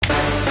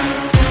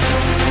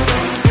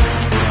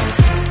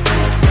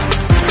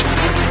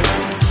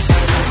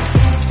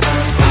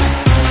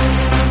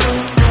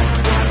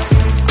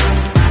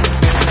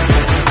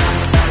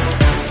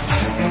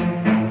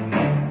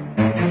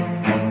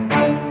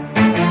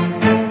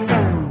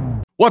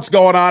What's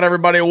going on,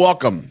 everybody?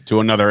 Welcome to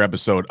another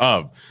episode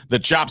of the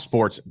Chop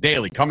Sports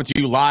Daily, coming to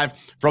you live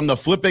from the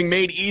Flipping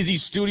Made Easy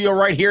studio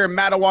right here in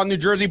Matawan, New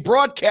Jersey,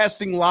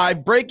 broadcasting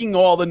live, breaking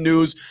all the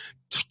news,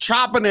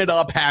 chopping it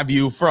up, have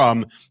you,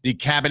 from the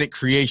Cabinet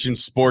Creation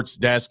Sports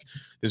Desk.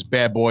 This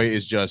bad boy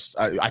is just,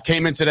 I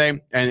came in today,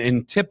 and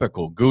in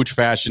typical Gooch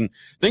fashion,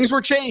 things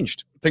were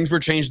changed. Things were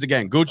changed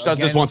again. Gooch does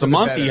this once a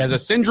month. He has a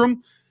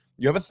syndrome.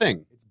 You have a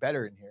thing. It's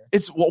better in here.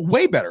 It's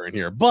way better in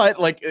here,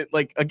 but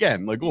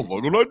again, oh, look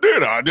what I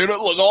did. I did it.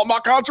 Look, all my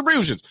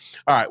contributions.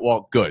 All right,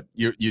 well, good.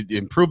 You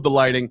improved the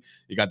lighting.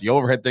 You got the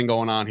overhead thing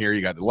going on here.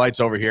 You got the lights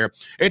over here.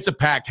 It's a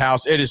packed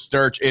house. It is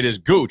Sturch. It is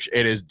Gooch.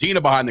 It is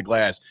Dina behind the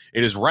glass.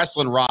 It is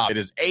Wrestling Rob. It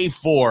is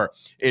A4.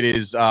 It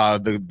is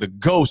the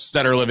ghosts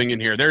that are living in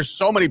here. There's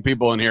so many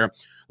people in here.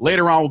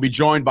 Later on, we'll be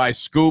joined by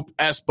Scoop,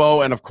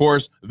 Espo, and of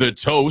course, the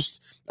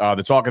Toast.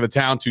 The talk of the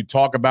town, to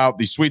talk about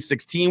the Sweet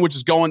 16, which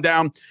is going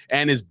down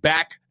and is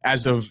back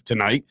as of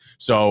tonight.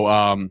 So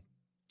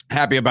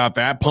happy about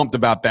that, pumped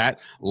about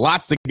that.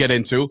 Lots to get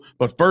into.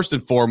 But first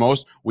and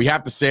foremost, we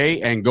have to say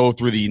and go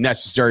through the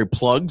necessary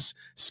plugs.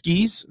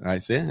 Skis. I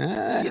say,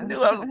 you knew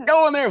I was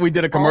going there. We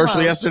did a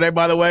commercial yesterday,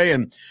 by the way,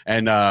 and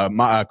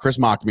Chris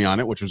mocked me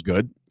on it, which was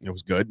good. It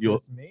was good.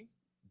 Me?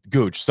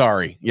 Gooch,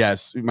 sorry.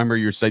 Yes. Remember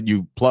you said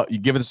you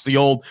give us the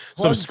old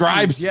Plug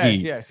subscribe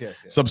skis. ski. Yes.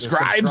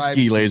 Subscribe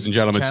ski, ladies and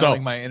gentlemen. So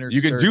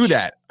you can do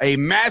that. A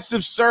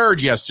massive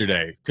surge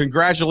yesterday.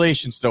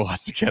 Congratulations to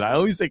us again. I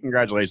always say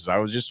congratulations.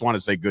 I just want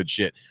to say good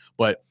shit.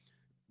 But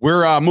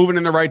we're moving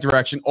in the right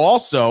direction.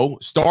 Also,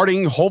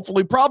 starting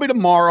hopefully probably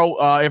tomorrow,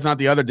 if not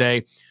the other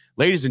day,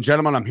 ladies and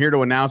gentlemen, I'm here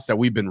to announce that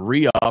we've been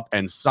re-up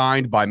and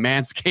signed by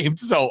Manscaped.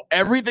 So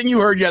everything you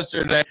heard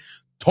yesterday,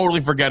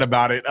 totally forget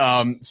about it.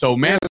 So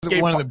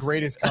Manscaped, one of the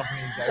greatest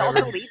companies I've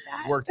ever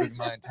worked with in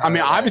my entire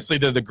life. Obviously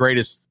they're the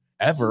greatest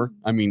ever.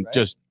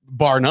 Just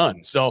bar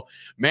none. So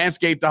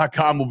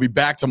manscaped.com will be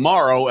back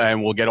tomorrow,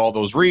 and we'll get all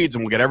those reads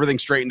and we'll get everything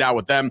straightened out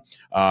with them.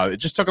 It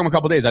just took them a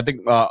couple of days. I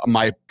think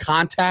my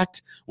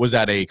contact was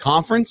at a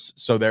conference,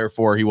 so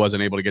therefore he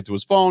wasn't able to get to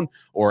his phone.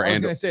 I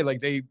was going to say,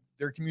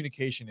 their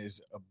communication is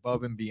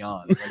above and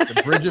beyond.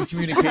 The bridge of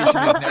communication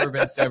has never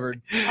been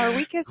severed. Are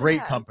we kissing Great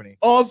that? company.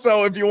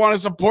 Also, if you want to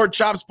support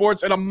Chop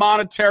Sports in a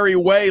monetary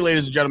way,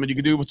 ladies and gentlemen, you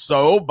can do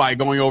so by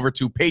going over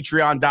to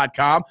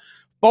patreon.com/Chop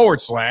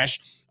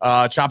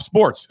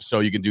Sports. So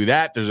you can do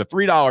that. There's a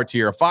 $3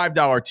 tier, a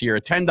 $5 tier,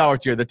 a $10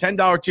 tier. The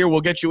 $10 tier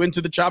will get you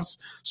into the Chops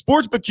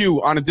Sports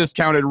BQ on a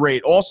discounted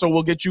rate. Also,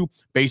 we'll get you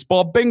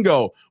baseball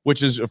bingo,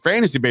 which is a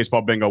fantasy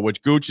baseball bingo,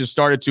 which Gooch has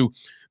started to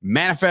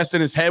manifest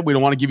in his head. We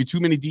don't want to give you too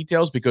many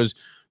details because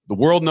the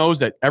world knows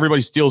that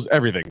everybody steals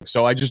everything.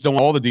 So I just don't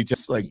want all the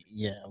details.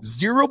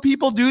 Zero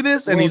people do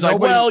this. And he's like,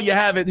 well, you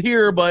have it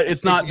here, but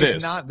it's not this.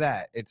 It's not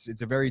that.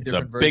 It's a very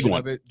different big version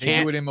one. of it.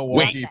 They do it in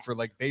Milwaukee for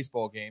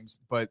baseball games,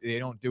 but they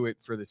don't do it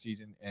for the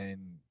season and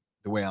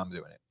the way I'm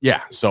doing it.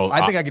 Yeah. So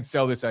I think I could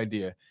sell this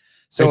idea.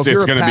 So if it's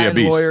you're a gonna be a patent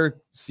beast.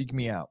 lawyer, seek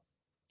me out.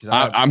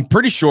 I'm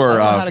pretty sure I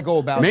don't know how to go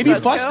about maybe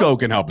it. Fusco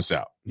can help us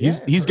out.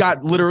 He's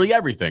got literally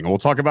everything. We'll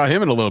talk about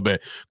him in a little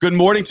bit. Good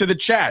morning to the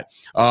chat.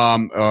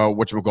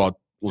 Whatchamacallit?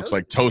 Looks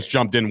like Toast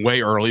jumped in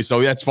way early, so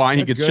that's fine.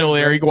 He can chill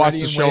there. He can watch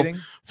the show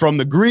from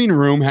the green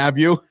room. Have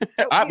you?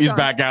 He's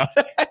back out.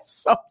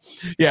 So,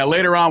 yeah,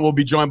 later on we'll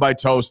be joined by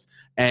Toast,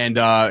 and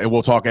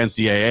we'll talk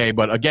NCAA.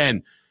 But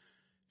again,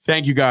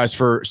 thank you guys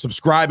for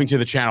subscribing to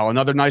the channel.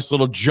 Another nice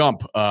little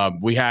jump.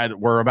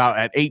 We're about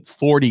at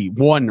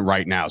 841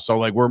 right now,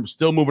 so we're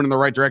still moving in the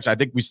right direction. I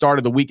think we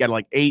started the week at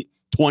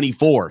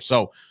 824.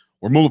 So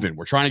we're moving.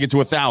 We're trying to get to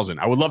 1,000.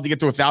 I would love to get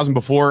to 1,000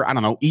 before, I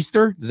don't know,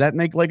 Easter. Does that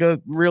make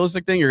a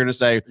realistic thing? You're going to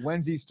say,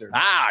 when's Easter?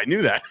 I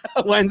knew that.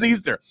 When's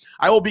Easter?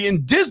 I will be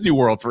in Disney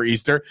World for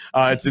Easter.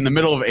 It's in the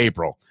middle of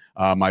April.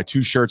 My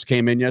 2 shirts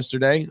came in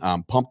yesterday.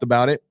 I'm pumped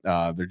about it.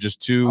 They're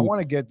just 2. I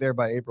want to get there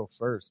by April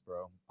 1st,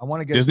 bro. I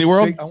want to get Disney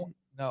World?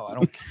 No, I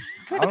don't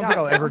think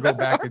I'll ever go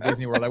back to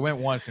Disney World. I went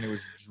once and it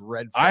was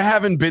dreadful. I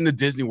haven't been to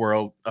Disney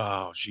World.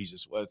 Oh,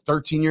 Jesus.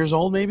 13 years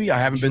old, maybe? I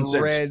haven't been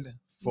since. Dreadful.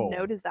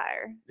 No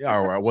desire. Yeah,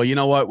 all right. Well, you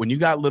know what? When you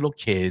got little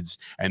kids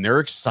and they're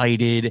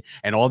excited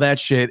and all that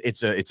shit,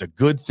 it's a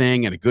good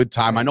thing and a good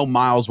time. I know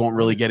Miles won't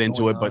really get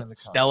into it, but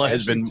Stella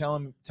has been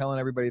telling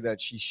everybody that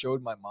she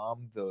showed my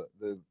mom the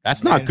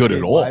That's not good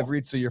at all. Live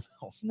read, so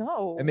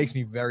No. It makes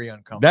me very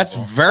uncomfortable. That's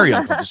very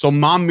uncomfortable. So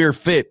Mom Mere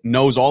Fit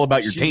knows all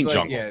about your taint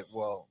jungle. Yeah,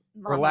 well,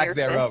 Mom or lack Mere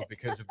thereof, Fit.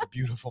 because of the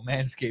beautiful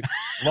Manscaped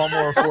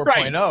Lawnmower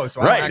 4.0.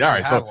 So I don't actually all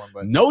right. have So one,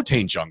 but no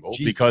taint jungle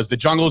because the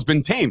jungle has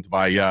been tamed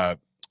by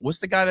what's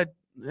the guy that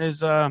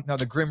is no,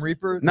 the Grim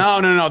Reaper.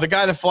 No, the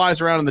guy that flies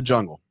around in the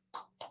jungle.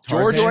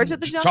 George of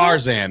the Jungle?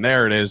 Tarzan.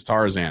 There it is,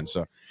 Tarzan.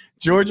 So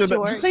George of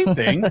the same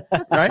thing,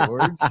 right?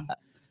 George.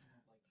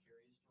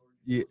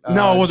 Yeah,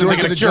 No, I wasn't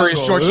George thinking of of the Curious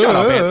Jungle. George. Shut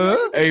up, man.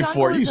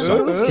 A4, you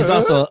son. He's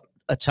also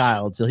a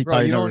child, so he Bro,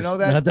 probably you don't know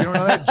that? You don't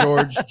know that?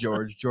 George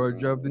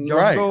of the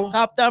Right. Jungle.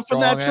 Hop down from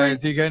that tree.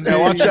 As he can Yeah,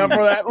 watch out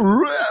for that.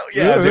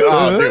 Yeah, dude.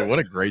 Oh, dude, what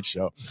a great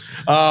show.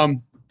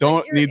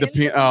 Don't You're need the in the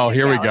peanut. Oh, peanut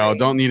here we go. gallery.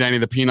 Don't need any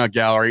of the peanut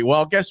gallery.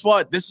 Well, guess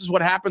what? This is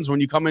what happens when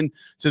you come in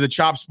to the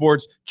Chop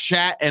Sports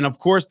chat. And of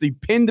course, the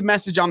pinned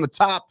message on the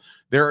top,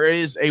 there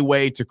is a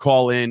way to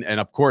call in. And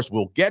of course,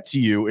 we'll get to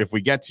you if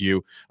we get to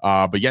you.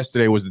 But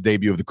yesterday was the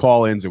debut of the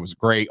call-ins. It was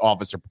great.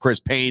 Officer Chris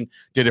Payne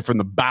did it from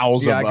the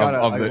bowels Yeah, I got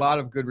of a the. lot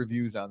of good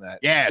reviews on that.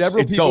 Yeah,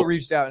 several it's people dope.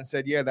 reached out and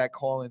said, "Yeah, that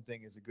call-in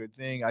thing is a good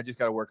thing. I just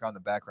got to work on the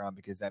background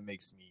because that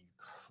makes me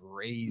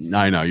crazy."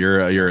 I know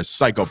you're a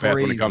psychopath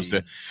when it comes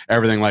to Crazy.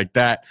 everything like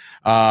that.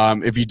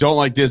 If you don't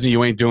like Disney,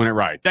 you ain't doing it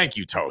right. Thank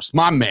you, Toast,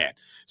 my man.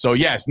 So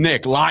yes,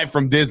 Nick, live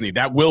from Disney.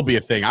 That will be a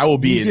thing. I will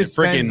be in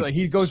freaking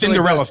he goes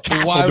Cinderella's to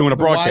like castle doing a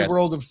the wide broadcast.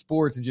 world of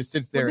sports and just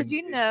sits there. Well, and did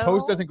you Toast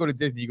know- doesn't go to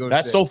Disney. He goes.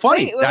 That's to, so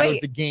funny. Wait, That's Goes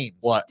to games.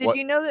 what. Did what?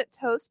 you know that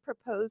Toast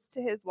proposed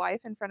to his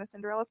wife in front of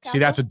Cinderella's castle? See,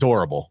 that's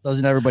adorable.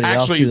 Doesn't everybody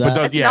Actually, else do but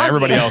that? yeah,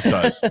 everybody else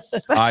nauseating.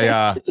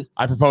 does.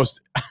 I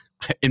proposed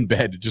in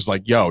bed, just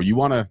like, yo, you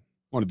want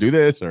to do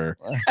this or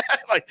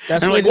like?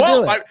 That's and the like, way to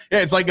well, do it. yeah,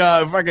 it's like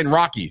fucking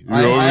Rocky. You,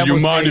 I know, you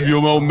almost mind made if it.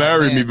 you won't Oh,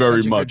 marry man, me very such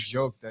a good much?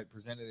 joke that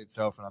presented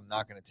itself, and I'm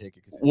not going to take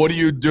it. What are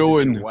you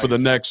doing for the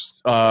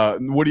next?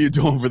 What are you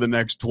doing for the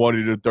next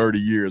 20 to 30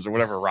 years or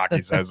whatever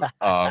Rocky says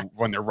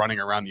when they're running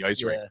around the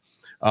ice rink?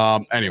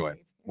 Anyway,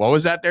 what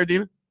was that there,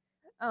 Dina?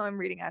 Oh, I'm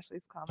reading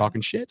Ashley's comment. Talking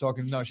She's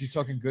shit. she's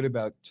talking good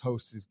about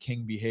Toast's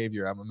king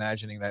behavior. I'm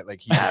imagining that like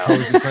he Oh.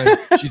 proposed in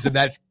front of, she said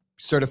that's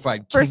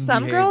certified For king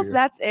some girls, behavior.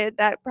 that's it.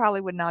 That probably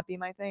would not be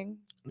my thing.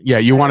 Yeah,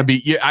 you want to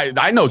be. Yeah,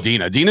 I know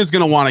Dina. Dina's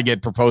gonna want to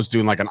get proposed to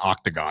in like an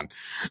octagon,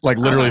 like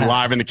literally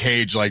live in the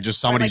cage, like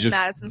just somebody like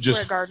Madison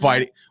just Square Garden.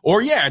 fighting.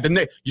 Or yeah, then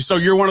so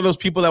you're one of those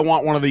people that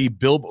want one of the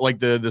like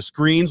the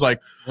screens,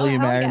 like Will you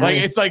hell marry yeah. me? like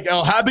it's like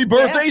oh happy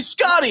birthday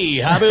Scotty,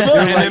 happy birthday,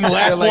 They're and then the like-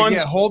 last they're like, one,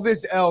 yeah, hold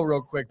this L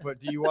real quick.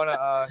 But do you want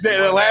to?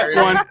 the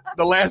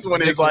last one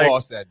Nick is like,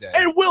 lost that day.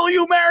 and will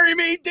you marry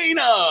me,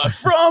 Dina,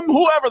 from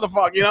whoever the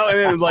fuck, you know, and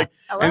then like,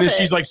 I love and then it.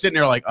 she's like sitting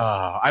there like,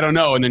 I don't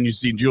know, and then you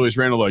see Julius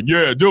Randle like,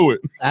 yeah, do it.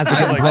 As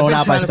I've I'm been blown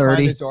out by trying to find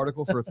 30. this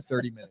article for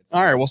 30 minutes.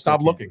 All right, well, stop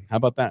Okay. looking. How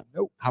about that?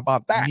 Nope. How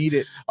about that? Need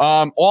it.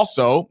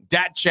 Also,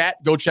 Dat Chat,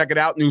 go check it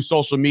out. New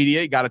social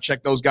media. You got to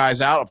check those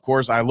guys out. Of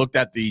course, I looked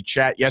at the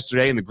chat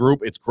yesterday in the group.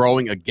 It's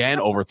growing again,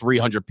 over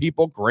 300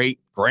 people. Great,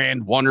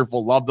 grand,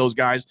 wonderful. Love those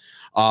guys.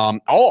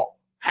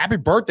 Happy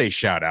birthday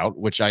shout out,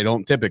 which I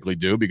don't typically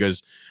do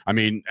because, I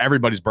mean,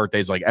 everybody's birthday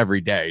is like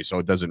every day. So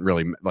it doesn't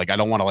really, like, I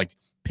don't want to like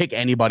pick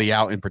anybody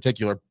out in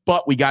particular,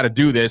 but we got to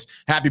do this.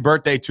 Happy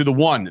birthday to the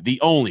one, the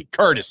only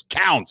Curtis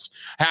Counts.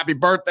 Happy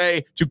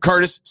birthday to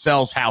Curtis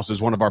Sells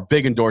Houses, one of our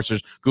big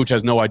endorsers. Gooch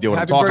has no idea what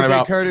Happy I'm talking birthday,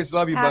 about. Curtis.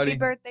 Love you, Happy buddy.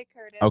 birthday,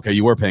 Curtis. Okay,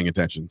 you were paying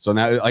attention. So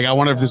now, like, I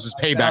wonder if this is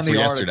I payback found for the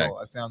yesterday. article.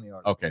 I found the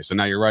article. Okay, so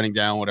now you're writing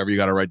down whatever you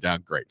got to write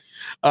down. Great.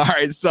 All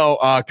right, so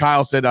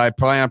Kyle said, I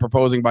plan on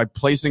proposing by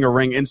placing a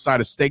ring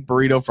inside a steak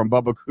burrito from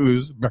Bubba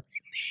Coos.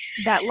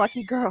 That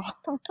lucky girl.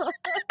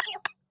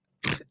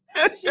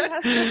 She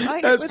has to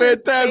fight That's with her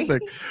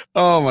fantastic.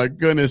 Oh my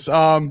goodness.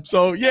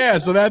 So yeah,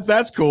 so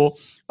that's cool.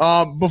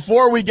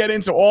 Before we get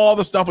into all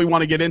the stuff we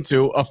want to get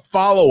into, a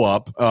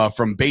follow-up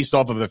from based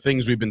off of the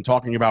things we've been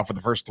talking about for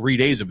the first 3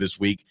 days of this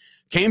week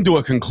came to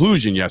a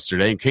conclusion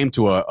yesterday and came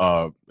to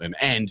an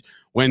end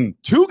when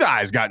two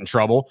guys got in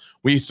trouble.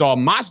 We saw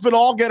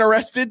Masvidal get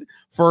arrested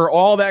for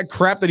all that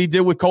crap that he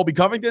did with Colby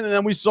Covington, and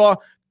then we saw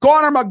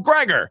Conor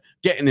McGregor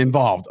getting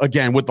involved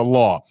again with the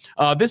law.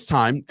 This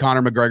time,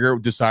 Conor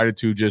McGregor decided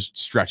to just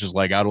stretch his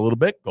leg out a little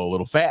bit, go a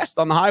little fast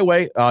on the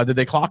highway. Did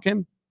they clock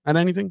him at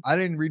anything? I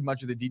didn't read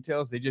much of the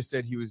details. They just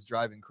said he was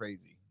driving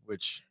crazy,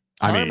 which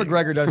I Conor mean,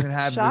 McGregor doesn't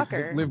have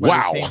Shocker. live by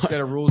wow. the same set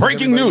of rules. as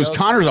Breaking everybody news: else.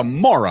 Conor's a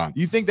moron.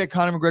 You think that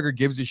Conor McGregor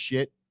gives a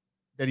shit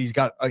that he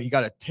got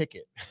a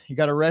ticket? He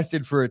got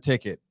arrested for a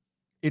ticket.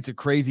 It's a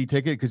crazy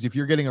ticket because if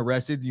you're getting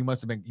arrested, he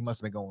must have been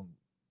going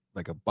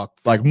like a buck,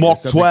 Like 50 or Mach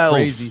something 12.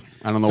 crazy.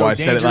 I don't know So why I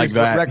said it like dangerous,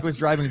 that. Reckless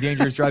driving,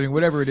 dangerous driving,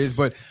 whatever it is.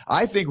 But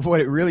I think what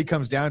it really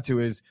comes down to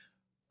is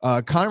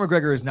Conor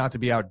McGregor is not to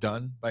be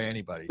outdone by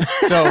anybody.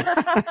 So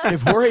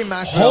if Jorge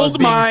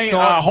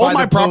Masvidal Hold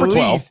my proper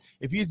 12.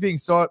 If he's being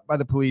sought by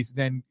the police,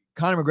 then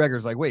Conor McGregor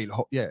is like, wait,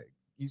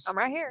 I'm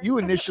right here. you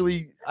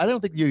initially, I don't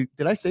think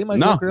did I say my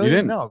No, joke you earlier?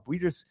 didn't. No, we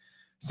just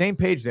same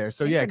page there.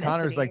 So yeah,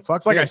 Conor's like, fuck.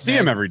 It's like I this, see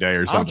man. him every day or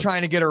I'm something.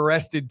 trying to get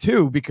arrested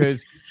too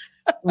because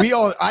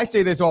I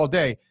say this all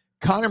day.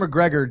 Conor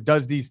McGregor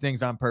does these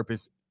things on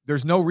purpose.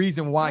 There's no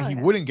reason why Oh, he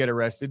yeah. wouldn't get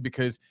arrested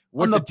because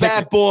what's I'm a the bad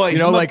ticket? boy. You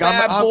know, I'm a like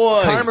bad I'm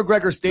boy. Conor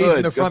McGregor stays Good,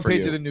 in the good front for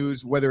page you. of the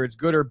news, whether it's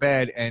good or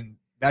bad, and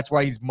that's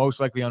why he's most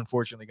likely,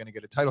 unfortunately, going to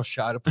get a title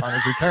shot upon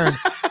his return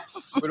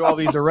with all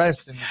these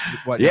arrests and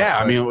whatnot. Yeah,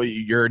 I But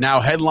mean, you're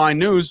now headline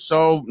news,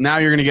 so now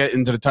you're going to get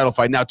into the title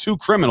fight. Now, two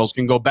criminals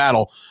can go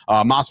battle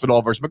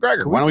Masvidal versus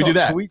McGregor. can Why don't we do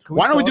talk- that? can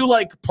Why don't we talk- do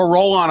like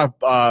parole on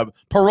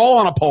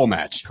a pole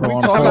match? Can we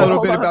Parole talk on a a little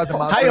pole. bit about the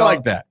Masvidal? How you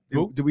like that?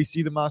 Did we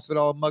see the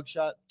Masvidal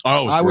mugshot?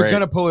 Oh, it was I was great.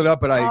 going to pull it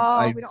up, but Oh,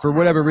 I we don't for have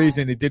whatever that.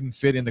 reason it didn't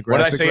fit in the What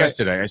graphic. did I say right?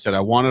 yesterday? I said I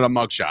wanted a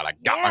mugshot. I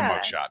got my Yeah.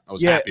 mugshot. I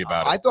was Yeah, happy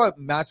about I it. thought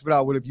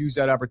Masvidal would have used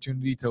that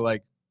opportunity to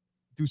like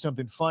do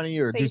something funny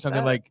or do Face something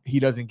up. like he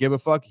doesn't give a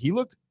fuck. He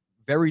looked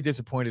very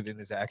disappointed in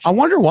his actions. I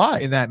wonder why.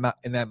 in that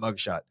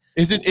mugshot.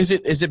 Is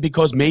it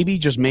because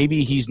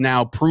maybe he's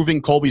now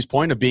proving Colby's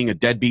point of being a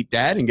deadbeat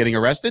dad and getting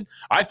arrested?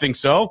 I think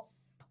so.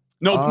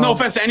 No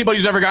offense to anybody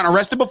who's ever gotten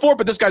arrested before,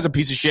 but this guy's a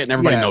piece of shit and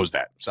everybody knows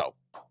that. So,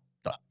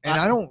 and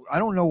I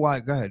don't know why.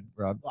 Go ahead,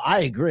 Rob.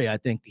 I agree. I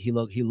think he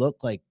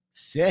looked like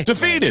sick.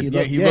 Defeated.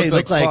 He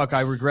looked like fuck.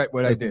 I regret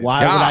what I did. Why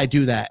would I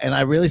do that? And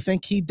I really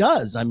think he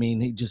does. I mean,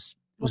 he just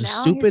was a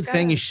stupid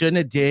thing he shouldn't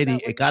have did.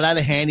 It got out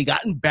of hand. He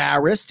got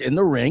embarrassed in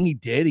the ring. He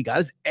did. He got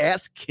his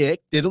ass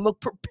kicked. Didn't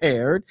look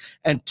prepared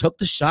and took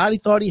the shot he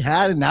thought he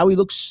had. And now he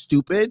looks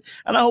stupid.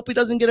 And I hope he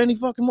doesn't get any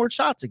fucking more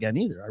shots again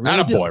either. I really not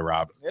a do. boy,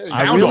 Rob.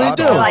 I really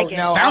do. I like it.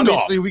 Now, Sound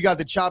obviously, off. we got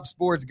the Chop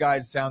Sports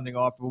guys sounding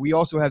off, but we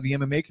also have the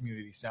MMA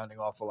community sounding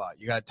off a lot.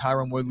 You got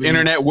Tyron Woodley,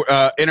 Internet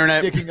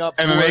sticking up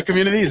MMA for-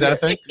 community. Is that a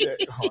thing? Yeah.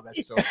 Oh,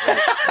 that's so great.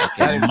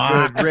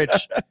 That is good,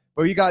 Rich.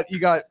 But you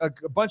got a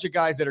bunch of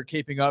guys that are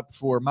caping up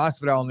for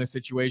Masvidal in this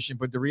situation.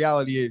 But the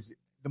reality is,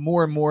 the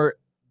more and more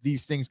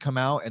these things come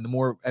out, and the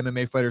more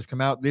MMA fighters come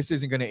out, this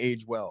isn't going to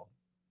age well,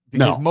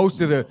 because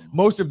most of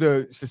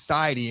the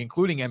society,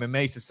 including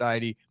MMA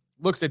society,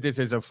 looks at this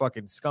as a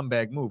fucking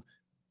scumbag move.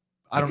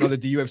 I don't know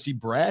that the UFC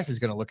brass is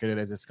going to look at it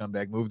as a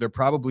scumbag move. They're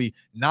probably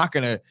not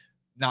going to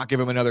not give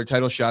him another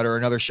title shot or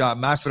another shot.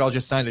 Masvidal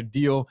just signed a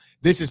deal.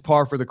 This is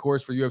par for the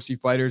course for UFC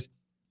fighters.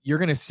 You're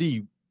going to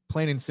see,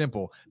 plain and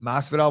simple,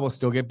 Masvidal will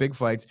still get big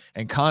fights,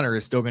 and Conor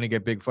is still going to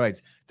get big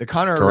fights. The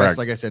Conor arrest,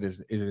 like I said,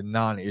 is a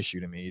non-issue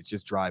to me. It's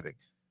just driving.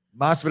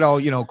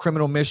 Masvidal,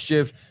 criminal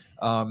mischief,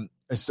 what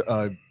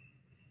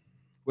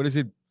is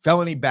it?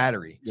 Felony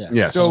battery.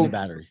 Yeah. So Felony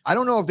battery. I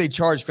don't know if they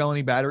charge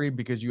felony battery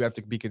because you have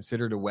to be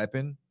considered a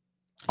weapon.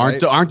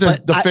 Aren't right?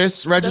 the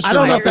fists registered? I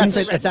don't know weapons?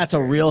 if that's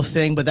a real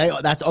thing, but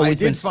that's always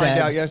been said. I did find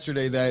out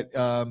yesterday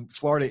that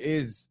Florida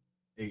is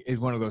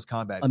one of those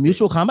combat A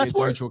mutual states. combat It's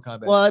sport? mutual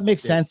combat. Well, it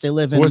makes state. sense. They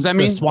live in What does that the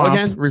mean? swamp.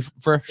 Again,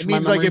 refresh It my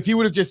means like memory. if you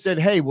would have just said,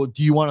 "Hey, well,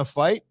 do you want to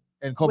fight?"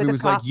 and Colby With a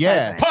was like, cop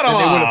 "Yeah," present. Put then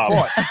him they would have up.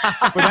 fought.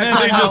 But And that's then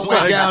not they how just it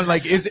went like- down.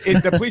 Like,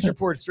 the police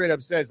report straight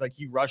up says like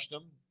he rushed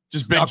him.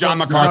 Just Big Snuck John him-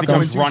 McCarthy snuck him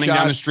comes in two running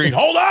down the shots. street.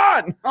 Hold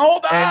on.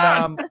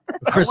 And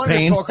Chris I wanted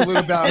Payne. to talk a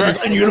little about In a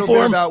little bit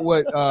uniform? about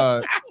what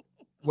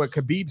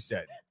Khabib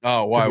said.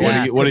 Oh, why?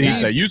 Yeah, What did he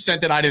Khabib- say? You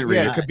sent it. I didn't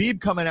read Yeah, it.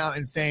 Khabib coming out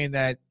and saying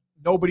that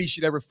nobody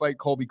should ever fight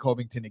Colby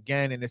Covington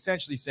again, and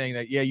essentially saying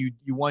that you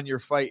won your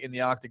fight in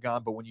the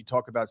octagon, but when you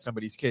talk about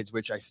somebody's kids,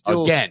 which I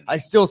still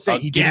say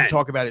he Again. didn't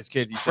talk about his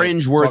kids. He said he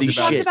Cringeworthy talked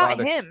Talked shit. about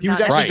father. him. He was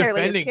not actually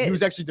necessarily his defending. He kids.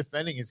 was actually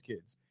defending his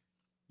kids.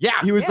 Yeah,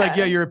 He was like,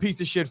 Yeah. "Yeah, you're a piece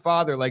of shit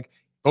father." Like,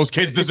 those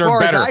kids as deserve far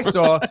better. as I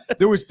saw,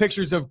 there was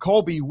pictures of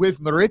Colby with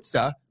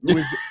Maritza, who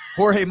is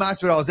Jorge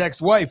Masvidal's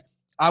ex-wife.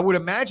 I would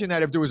imagine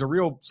that if there was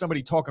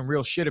somebody talking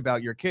real shit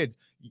about your kids,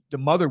 the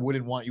mother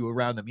wouldn't want you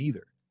around them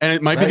either. And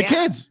it might be Right? the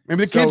kids.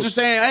 Maybe the So- kids are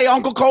saying, "Hey,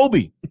 Uncle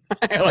Colby."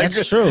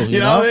 That's true. You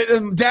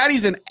know,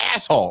 Daddy's an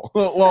asshole.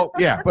 Well,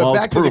 yeah. But well,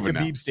 back it's to the proven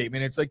Khabib now.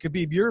 statement, it's like,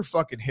 Khabib, you're a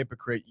fucking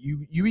hypocrite.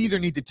 You either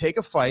need to take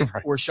a fight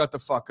Right. or shut the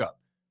fuck up,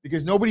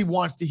 because nobody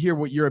wants to hear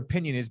what your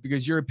opinion is,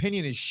 because your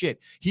opinion is shit.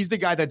 He's the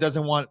guy that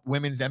doesn't want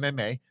women's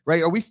MMA,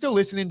 right? Are we still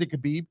listening to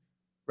Khabib?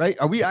 Right?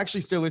 Are we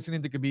actually still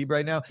listening to Khabib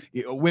right now?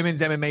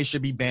 Women's MMA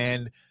should be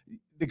banned.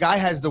 The guy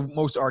has the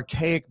most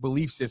archaic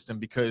belief system,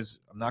 because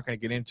I'm not going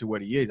to get into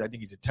what he is. I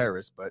think he's a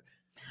terrorist, but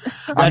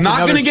I'm that's not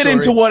another going to get story.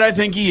 into what I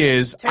think he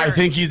is. I Terrorist.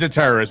 think he's a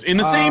terrorist. In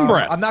the same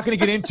breath. I'm not going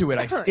to get into it.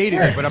 I stated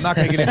it, but I'm not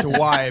going to get into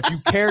why. If you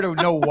care to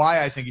know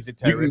why I think he's a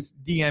terrorist,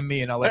 DM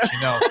me and I'll let you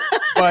know.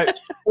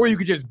 Or you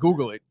could just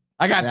Google it.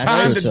 I got That's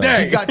time true, sir.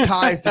 today. He's got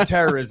ties to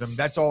terrorism.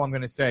 That's all I'm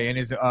going to say. And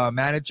his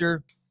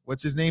manager,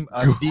 what's his name?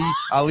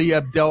 Ali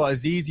Abdel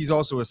Aziz. He's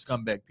also a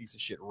scumbag piece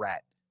of shit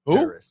rat. Who?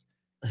 Terrorist.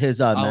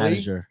 His Ali?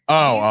 manager. These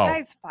Oh.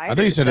 guys I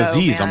thought you said fighters, though,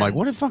 Aziz. I'm man. like,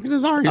 what the fuck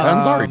is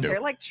Ansari do? They're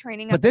like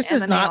training. But up this an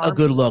is MMA not a army.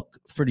 good look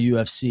for the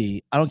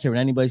UFC. I don't care what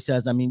anybody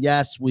says. I mean,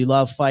 yes, we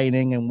love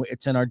fighting and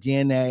it's in our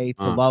DNA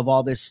to love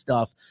all this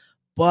stuff.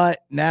 But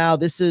now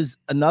this is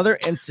another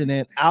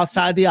incident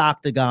outside the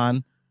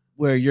octagon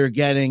where you're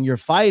getting your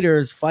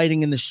fighters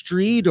fighting in the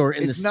street or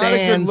in It's the not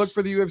stands. a good look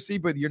for the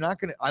UFC, but you're not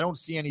going to. I don't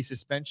see any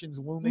suspensions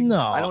looming. No.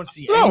 I don't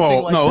see anything No,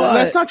 like no, that.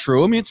 that's not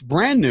true. I mean, it's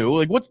brand new.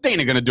 Like, what's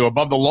Dana going to do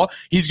above the law?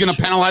 He's going to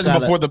Sure. penalize him Gotta-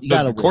 before the you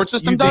gotta court wait.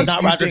 system You does? think-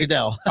 Not you Roger think-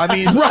 Goodell. I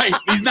mean, Right.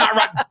 He's not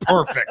right.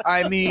 Perfect.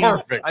 I mean,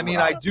 Perfect, I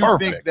Rob. do Perfect.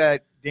 think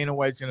that Dana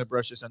White's going to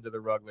brush this under the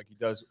rug like he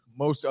does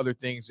most other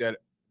things, that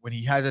when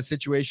he has a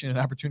situation, an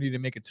opportunity to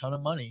make a ton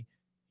of money,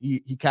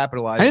 he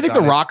capitalizes. How do you think on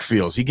The it. Rock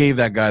feels? He gave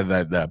that guy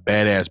that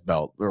badass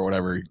belt or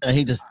whatever. And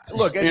he just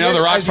Look, at You the know, end-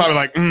 The Rock's at probably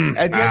like,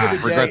 at the end of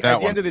the regret day, that at the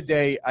one. end of the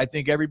day, I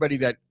think everybody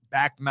that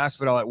backed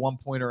Masvidal at one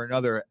point or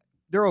another,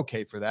 they're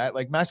okay for that.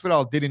 Like,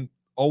 Masvidal didn't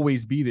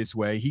always be this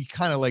way. He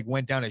kind of like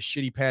went down a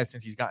shitty path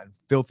since he's gotten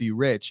filthy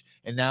rich,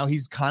 and now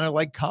he's kind of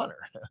like Conor,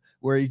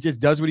 where he just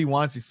does what he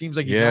wants. It seems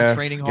like he's Yeah, not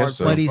training hard guess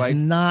for so. but his he's fights.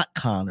 not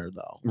Connor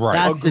though. Right.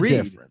 That's Agreed.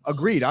 the difference.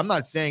 Agreed. I'm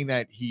not saying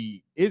that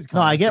he is No,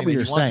 Conor. I I'm get saying what that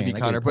you're he wants saying. to be I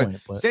Conor, get your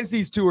but point, since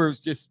these two are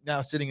just now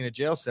sitting in a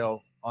jail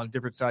cell on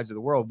different sides of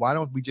the world, why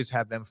don't we just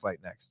have them fight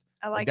next?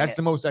 I like That's it.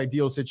 the most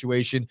ideal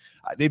situation.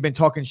 They've been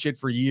talking shit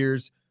for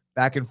years,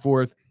 back and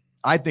forth.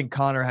 I think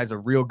Conor has a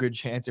real good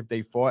chance if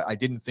they fought. I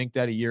didn't think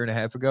that a year and a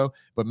half ago,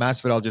 but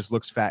Masvidal just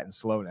looks fat and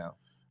slow now.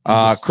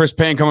 Chris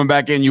Payne coming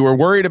back in. You were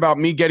worried about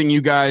me getting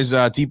you guys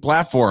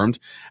deplatformed,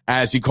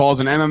 as he calls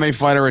an MMA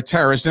fighter a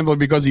terrorist simply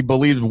because he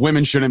believes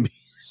women shouldn't be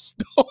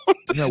stoned.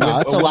 No,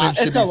 it's a lot.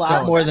 It's a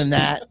lot more than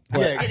that.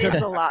 Yeah, It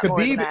is a lot more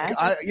than that.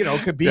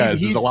 Khabib. Yeah,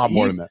 this is a lot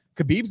more than that.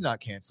 Khabib's not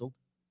canceled.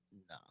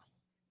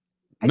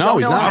 No,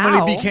 he's not. I'm going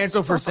to be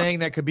canceled for saying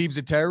that Khabib's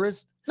a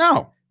terrorist.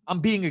 No,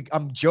 I'm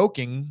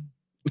joking.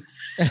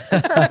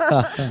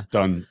 dun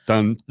dun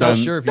Not dun.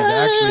 sure if he's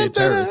actually a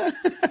terrorist.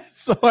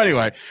 So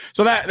anyway,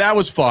 so that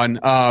was fun.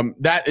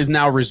 That is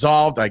now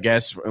resolved, I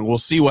guess, and we'll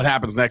see what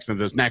happens next in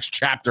this next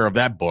chapter of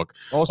that book.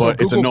 Also,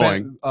 but it's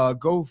annoying.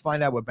 Go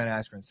find out what Ben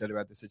Askren said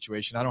about the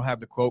situation. I don't have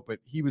the quote, but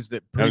he was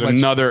the There's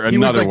another he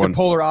was like one. the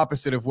polar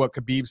opposite of what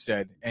Khabib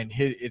said, and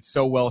it's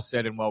so well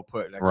said and well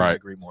put. And I couldn't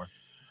agree more.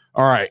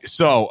 All right.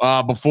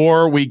 So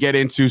before we get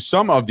into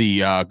some of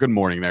the good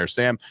morning there,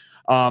 Sam.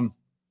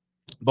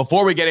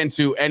 Before we get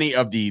into any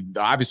of the,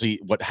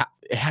 obviously,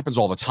 it happens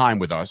all the time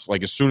with us.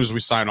 Like as soon as we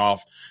sign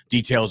off,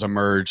 details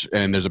emerge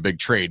and there's a big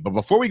trade. But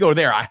before we go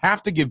there, I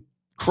have to give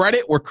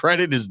credit where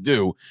credit is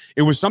due.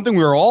 It was something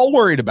we were all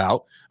worried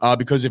about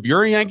because if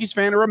you're a Yankees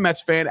fan or a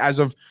Mets fan, as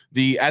of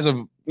 2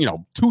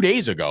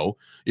 days ago,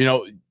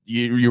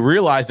 you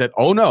realize that,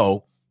 oh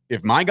no,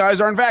 if my guys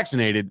aren't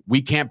vaccinated,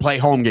 we can't play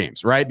home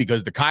games, right?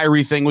 Because the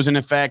Kyrie thing was in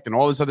effect and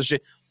all this other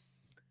shit.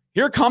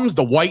 Here comes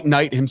the White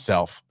Knight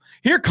himself.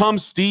 Here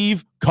comes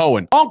Steve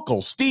Cohen.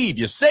 Uncle Steve,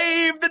 you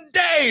saved the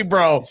day,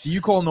 bro. So you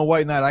call him the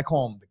White Knight, I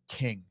call him the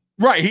King.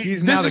 Right.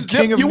 He's now the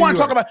king of You New want to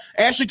York. talk about,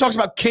 Ashley talks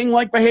about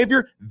king-like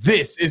behavior?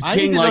 This is I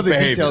need to know king-like the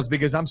behavior. details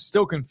because I'm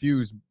still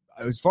confused.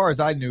 As far as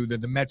I knew, that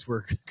the Mets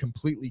were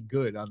completely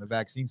good on the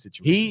vaccine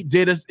situation. He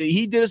did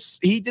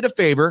a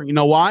favor. You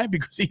know why?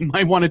 Because he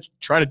might want to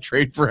try to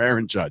trade for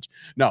Aaron Judge.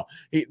 No,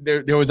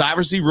 there was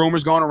obviously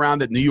rumors going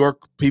around that New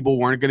York people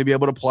weren't going to be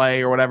able to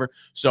play or whatever.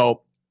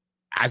 So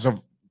as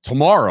of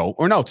tomorrow,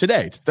 or no,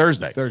 today, it's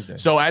Thursday.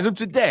 So as of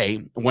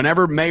today,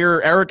 whenever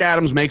Mayor Eric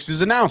Adams makes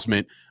his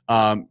announcement,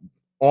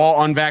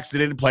 all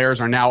unvaccinated players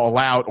are now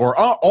allowed, or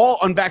all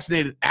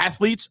unvaccinated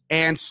athletes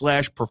and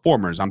 /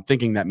 performers. I'm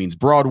thinking that means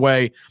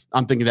Broadway.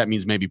 I'm thinking that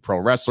means maybe pro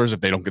wrestlers if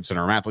they don't consider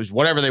them athletes,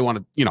 whatever they want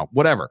to,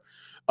 whatever.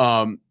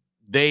 So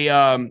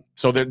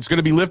it's going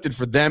to be lifted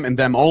for them and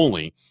them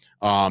only.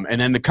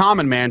 And then the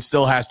common man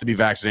still has to be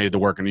vaccinated to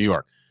work in New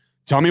York.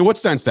 Tell me what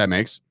sense that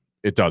makes.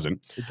 It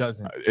doesn't. It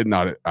doesn't.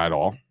 Not at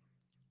all.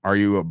 Are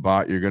you a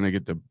bot? You're going to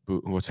get the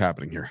boot. What's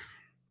happening here?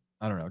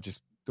 I don't know.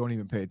 Just don't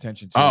even pay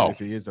attention to it if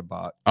he is a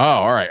bot. Oh,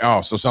 all right.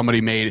 Oh, so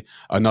somebody made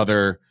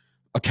another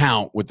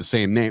account with the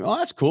same name. Oh,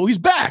 that's cool. He's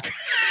back.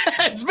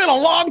 It's been a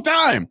long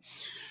time.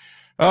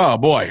 Oh,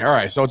 boy. All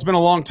right. So it's been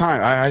a long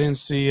time. I didn't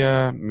see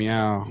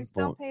meow. Just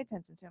don't pay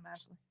attention to him,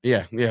 Ashley.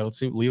 Yeah. Let's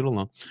see. Leave it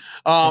alone.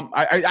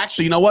 I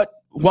actually, you know what?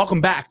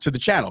 Welcome back to the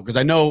channel because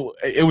I know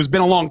it was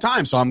been a long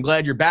time. So I'm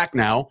glad you're back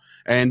now.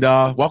 And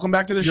welcome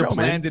back to the show, Your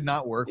plan man. did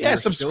not work. Yeah,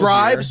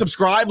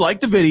 subscribe, like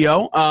the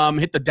video.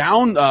 Hit the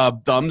down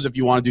thumbs if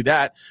you want to do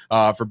that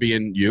for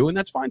being you, and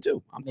that's fine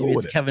too. I'm Maybe cool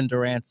with it's it. Kevin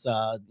Durant's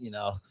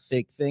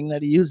fake thing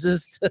that he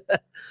uses.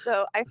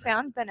 So I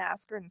found Ben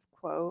Askren's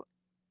quote.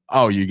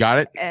 Oh, you got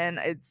it? And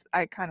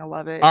I kind of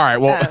love it. All right.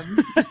 Well,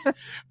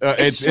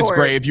 it's it's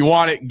great. If you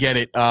want it, get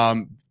it.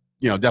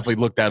 Definitely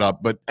look that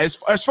up. But as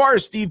far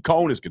as Steve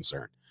Cohen is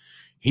concerned,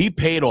 he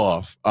paid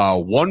off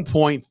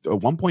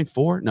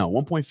 1.4, no,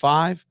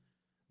 1.5.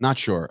 Not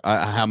sure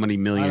how many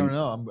million. I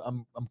don't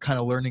know. I'm kind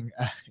of learning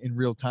in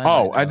real time.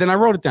 Oh, then I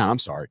wrote it down. I'm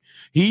sorry.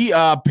 He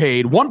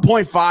paid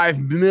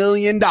 $1.5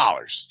 million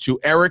to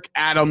Eric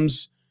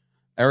Adams,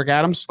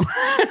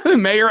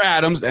 Mayor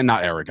Adams, and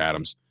not Eric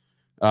Adams.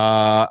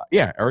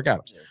 Eric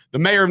Adams, the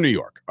mayor of New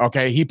York.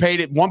 Okay, he paid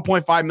it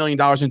 $1.5 million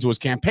into his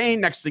campaign.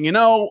 Next thing you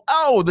know,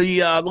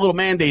 the little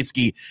mandate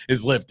ski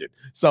is lifted.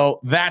 So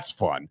that's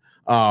fun.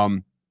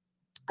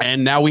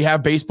 And now we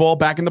have baseball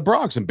back in the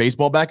Bronx and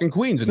baseball back in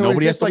Queens, and So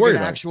nobody is has this to worry an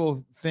about it.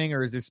 actual thing,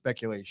 or is this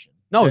speculation?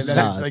 No, it's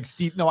That's not. like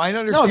Steve. No, I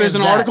understand. No, there's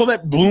an that. article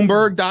that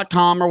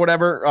Bloomberg.com or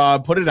whatever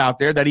put it out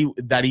there that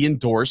he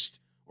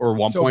endorsed, or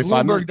 1.5 So million.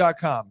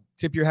 Bloomberg.com.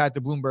 Tip your hat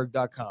to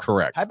Bloomberg.com.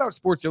 Correct. How about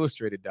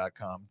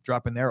SportsIllustrated.com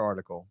dropping their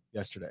article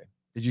yesterday?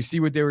 Did you see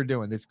what they were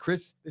doing? This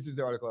is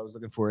the article I was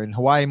looking for. And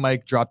Hawaii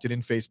Mike dropped it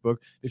in Facebook.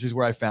 This is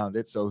where I found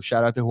it. So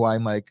shout out to Hawaii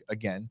Mike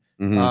again.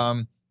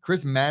 Mhm.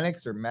 Chris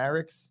Mannix or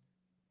Marix.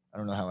 I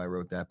don't know how I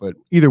wrote that, but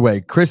either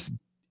way, Chris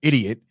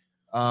Idiot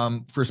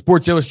for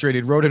Sports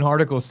Illustrated wrote an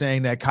article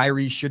saying that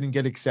Kyrie shouldn't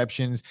get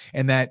exceptions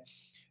and that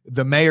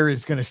the mayor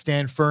is going to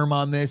stand firm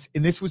on this.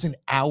 And this was an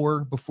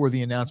hour before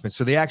the announcement.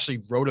 So they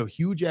actually wrote a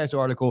huge ass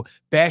article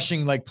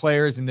bashing like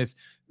players and this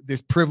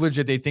privilege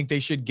that they think they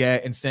should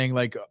get, and saying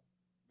like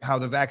how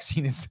the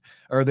vaccine is,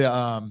 or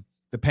the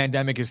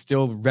pandemic is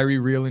still very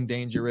real and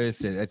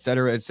dangerous, et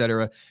cetera, et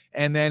cetera.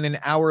 And then an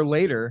hour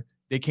later,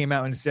 they came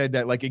out and said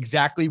that like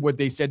exactly what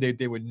they said that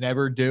they would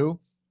never do.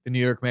 The New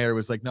York mayor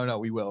was like, no,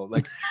 we will.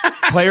 Like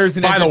players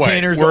and By the way,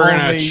 entertainers we're only,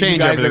 going to you change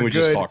guys everything are we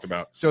just good. talked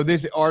about. So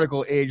this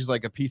article aged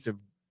like a piece of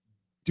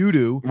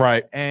doo-doo.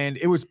 Right. And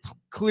it was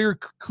clear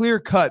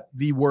cut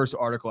the worst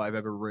article I've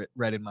ever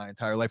read in my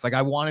entire life. Like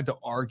I wanted to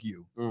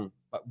argue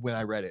when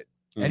I read it.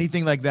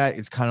 Anything like that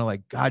is kind of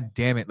like, God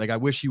damn it. Like I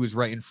wish he was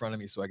right in front of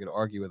me so I could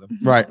argue with him.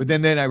 Right. But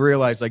then I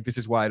realized like, this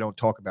is why I don't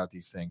talk about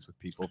these things with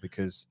people,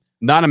 because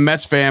not a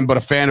Mets fan, but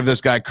a fan of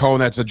this guy, Cohn.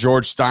 That's a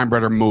George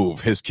Steinbrenner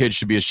move. His kid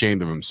should be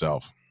ashamed of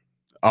himself.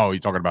 Oh, you're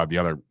talking about the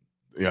other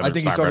I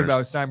think he's talking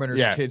about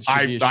Steinbrenner's kids.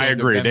 Should be I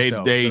agree. Of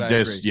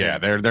themselves,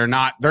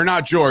 They're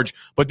not George,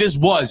 but this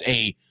was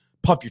a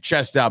puff your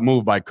chest out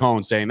move by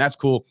Cohn saying that's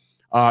cool.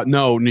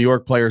 No, New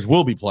York players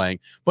will be playing.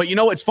 But you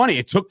know, it's funny.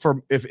 It took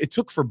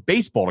for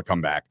baseball to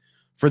come back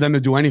for them to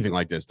do anything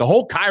like this. The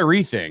whole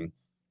Kyrie thing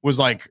was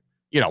like,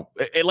 you know,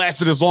 it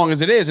lasted as long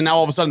as it is. And now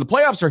all of a sudden the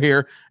playoffs are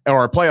here,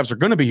 or playoffs are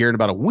going to be here in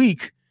about a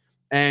week.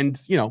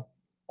 And, you know,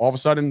 all of a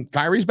sudden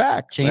Kyrie's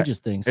back. Changes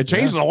things. It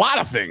changes a lot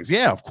of things.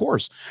 Yeah, of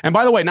course. And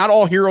by the way, not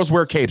all heroes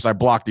wear capes. I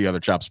blocked the other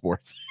Chop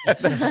Sports.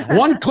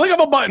 One click of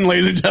a button,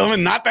 ladies and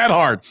gentlemen. Not that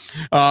hard.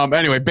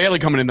 Anyway, Bailey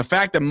coming in. The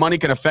fact that money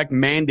can affect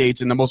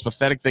mandates in the most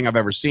pathetic thing I've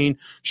ever seen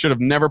should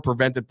have never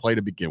prevented play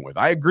to begin with.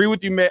 I agree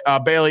with you,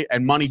 Bailey,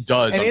 and money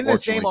does. And in the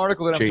same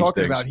article that I'm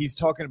talking about, he's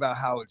talking about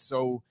how it's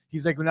so,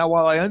 he's like, now,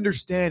 while I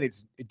understand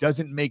it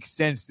doesn't make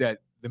sense that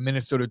the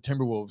Minnesota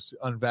Timberwolves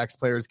unvaxxed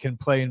players can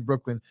play in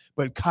Brooklyn,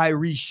 but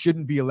Kyrie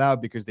shouldn't be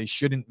allowed because they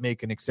shouldn't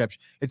make an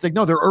exception. It's like,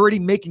 no, they're already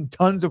making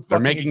tons of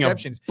fucking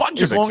exceptions.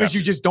 As long as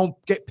you just don't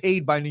get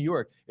paid by New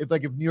York. If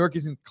New York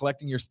isn't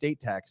collecting your state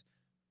tax,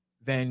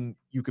 then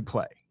you could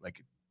play.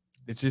 Like,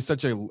 it's just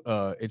such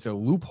it's a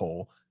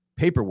loophole,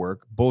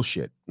 paperwork,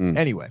 bullshit.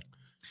 Anyway,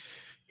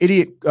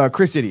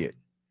 Chris Idiot.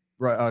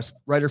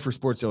 Writer for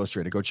Sports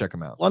Illustrated. Go check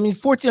him out. Well, I mean,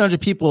 1,400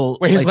 people.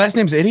 Wait, his last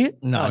name's Idiot?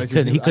 No, he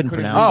couldn't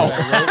pronounce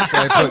it.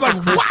 I was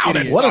like,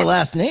 wow, what a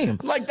last name.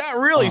 Like, that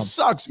really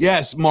sucks.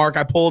 Yes, Mark,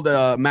 I pulled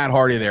Matt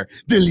Hardy there.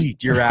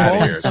 Delete. You're out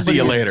of here. See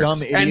you later.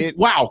 Dumb idiot. And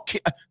wow.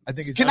 I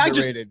think it's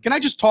underrated. Can I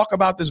just talk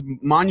about this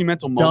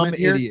monumental moment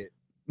here? Idiot.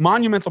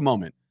 Monumental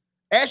moment.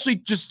 Actually,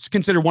 just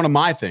consider one of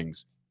my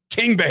things.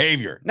 King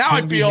behavior. Now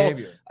I feel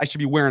I should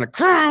be wearing a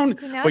crown.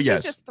 So now but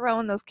she's just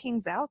throwing those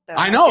kings out there.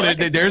 I know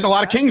there's a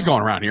lot of kings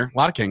going around here. A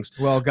lot of kings.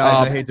 Well,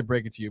 guys, I hate to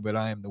break it to you, but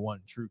I am the one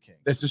true king.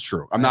 This is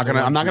true. I'm not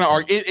gonna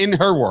argue in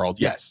her world.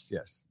 Yes.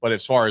 But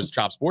as far as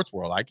Chop Sports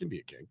world, I can be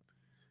a king.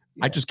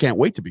 Yeah. I just can't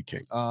wait to be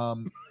king.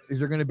 Is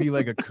there going to be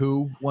like a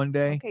coup one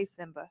day? Okay,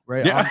 Simba.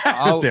 Right. Yeah.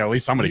 At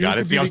least somebody got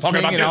it. See, I was talking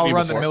about I'll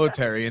run the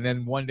military, and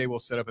then one day we'll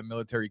set up a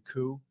military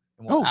coup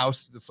and we'll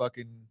oust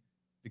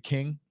the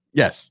king.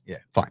 Yes. Yeah.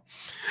 Fine.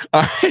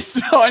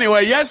 So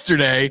anyway,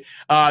 yesterday,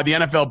 the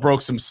NFL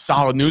broke some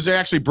solid news. They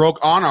actually broke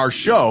on our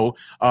show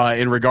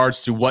in regards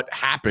to what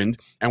happened.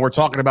 And we're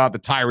talking about the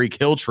Tyreek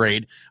Hill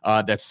trade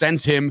that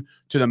sends him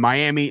to the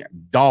Miami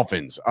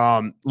Dolphins.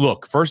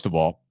 Look, first of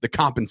all, the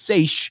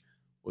compensation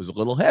was a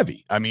little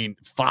heavy. I mean,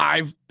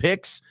 5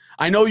 picks.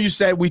 I know you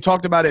said, we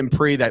talked about it in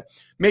pre, that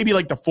maybe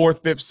like the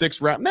 4th, 5th,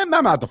 6th round.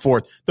 Not the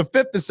 4th. The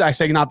 5th is, I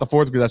say not the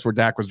 4th because that's where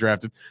Dak was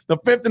drafted. The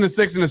 5th and the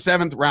 6th and the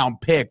 7th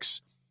round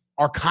picks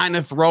are kind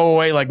of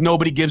throwaway, like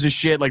nobody gives a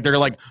shit, like they're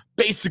like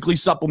basically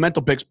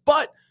supplemental picks.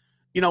 But,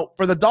 you know,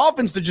 for the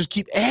Dolphins to just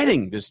keep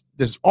adding this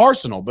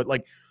arsenal, but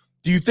like,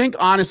 do you think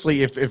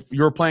honestly, if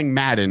you're playing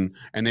Madden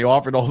and they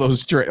offered all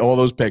those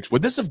picks,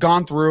 would this have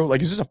gone through?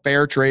 Like, is this a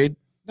fair trade?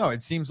 No,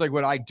 it seems like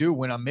what I do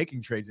when I'm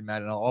making trades in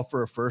Madden. I'll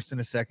offer a 1st and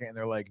a 2nd, and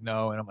they're like,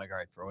 no. And I'm like, all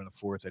right, throw in the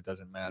 4th. That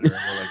doesn't matter. And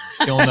they're like,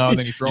 still no. And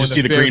then you throw in the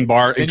 5th. The green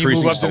bar then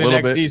increasing you move up to the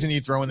next bit. season, you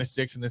throw in the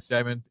 6th and the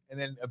 7th. And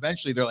then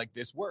eventually they're like,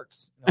 this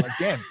works. And I'm like,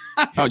 damn.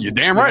 Oh, you're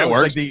damn right it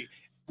works.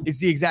 It's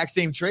the exact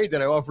same trade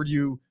that I offered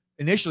you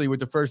initially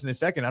with the 1st and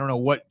the 2nd. I don't know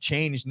what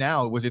changed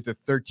now. Was it the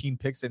 13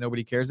 picks that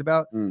nobody cares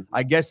about?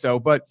 I guess so.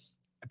 But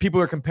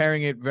people are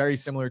comparing it very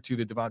similar to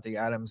the Devontae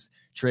Adams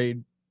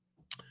trade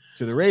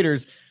to the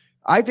Raiders.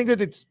 I think that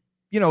it's,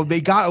 you know,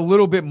 they got a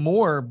little bit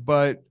more,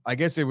 but I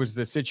guess it was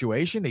the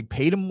situation. They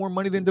paid him more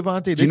money than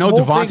Devontae. You know,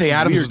 Devontae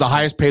Adams was the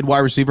highest paid wide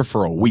receiver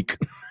for a week.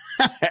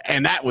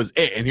 And that was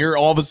it. And here,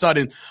 all of a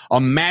sudden,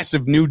 a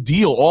massive new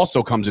deal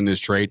also comes in this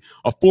trade.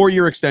 A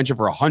 4-year extension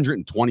for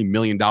 $120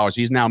 million.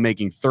 He's now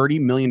making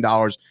 $30 million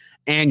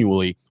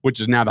annually, which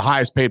is now the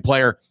highest paid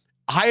player,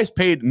 highest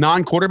paid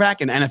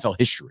non-quarterback in NFL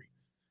history.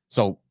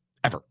 So,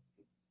 ever.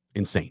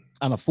 Insane.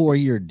 On a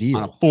 4-year deal.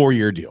 On a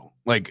 4-year deal.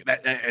 Like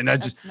that, and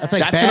that's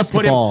like that's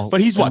gonna put him. But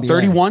he's what,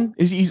 31?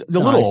 He's a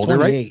little older,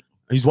 28. right?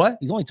 He's what?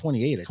 He's only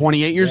 28.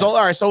 28 years old.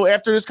 All right. So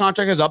after this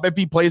contract is up, if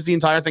he plays the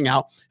entire thing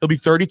out, he'll be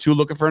 32,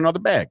 looking for another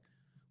bag.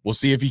 We'll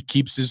see if he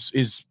keeps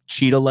his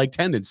cheetah-like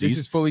tendencies. This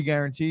is fully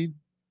guaranteed.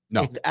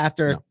 No.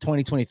 After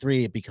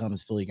 2023, it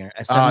becomes fully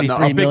guaranteed.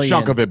 A big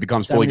chunk of it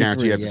becomes fully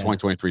guaranteed after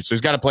 2023. So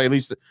he's got to play at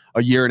least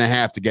a year and a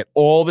half to get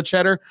all the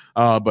cheddar.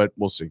 But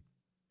we'll see.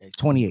 It's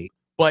 28.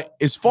 But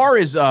as far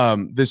as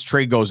this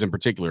trade goes in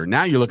particular,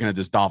 now you're looking at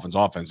this Dolphins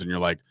offense and you're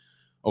like,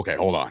 okay,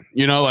 hold on.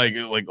 You know,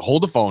 like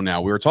hold the phone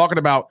now. We were talking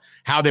about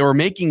how they were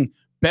making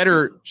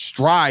better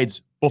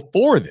strides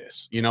before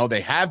this. You know,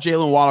 they have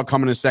Jalen Waddle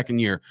coming in his second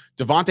year.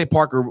 Devontae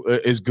Parker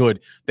is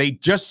good. They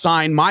just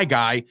signed my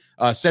guy,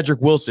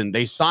 Cedric Wilson.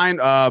 They signed,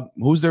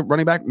 who's the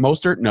running back?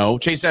 Mostert? No.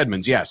 Chase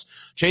Edmonds. Yes.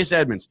 Chase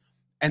Edmonds.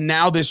 And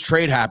now this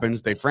trade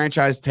happens. They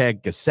franchise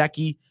tag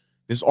Gesicki.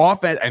 This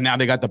offense, and now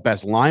they got the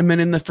best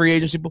linemen in the free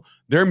agency.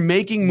 They're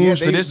making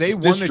moves for this. They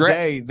won the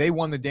day. They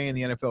won the day in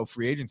the NFL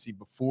free agency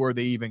before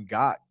they even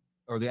got,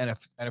 or the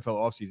NFL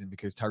offseason,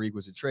 because Tyreek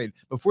was a trade.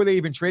 Before they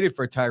even traded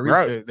for Tyreek,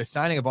 right. the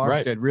signing of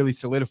Armstead really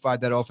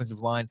solidified that offensive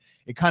line.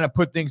 It kind of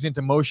put things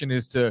into motion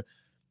as to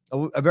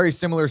a very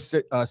similar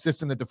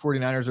system that the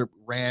 49ers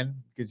ran,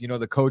 because, you know,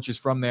 the coach is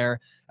from there.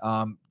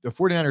 The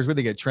 49ers, where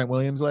they get Trent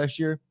Williams last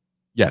year?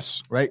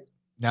 Yes. Right?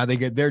 Now they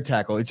get their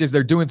tackle. It's just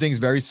they're doing things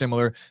very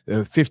similar.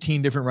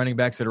 15 different running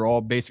backs that are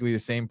all basically the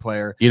same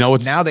player. You know,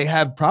 now they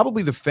have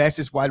probably the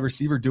fastest wide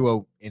receiver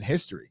duo in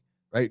history,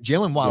 right?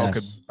 Jalen Waddle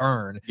could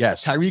burn.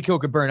 Yes. Tyreek Hill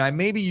could burn.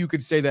 Maybe you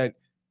could say that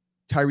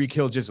Tyreek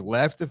Hill just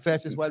left the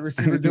fastest wide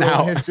receiver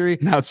duo in history.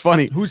 Now it's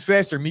funny. Who's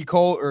faster,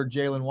 Mecole or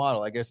Jalen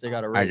Waddle? I guess they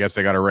got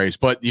a race.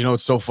 But you know,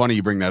 it's so funny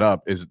you bring that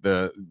up is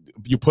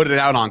you put it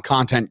out on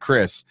Content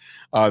Chris,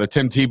 the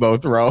Tim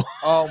Tebow throw.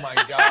 Oh my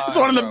God. It's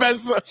one of the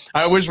best.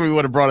 I wish we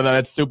would have brought it up.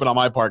 That's stupid on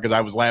my part because I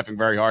was laughing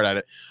very hard at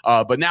it.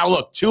 But now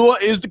look, Tua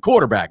is the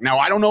quarterback. Now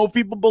I don't know if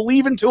people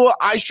believe in Tua.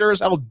 I sure as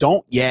hell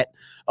don't yet.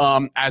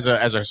 As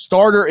a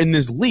starter in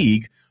this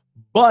league.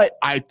 But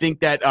I think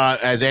that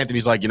as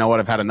Anthony's like, you know what,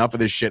 I've had enough of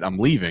this shit. I'm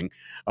leaving.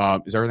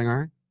 Is everything all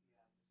right?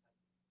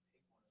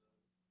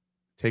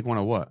 Take one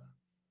of what?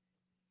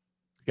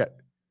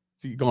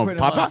 You going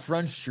pot?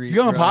 Front Street. He's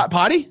going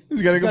potty?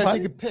 He's going to go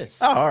potty? Take a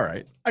piss. Oh, all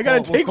right. I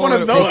got to take one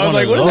of those. I was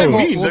like, what does that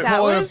mean? We'll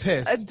call That it a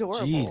piss. was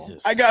adorable.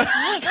 Jesus. I got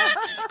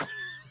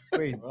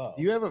Wait, do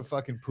you have a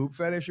fucking poop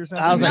fetish or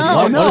something? I was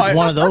like, No, what is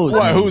one of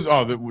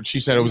those? What, she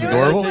said it was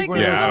adorable? Like,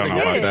 Yeah, I don't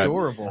know about that.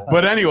 Adorable.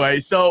 But anyway,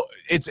 so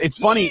it's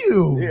funny.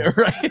 Yeah,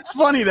 right? It's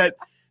funny that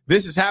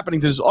this is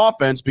happening to this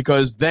offense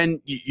because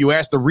then you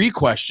ask the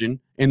re-question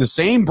in the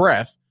same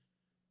breath,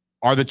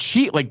 are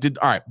the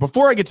all right,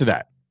 before I get to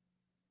that,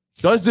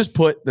 does this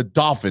put the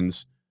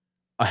Dolphins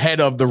ahead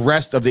of the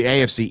rest of the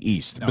AFC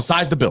East,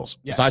 besides the Bills?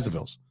 Yes. Besides the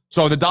Bills.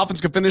 So the Dolphins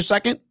can finish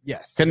second?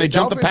 Yes. Can they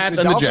jump the Pats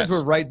and the Jets? The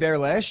Dolphins were right there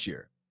last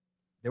year.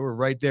 They were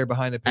right there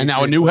behind the Patriots. And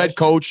now a new head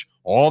coach,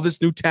 all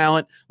this new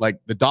talent. Like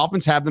the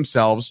Dolphins have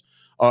themselves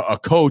a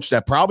coach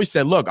that probably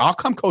said, look, I'll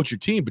come coach your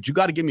team, but you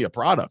got to give me a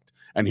product.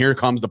 And here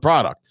comes the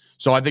product.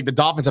 So I think the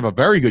Dolphins have a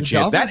very good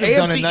chance. That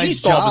AFC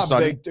East all of a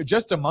sudden.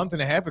 Just a month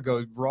and a half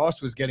ago,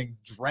 Ross was getting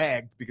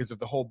dragged because of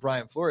the whole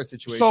Brian Flores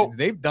situation. So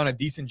they've done a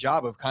decent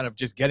job of kind of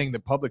just getting the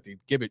public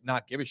to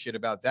not give a shit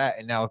about that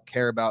and now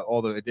care about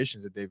all the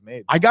additions that they've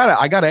made. I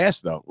gotta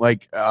ask though,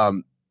 like,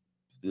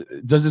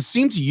 does it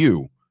seem to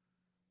you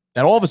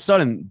that all of a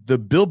sudden the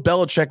Bill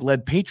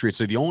Belichick-led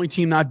Patriots are the only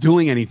team not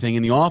doing anything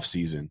in the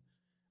offseason?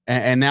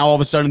 And now all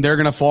of a sudden they're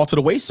going to fall to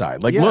the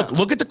wayside. Like,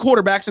 look at the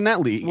quarterbacks in that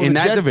league, in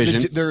that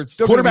division. They're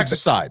still quarterbacks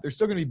aside. They're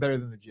still going to be better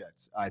than the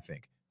Jets, I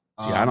think.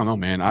 See, I don't know,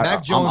 man.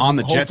 Mac Jones I'm on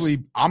the Jets.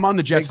 I'm on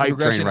the Jets hype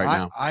train right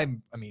now. I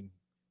mean,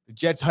 the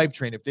Jets hype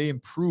train, if they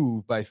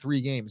improve by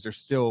 3 games, they're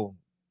still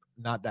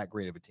not that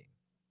great of a team.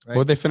 Right?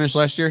 What did they finish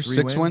last year? 3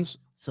 6 wins?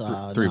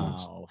 3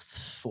 wins.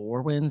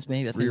 4 wins,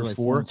 maybe. I think 3 or like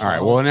 4. All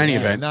right. Well, in any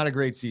event, not a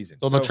great season.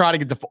 So they'll try to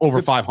get to over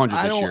 500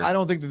 I this year.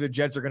 don't think that the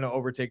Jets are going to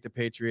overtake the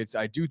Patriots.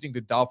 I do think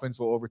the Dolphins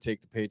will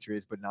overtake the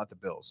Patriots, but not the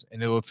Bills,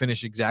 and it will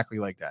finish exactly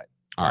like that.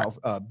 All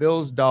right.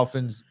 Bills,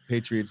 Dolphins,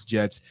 Patriots,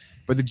 Jets,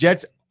 but the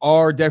Jets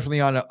are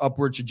definitely on an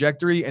upward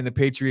trajectory, and the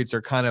Patriots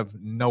are kind of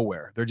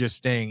nowhere. They're just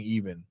staying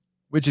even,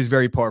 which is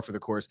very par for the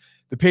course.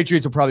 The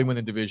Patriots will probably win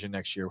the division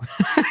next year.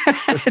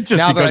 Just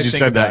because you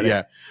said that,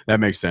 yeah, that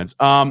makes sense.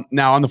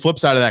 Now on the flip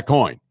side of that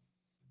coin,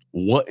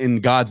 what in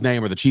God's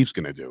name are the Chiefs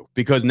going to do?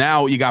 Because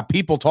now you got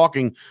people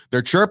talking,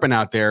 they're chirping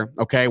out there.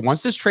 Okay,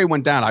 once this trade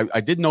went down,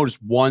 I did notice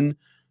one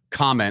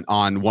comment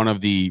on one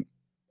of the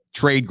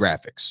trade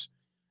graphics,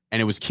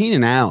 and it was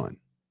Keenan Allen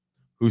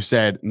who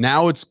said,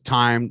 now it's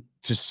time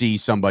to see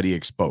somebody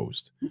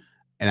exposed.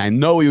 And I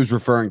know he was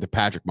referring to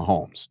Patrick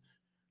Mahomes.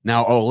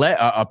 Now,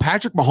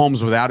 Patrick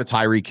Mahomes without a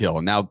Tyreek Hill.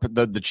 And now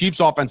the Chiefs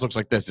offense looks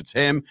like this. It's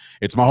him,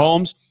 it's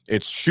Mahomes,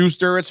 it's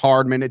Schuster, it's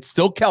Hardman, it's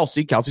still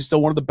Kelsey. Kelsey's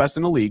still one of the best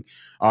in the league.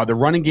 The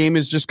running game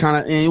is just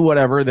kind of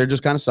whatever. They're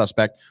just kind of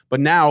suspect. But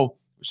now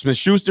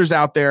Smith-Schuster's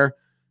out there.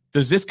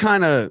 Does this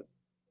kind of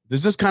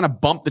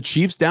bump the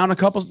Chiefs down a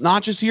couple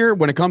notches here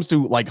when it comes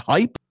to like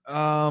hype?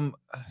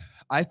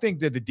 I think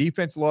that the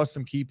defense lost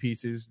some key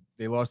pieces.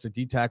 They lost a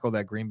D tackle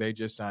that Green Bay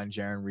just signed,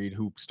 Jaron Reed,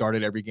 who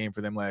started every game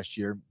for them last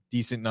year.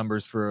 Decent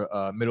numbers for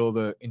middle of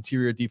the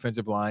interior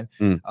defensive line.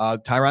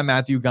 Tyrann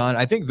Mathieu gone.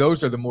 I think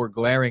those are the more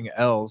glaring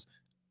L's.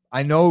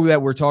 I know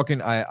that we're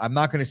talking. I'm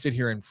not going to sit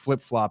here and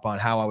flip-flop on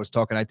how I was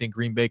talking. I think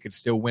Green Bay could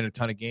still win a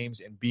ton of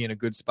games and be in a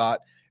good spot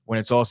when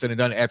it's all said and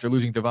done after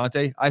losing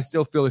Devontae. I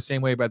still feel the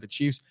same way about the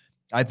Chiefs.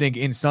 I think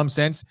in some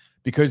sense,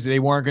 because they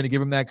weren't going to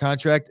give him that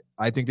contract,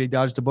 I think they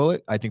dodged a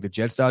bullet. I think the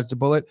Jets dodged a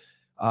bullet.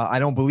 I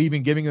don't believe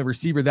in giving a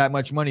receiver that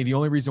much money. The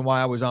only reason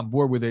why I was on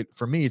board with it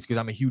for me is because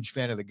I'm a huge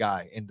fan of the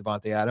guy in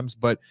Devontae Adams.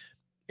 But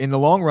in the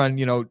long run,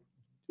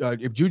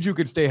 if Juju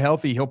could stay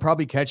healthy, he'll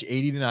probably catch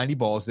 80 to 90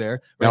 balls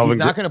there. Right? He's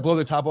not going to blow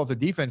the top off the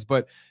defense,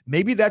 but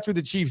maybe that's what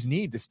the Chiefs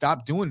need to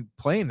stop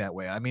playing that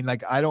way. I mean,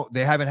 like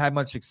they haven't had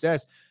much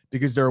success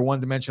because they're a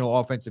one-dimensional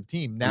offensive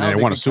team. Now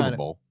they won a Super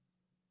Bowl.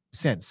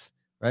 Since,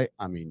 right?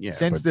 I mean, yeah,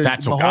 since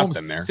that's what got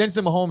them there. Since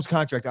the Mahomes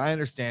contract, I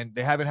understand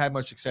they haven't had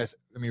much success.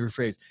 Let me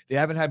rephrase. They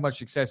haven't had much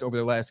success over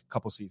the last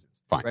couple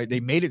seasons. Fine. Right? They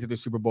made it to the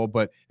Super Bowl,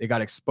 but they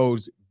got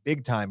exposed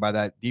big time by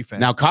that defense.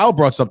 Now, Kyle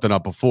brought something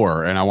up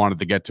before, and I wanted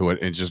to get to it.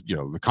 And just,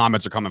 the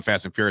comments are coming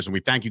fast and furious. And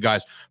we thank you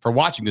guys for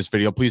watching this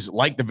video. Please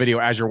like the video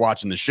as you're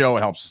watching the show.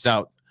 It helps us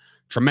out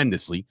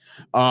tremendously.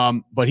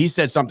 But he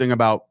said something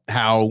about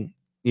how,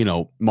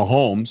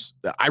 Mahomes.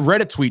 I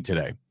read a tweet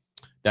today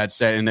that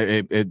said,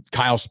 and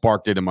Kyle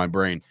sparked it in my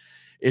brain.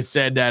 It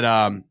said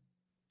that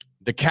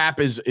the cap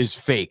is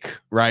fake,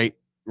 right?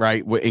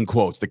 Right, in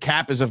quotes. The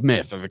cap is a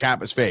myth, or the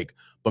cap is fake.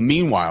 But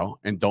meanwhile,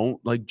 and don't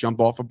jump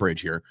off a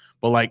bridge here,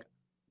 but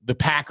the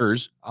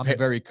Packers. I'm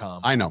very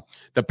calm. I know.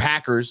 The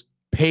Packers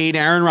paid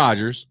Aaron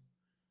Rodgers,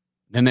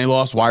 then they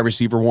lost wide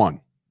receiver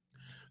 1.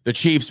 The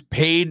Chiefs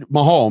paid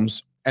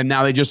Mahomes, and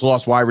now they just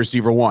lost wide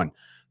receiver 1.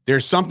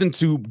 There's something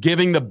to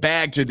giving the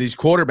bag to these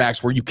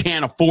quarterbacks where you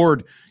can't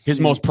afford his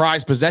most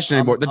prized possession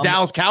anymore. The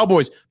Dallas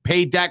Cowboys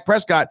paid Dak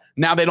Prescott.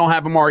 Now they don't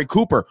have Amari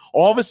Cooper.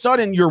 All of a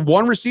sudden, your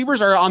one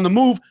receivers are on the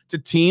move to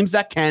teams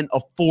that can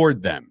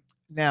afford them.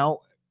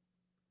 Now,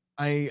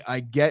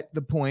 I get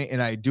the point,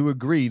 and I do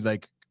agree,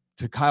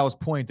 to Kyle's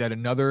point, that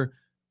another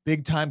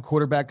big-time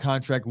quarterback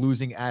contract,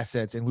 losing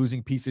assets and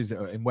losing pieces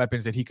and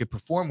weapons that he could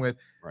perform with.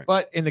 Right.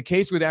 But in the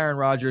case with Aaron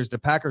Rodgers, the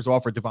Packers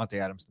offered Devontae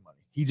Adams the money.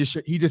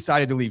 He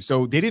decided to leave.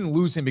 So they didn't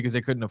lose him because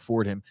they couldn't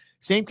afford him.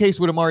 Same case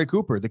with Amari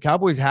Cooper. The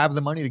Cowboys have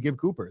the money to give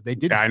Cooper. They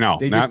did. I know.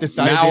 They just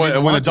decided.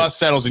 Now when the dust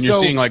settles and you're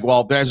seeing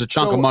there's a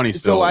chunk of money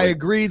still. So I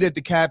agree that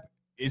the cap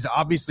is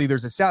obviously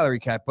there's a salary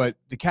cap, but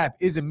the cap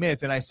is a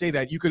myth. And I say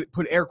that you could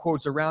put air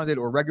quotes around it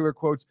or regular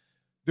quotes.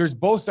 There's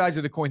both sides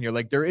of the coin here.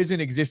 There is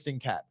an existing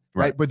cap,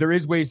 right? But there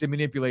is ways to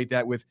manipulate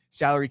that with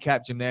salary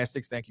cap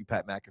gymnastics. Thank you,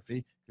 Pat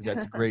McAfee, because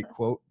that's a great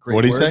quote. Great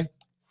what did he say?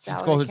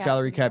 It's called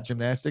salary cap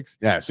gymnastics.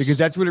 Yes. Because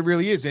that's what it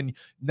really is. And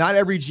not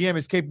every GM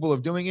is capable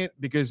of doing it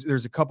because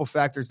there's a couple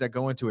factors that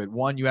go into it.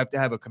 One, you have to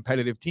have a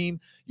competitive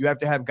team. You have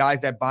to have guys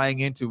that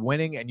buying into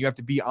winning, and you have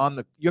to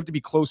be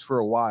close for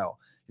a while.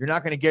 You're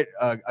not going to get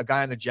a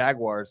guy on the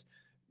Jaguars,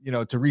 to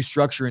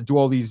restructure and do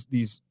all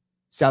these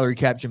salary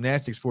cap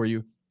gymnastics for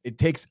you. It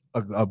takes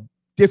a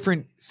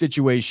different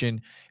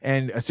situation,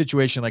 and a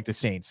situation like the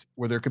Saints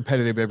where they're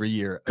competitive every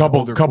year.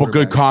 Couple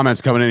good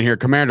comments coming in here.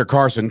 Commander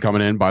Carson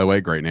coming in, by the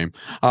way, great name.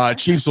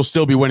 Chiefs will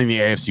still be winning the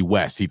AFC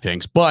West, he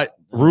thinks. But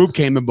Rube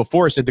came in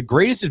before, said the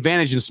greatest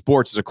advantage in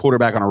sports is a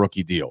quarterback on a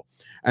rookie deal.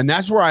 And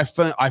that's where I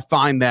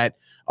find that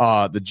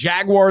the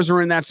Jaguars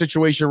are in that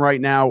situation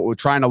right now. We're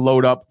trying to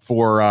load up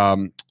for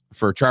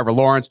Trevor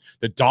Lawrence.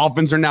 The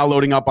Dolphins are now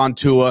loading up on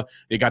Tua.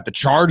 They got the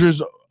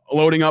Chargers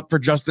loading up for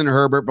Justin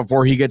Herbert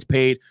before he gets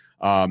paid.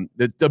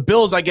 The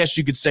Bills, I guess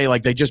you could say,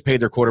 they just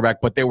paid their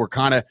quarterback, but they were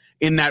kind of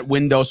in that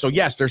window. So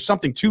yes, there's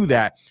something to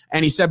that.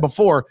 And he said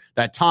before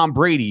that Tom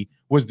Brady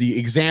was the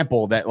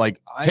example that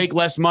take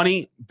less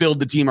money, build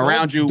the team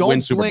around you,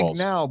 win Super Bowls.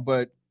 Now,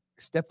 but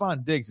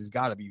Stephon Diggs has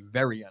got to be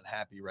very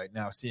unhappy right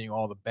now, seeing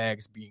all the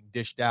bags being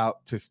dished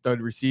out to stud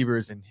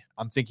receivers, and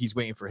I'm thinking he's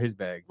waiting for his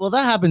bag. Well,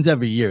 that happens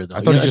every year, though.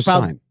 I thought he just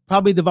signed.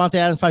 Probably Devontae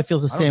Adams probably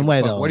feels the same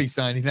way, though. What he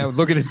signed? He's now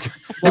look at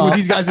what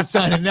these guys are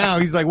signing now.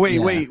 He's like,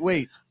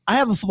 wait. I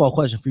have a football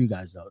question for you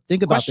guys, though.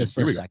 Think about this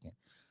for a second.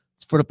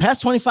 For the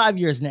past 25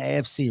 years in the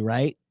AFC,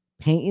 right?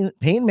 Peyton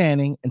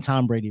Manning and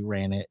Tom Brady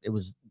ran it. It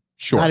was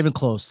not even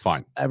close.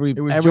 Fine. It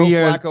was every Joe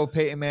year. Flacco,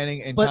 Peyton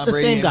Manning, and Tom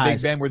Brady and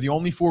Big Ben were the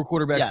only 4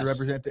 quarterbacks to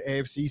represent the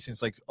AFC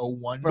since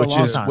 01.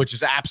 Which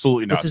is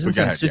absolutely nuts.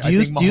 So do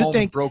you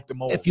think broke the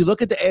mold. If you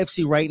look at the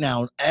AFC right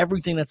now,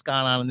 everything that's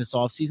gone on in this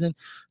offseason,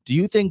 do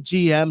you think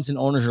GMs and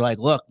owners are like,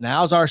 look,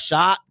 now's our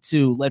shot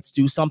to let's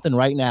do something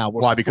right now?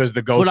 Why? Because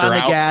the goats are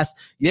out? Gas.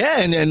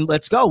 Yeah, and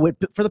let's go.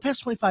 For the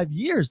past 25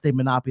 years, they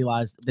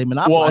monopolized.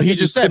 Well, he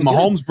just said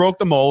Mahomes broke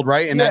the mold,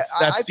 right? And that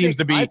seems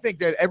to be. I think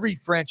that every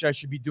franchise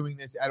should be doing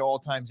this at all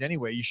times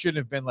anyway. You shouldn't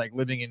have been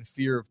living in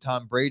fear of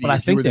Tom Brady. But I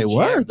think they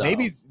were, though.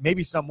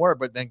 Maybe some were,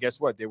 but then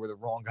guess what? They were the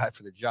wrong guy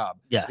for the job.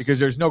 Yes. Because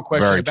there's no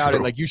question about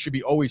it. You should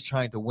be always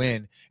trying to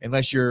win,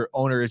 unless your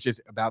owner is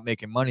just about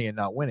making money and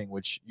not winning,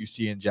 which you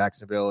see in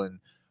Jacksonville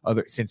and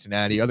other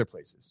Cincinnati, other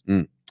places.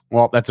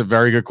 Well, that's a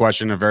very good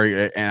question. And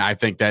I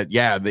think that,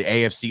 the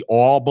AFC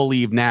all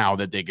believe now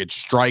that they could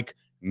strike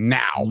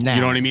now. You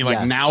know what I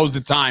mean? Now's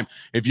the time.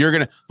 If you're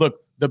going to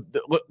look,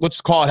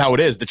 let's call it how it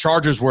is. The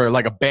Chargers were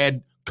a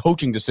bad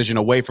coaching decision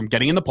away from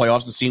getting in the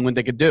playoffs and seeing what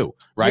they could do,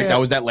 right? That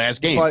was that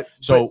last game. But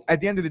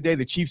at the end of the day,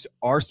 the Chiefs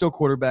are still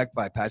quarterbacked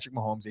by Patrick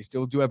Mahomes. They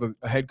still do have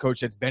a head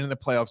coach that's been in the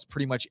playoffs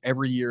pretty much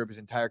every year of his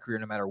entire career,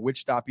 no matter which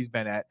stop he's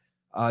been at.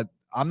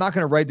 I'm not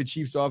going to write the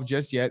Chiefs off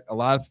just yet. A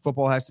lot of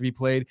football has to be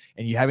played,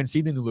 and you haven't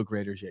seen the New Look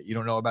Raiders yet. You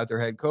don't know about their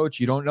head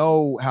coach. You don't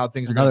know how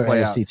things are going to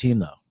play out. AFC team,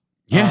 though.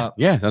 Yeah,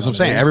 that's what I'm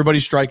saying.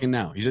 Everybody's striking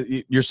now.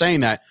 You're saying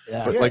that,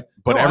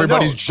 but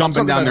everybody's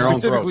jumping down their own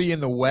throats. Specifically in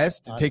the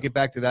West, to take it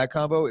back to that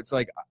combo, it's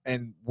like,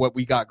 and what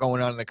we got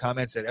going on in the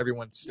comments that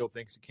everyone still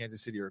thinks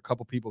Kansas City, or a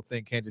couple people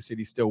think Kansas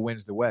City still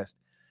wins the West.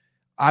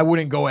 I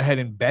wouldn't go ahead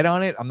and bet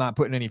on it. I'm not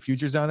putting any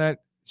futures on that.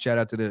 Shout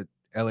out to the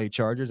LA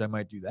Chargers. I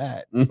might do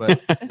that,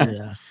 but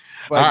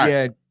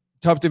yeah,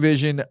 tough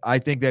division. I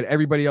think that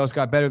everybody else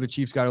got better. The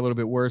Chiefs got a little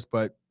bit worse,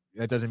 but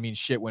that doesn't mean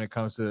shit when it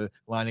comes to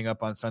lining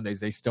up on Sundays.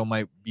 They still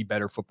might be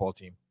better football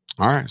team.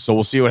 All right, so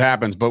we'll see what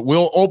happens, but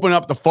we'll open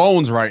up the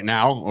phones right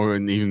now, or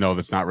even though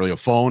that's not really a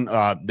phone,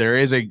 there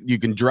is you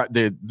can direct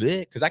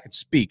because I could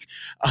speak.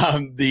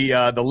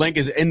 The link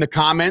is in the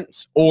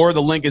comments, or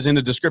the link is in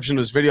the description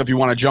of this video if you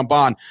want to jump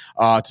on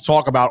to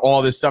talk about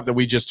all this stuff that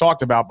we just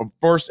talked about. But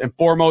first and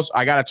foremost,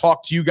 I got to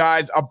talk to you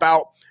guys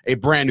about a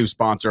brand new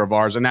sponsor of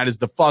ours, and that is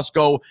the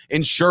Fusco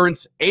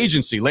Insurance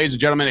Agency. Ladies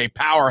and gentlemen, a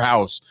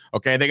powerhouse.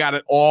 Okay, they got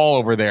it all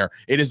over there.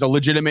 It is a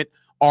legitimate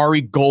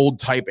Ari Gold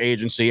type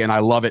agency, and I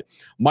love it.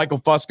 Michael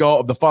Fusco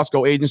of the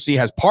Fusco Agency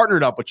has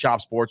partnered up with Chop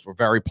Sports. We're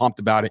very pumped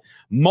about it.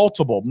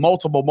 Multiple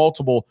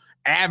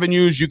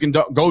avenues you can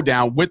go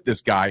down with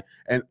this guy.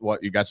 And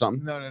what, you got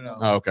something? No.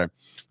 Oh, okay.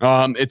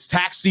 It's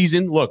tax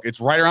season. Look, it's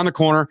right around the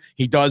corner.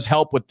 He does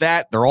help with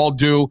that. They're all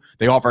due.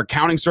 They offer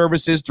accounting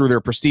services through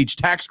their Prestige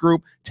Tax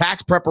Group,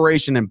 tax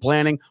preparation and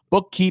planning,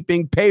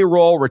 bookkeeping,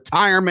 payroll,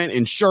 retirement,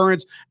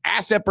 insurance,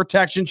 asset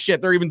protection.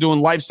 Shit, they're even doing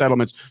life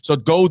settlements. So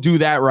go do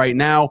that right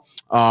now.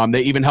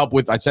 They even help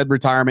with, I said,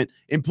 retirement,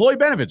 employee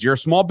benefits. You're a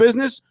small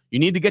business. You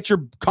need to get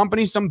your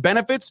company some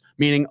benefits,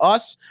 meaning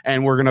us.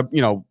 And we're going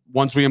to,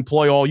 once we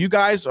employ all you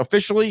guys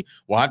officially,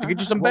 we'll have to get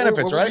you some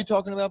benefits, what right? Were you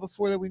talking about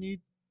before that we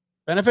need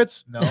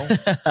benefits? No.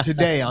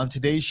 On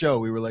today's show,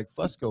 we were like,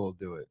 Fusco will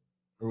do it.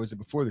 Or was it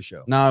before the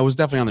show? No, it was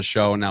definitely on the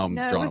show. Now I'm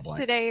drawing a blank.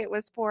 Today. It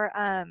was for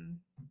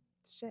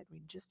shit.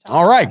 We just talked.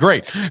 All right,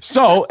 great.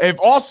 So if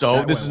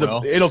also this is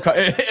well.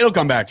 it'll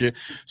come back to you.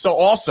 So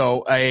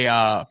also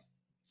a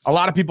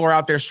lot of people are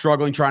out there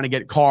struggling trying to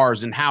get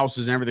cars and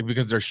houses and everything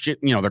because their shit,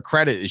 their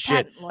credit is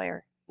shit. Patent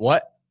lawyer.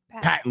 What?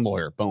 Patent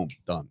lawyer. Boom.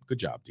 Done. Good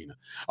job, Tina.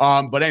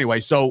 But anyway,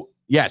 so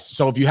yes.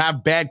 So if you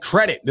have bad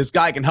credit, this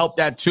guy can help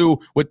that too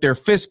with their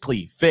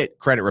fiscally fit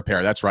credit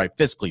repair. That's right.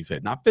 Fiscally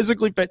fit, not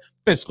physically fit,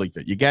 fiscally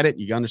fit. You get it?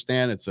 You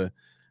understand? It's a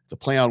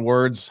play on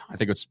words. I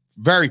think it's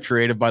very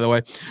creative, by the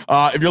way.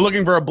 If you're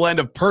looking for a blend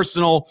of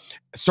personal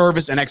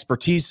service and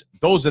expertise,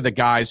 those are the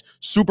guys.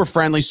 Super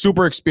friendly,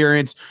 super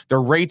experienced.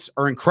 Their rates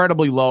are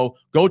incredibly low.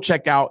 Go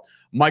check out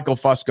Michael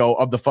Fusco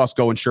of the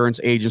Fusco Insurance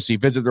Agency.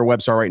 Visit their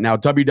website right now,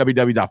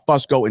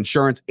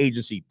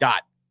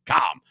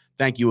 www.fuscoinsuranceagency.com.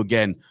 Thank you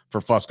again for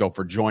Fusco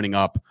for joining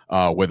up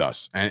with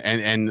us.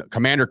 And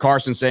Commander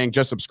Carson saying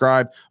just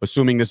subscribe,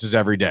 assuming this is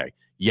every day.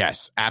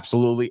 Yes,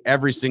 absolutely.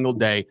 Every single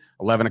day,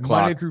 11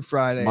 o'clock. Monday through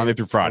Friday, 11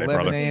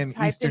 brother. a.m.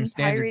 Eastern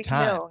Standard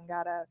Time.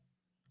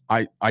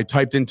 I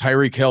typed in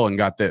Tyreek Hill and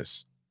got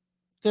this.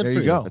 Good there for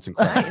you go. That's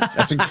incredible.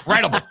 That's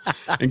incredible.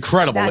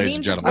 Incredible, ladies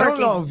and gentlemen. I don't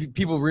know if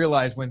people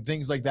realize when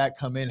things like that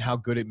come in, how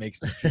good it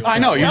makes me feel. I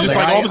know. You're just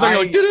like all of a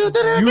sudden,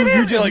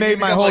 you just made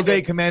my whole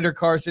day, Commander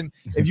Carson.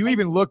 If you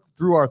even look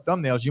through our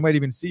thumbnails, you might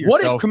even see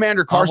yourself. What if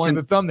Commander Carson? On one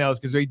of the thumbnails,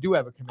 because they do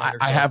have a Commander.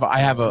 I have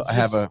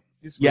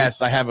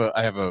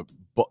a.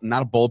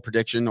 Not a bold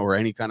prediction or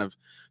any kind of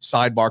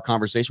sidebar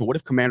conversation. What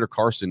if Commander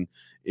Carson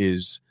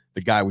is the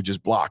guy we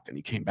just blocked and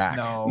he came back?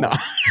 No.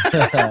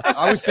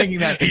 I was thinking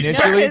that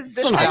initially.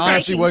 I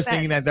honestly was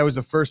thinking that was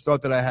the first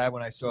thought that I had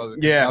when I saw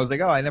it. Yeah. I was like,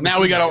 oh, I never. Now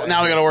we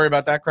gotta worry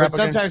about that crap. But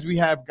sometimes we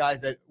have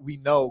guys that we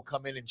know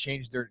come in and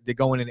change they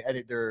go in and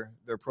edit their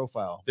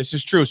profile. This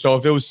is true. So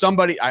if it was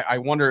somebody, I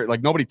wonder,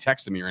 like nobody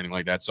texted me or anything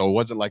like that. So it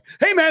wasn't like,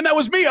 hey man, that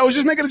was me. I was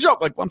just making a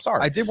joke. Like, well, I'm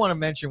sorry. I did want to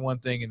mention one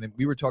thing, and then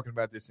we were talking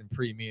about this in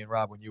me and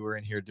Rob when you were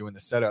in here doing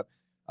the setup.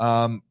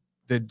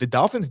 The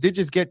Dolphins did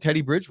just get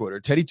Teddy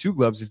Bridgewater. Teddy Two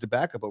Gloves is the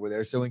backup over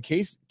there. So in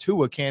case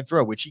Tua can't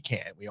throw, which he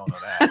can't, we all know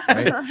that,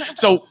 right?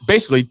 So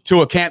basically,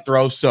 Tua can't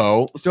throw.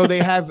 So they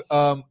have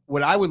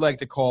what I would like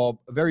to call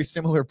a very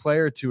similar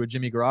player to a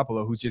Jimmy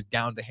Garoppolo, who's just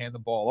down to hand the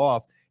ball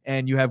off.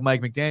 And you have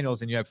Mike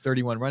McDaniels, and you have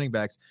 31 running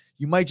backs.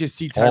 You might just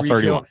see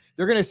Tyreek Hill.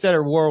 They're going to set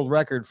a world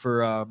record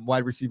for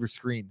wide receiver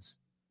screens.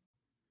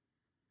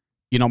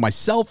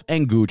 Myself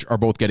and Gooch are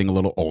both getting a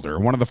little older.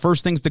 One of the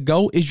first things to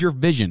go is your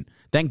vision.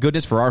 Thank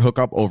goodness for our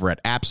hookup over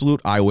at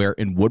Absolute Eyewear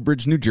in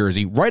Woodbridge, New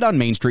Jersey, right on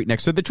Main Street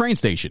next to the train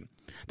station.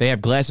 They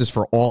have glasses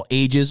for all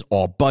ages,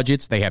 all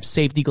budgets. They have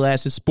safety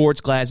glasses,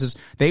 sports glasses.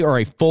 They are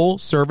a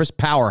full-service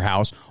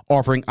powerhouse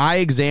offering eye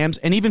exams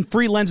and even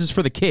free lenses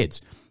for the kids.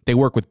 They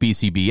work with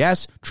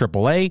BCBS,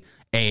 AAA,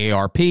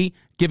 AARP,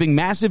 giving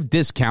massive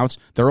discounts.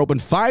 They're open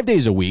 5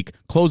 days a week,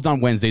 closed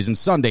on Wednesdays and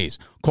Sundays.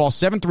 Call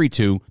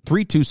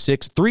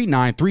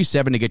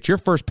 732-326-3937 to get your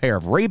first pair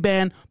of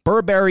Ray-Ban,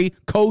 Burberry,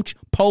 Coach,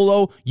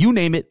 Polo, you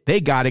name it, they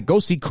got it. Go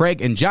see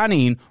Craig and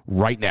Johnine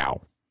right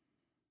now.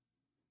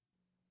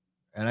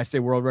 And I say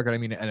world record, I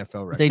mean an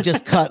NFL record. They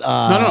just cut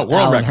world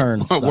Alan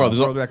record. Hearns.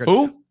 World record.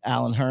 Who?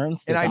 Alan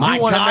Hearns. And I my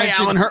do want to guy,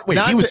 mention Alan Hearns. Wait,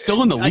 he was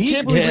still in the league? I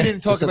can't believe we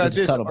didn't talk Just about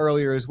this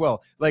earlier as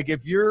well. Like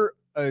if you're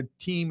a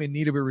team in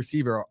need of a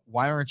receiver,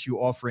 why aren't you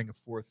offering a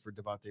fourth for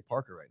Devontae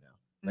Parker right now?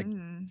 Like,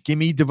 give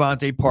me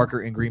Devontae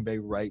Parker in Green Bay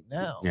right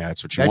now. Yeah,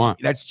 that's what you want.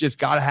 That's just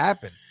got to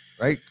happen,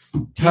 right?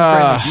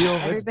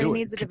 Everybody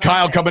needs a Devontae.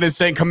 Kyle coming in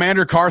saying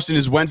Commander Carson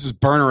is Wentz's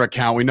burner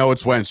account. We know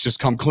it's Wentz. Just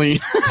come clean.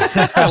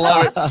 I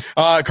love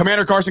it.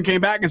 Commander Carson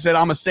came back and said,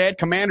 I'm a sad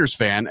Commanders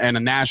fan and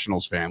a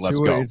Nationals fan. Let's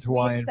go. Is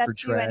Hawaiian for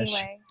trash.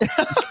 Anyway.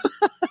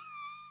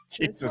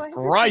 Jesus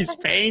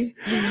Christ, Payne.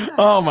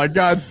 Oh, my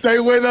God. Stay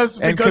with us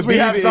because we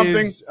have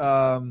something.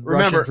 Remember,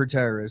 Russian for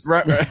terrorists.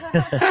 Right.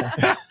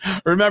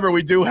 Remember,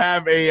 we do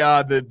have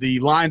the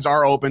lines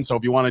are open. So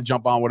if you want to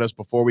jump on with us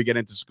before we get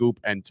into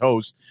Scoop and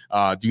Toast,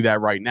 do that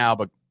right now.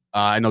 But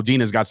I know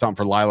Dina's got something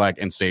for Lilac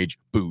and Sage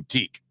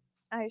Boutique.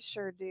 I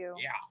sure do.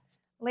 Yeah.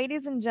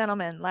 Ladies and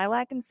gentlemen,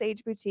 Lilac and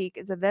Sage Boutique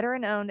is a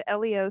veteran-owned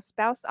LEO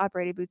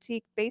spouse-operated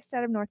boutique based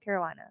out of North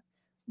Carolina.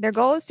 Their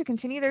goal is to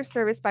continue their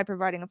service by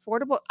providing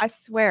affordable. I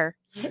swear,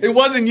 it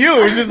wasn't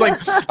you. It's just like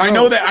I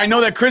know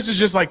that Chris is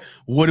just like,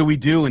 what do we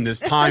do in this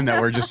time that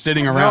we're just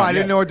sitting around? No, I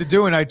didn't know what to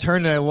do, and I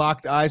turned and I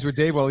locked eyes with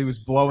Dave while he was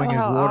blowing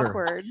his water.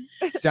 Awkward.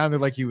 It sounded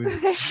like he was.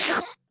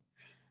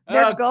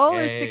 Their goal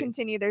is to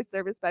continue their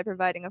service by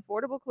providing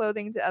affordable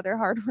clothing to other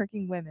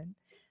hardworking women.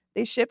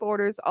 They ship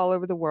orders all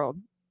over the world.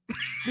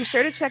 Be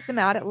sure to check them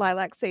out at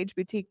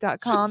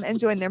lilacsageboutique.com and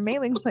join their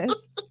mailing list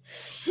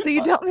so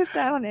you don't miss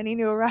out on any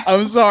new arrivals.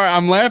 I'm sorry.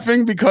 I'm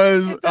laughing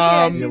because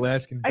okay. The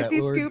Alaskan I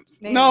see Lord.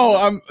 Scoop's name.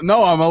 I'm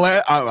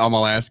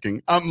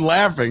Alaskan. I'm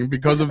laughing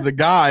because of the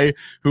guy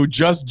who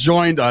just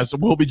joined us.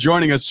 Will be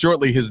joining us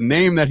shortly. His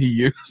name that he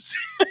used.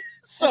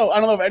 So I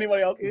don't know if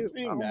anybody else is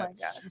seeing that. My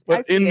God.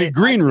 But in the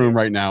green room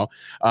right now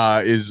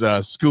is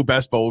Scoop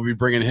Espo. We'll be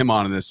bringing him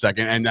on in a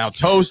second. And now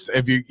Toast,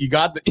 if you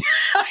got the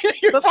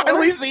you're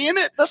finally seeing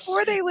it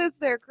before they lose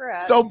their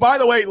crap. So by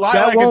the way,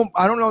 that won't.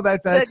 I don't know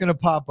that's going to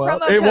pop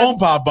up. It won't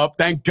pop up,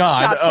 thank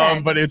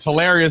God. But it's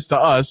hilarious to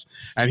us,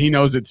 and he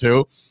knows it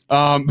too.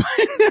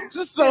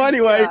 So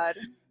anyway,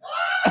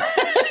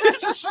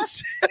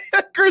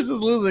 Chris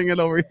is losing it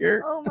over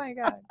here. Oh my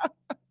God.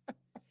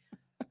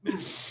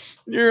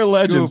 You're a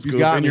legend, Scoop,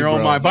 in your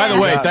own mind. By the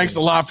way, thanks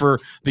a lot for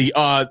the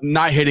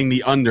not hitting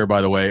the under, by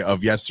the way,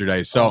 of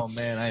yesterday. So,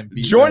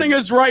 joining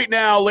us right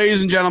now,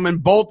 ladies and gentlemen,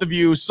 both of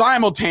you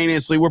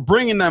simultaneously, we're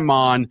bringing them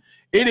on.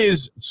 It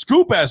is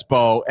Scoop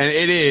Espo, and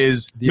it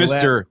is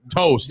Mr.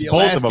 Toast. The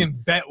both Alaskan of them.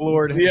 Bet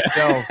Lord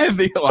himself.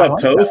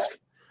 Toast?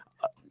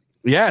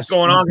 Yes. What's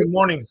going on? Good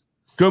morning.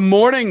 Good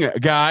morning,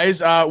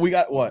 guys. We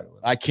got what?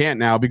 I can't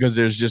now because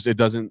there's just it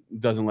doesn't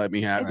let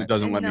me have it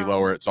doesn't let me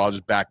lower it. So I'll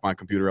just back my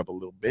computer up a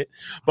little bit.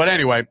 But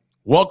anyway,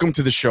 welcome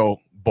to the show,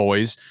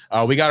 boys.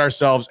 We got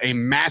ourselves a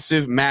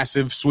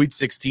massive Sweet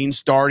 16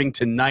 starting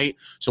tonight.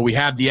 So we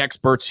have the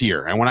experts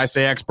here. And when I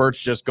say experts,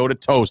 just go to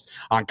Toast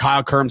on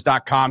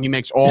KyleKerms.com. He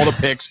makes all the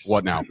picks.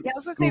 What now? Yeah, I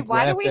was gonna say,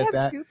 why do we have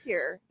Scoop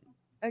here?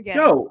 Again,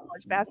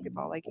 college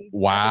basketball, like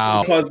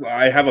wow. Because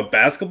I have a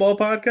basketball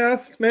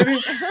podcast, maybe,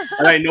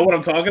 and I know what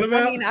I'm talking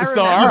about. I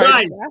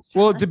mean,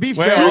 well, to be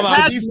fair,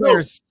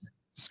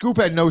 Scoop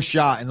had no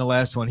shot in the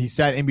last one. He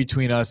sat in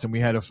between us, and we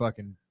had a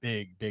fucking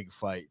big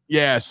fight.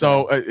 Yeah.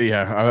 So a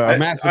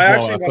massive. I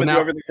actually want to do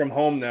everything from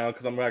home now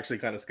because I'm actually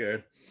kind of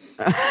scared.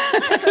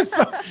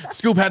 So,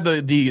 Scoop had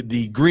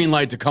the green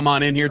light to come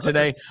on in here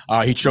today.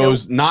 He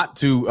chose not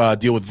to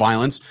deal with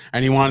violence,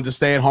 and he wanted to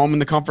stay at home in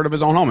the comfort of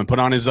his own home and put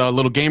on his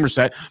little gamer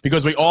set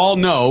because we all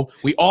know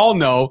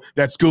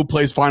that Scoop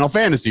plays Final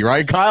Fantasy,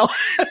 right, Kyle?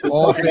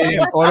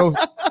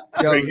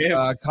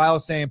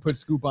 Kyle's saying put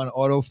Scoop on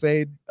auto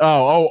fade.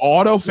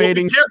 Auto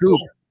fading Scoop.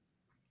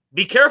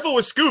 Be careful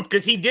with Scoop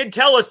because he did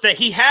tell us that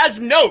he has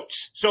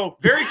notes. So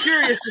very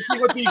curious to see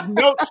what these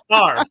notes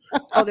are.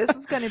 Oh, this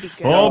is going to be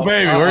good. Oh,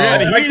 baby. We're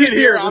getting heated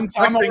here. I'm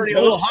already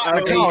a little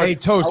hot. Hey,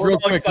 Toast, real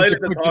quick, just a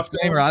quick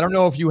disclaimer. I don't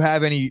know if you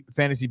have any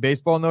fantasy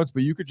baseball notes,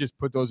 but you could just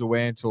put those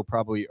away until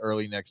probably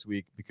early next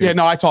week. Because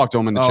I talked to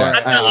him in the chat.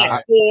 I've got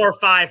like 4 or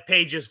 5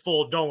 pages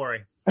full. Don't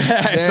worry. So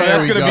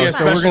that's going to be a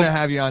special. We're going to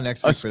have you on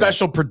next week. A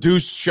special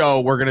produced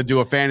show. We're going to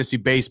do a fantasy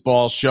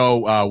baseball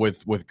show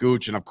with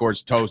Gooch and of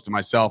course Toast and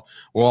myself.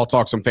 We'll all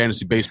talk some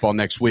fantasy baseball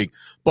next week.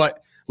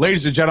 But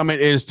ladies and gentlemen,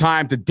 it is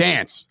time to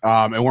dance,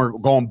 and we're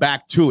going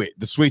back to it.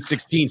 The Sweet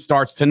 16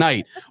 starts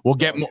tonight. We'll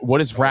get what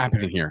is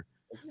happening here.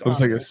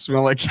 Looks like it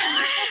smells like.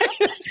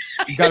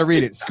 You got to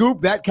read it. Scoop,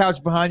 that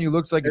couch behind you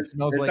looks like it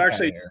smells like cat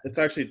hair. It's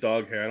actually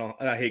dog hair.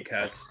 I hate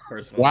cats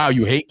personally. Wow,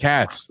 you hate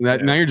cats.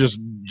 Now you're just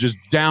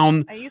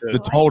down the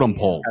totem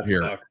pole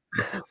here.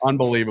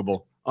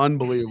 Unbelievable.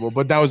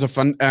 But that was a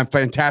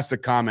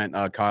fantastic comment,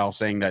 Kyle,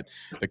 saying that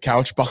the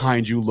couch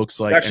behind you looks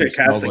like it's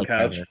actually a casting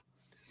couch.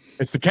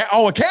 It's a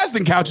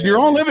casting couch in your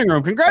own living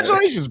room.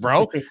 Congratulations,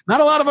 bro.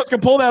 Not a lot of us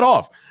can pull that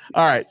off.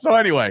 All right. So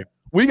anyway,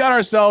 we got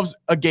ourselves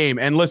a game.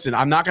 And listen,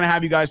 I'm not going to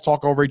have you guys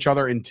talk over each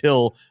other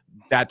until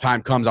that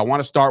time comes. I want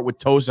to start with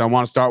Toast. I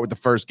want to start with the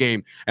first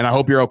game, and I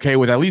hope you're okay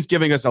with at least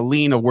giving us a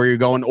lean of where you're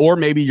going, or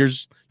maybe you're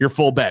your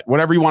full bet,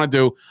 whatever you want to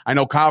do. I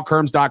know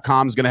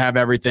KyleKerms.com is going to have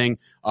everything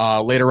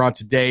later on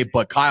today,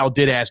 but Kyle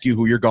did ask you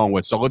who you're going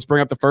with. So let's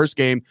bring up the first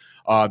game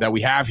that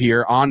we have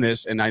here on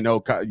this, and I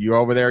know you're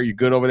over there. You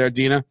good over there,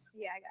 Dina?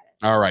 Yeah, I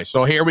got it. All right,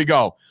 so here we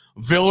go.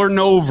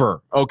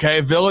 Villanova,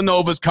 okay?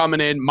 Villanova's coming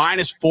in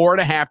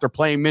 -4.5. They're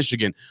playing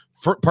Michigan.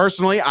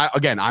 Personally,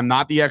 I'm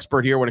not the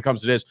expert here when it comes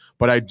to this,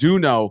 but I do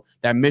know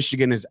that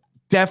Michigan has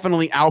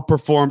definitely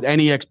outperformed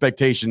any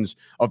expectations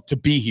to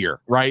be here,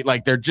 right?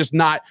 Like they're just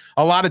not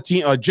a lot of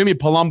team. Jimmy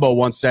Palumbo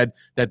once said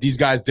that these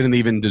guys didn't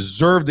even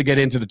deserve to get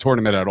into the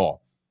tournament at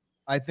all.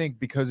 I think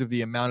because of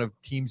the amount of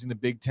teams in the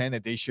Big Ten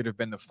that they should have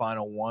been the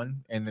final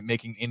one, and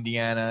making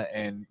Indiana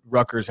and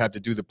Rutgers have to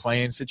do the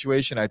play-in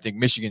situation, I think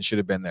Michigan should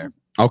have been there.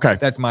 Okay.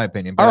 That's my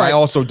opinion. But I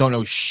also don't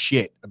know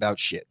shit about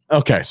shit.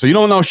 Okay, so you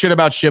don't know shit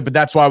about shit, but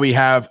that's why we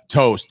have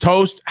Toast.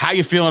 Toast, how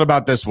you feeling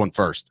about this one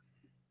first?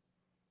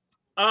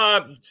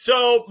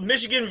 So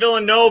Michigan,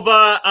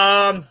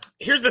 Villanova,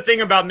 here's the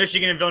thing about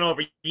Michigan and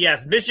Villanova.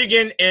 Yes,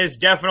 Michigan is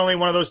definitely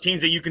one of those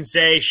teams that you can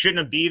say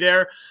shouldn't be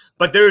there,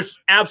 but there's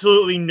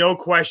absolutely no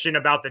question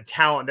about the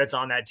talent that's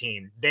on that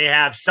team. They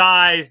have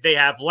size, they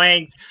have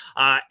length,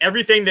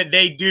 everything that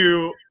they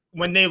do.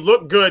 When they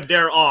look good,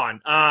 they're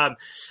on.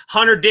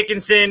 Hunter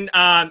Dickinson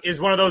is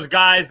one of those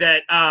guys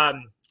that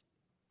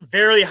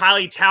very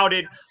highly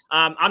touted.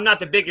 I'm not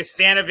the biggest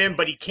fan of him,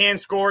 but he can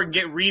score and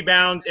get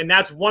rebounds. And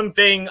that's one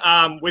thing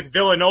with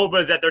Villanova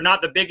is that they're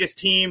not the biggest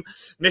team.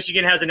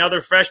 Michigan has another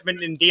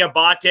freshman in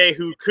Diabate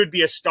who could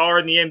be a star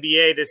in the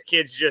NBA. This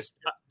kid's just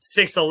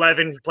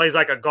 6'11". He plays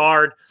like a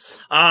guard.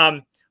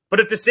 But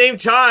at the same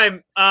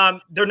time,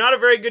 they're not a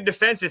very good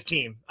defensive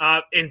team.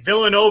 And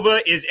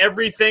Villanova is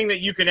everything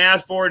that you can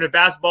ask for in a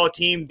basketball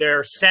team.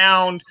 They're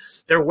sound.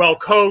 They're well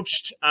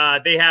coached.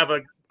 They have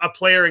a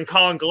player in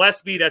Colin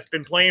Gillespie that's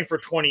been playing for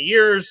 20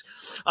 years.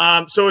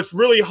 So it's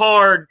really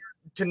hard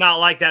to not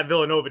like that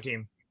Villanova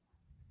team.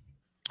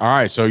 All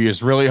right, so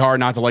it's really hard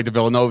not to like the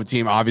Villanova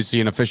team.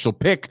 Obviously, an official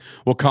pick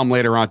will come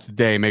later on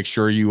today. Make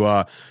sure you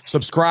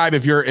subscribe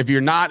if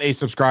you're not a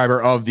subscriber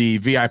of the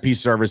VIP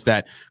service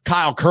that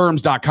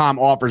KyleKerms.com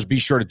offers. Be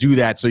sure to do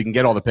that so you can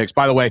get all the picks.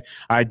 By the way,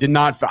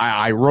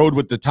 I rode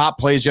with the top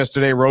plays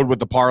yesterday, rode with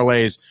the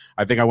parlays.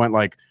 I think I went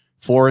like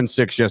 4 and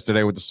 6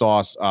 yesterday with the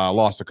sauce.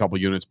 Lost a couple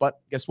units,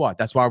 but guess what?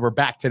 That's why we're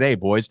back today,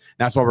 boys.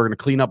 That's why we're going to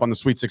clean up on the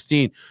Sweet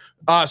 16.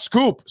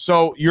 Scoop,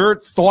 so your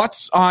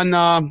thoughts on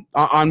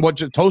what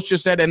Toast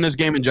just said and this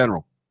game in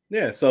general?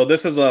 Yeah, so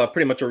this is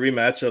pretty much a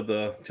rematch of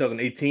the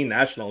 2018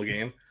 national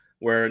game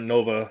where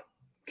Nova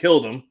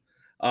killed them.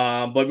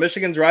 But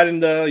Michigan's riding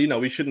the,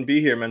 we shouldn't be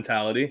here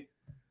mentality.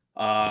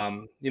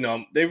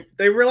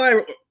 They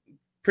rely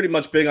pretty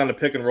much big on the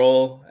pick and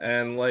roll.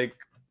 And like,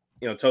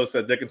 Toast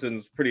said,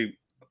 Dickinson's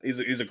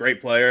he's a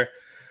great player.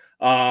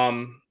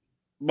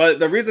 But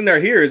the reason they're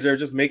here is they're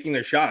just making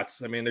their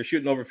shots. I mean, they're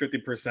shooting over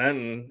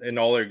 50% in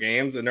all their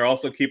games, and they're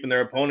also keeping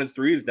their opponents'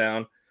 threes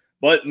down.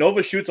 But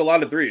Nova shoots a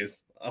lot of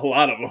threes, a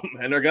lot of them,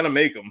 and they're going to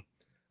make them.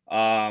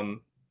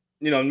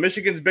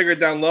 Michigan's bigger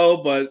down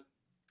low, but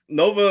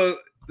Nova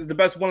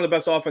is one of the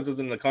best offenses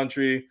in the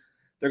country.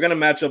 They're going to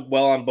match up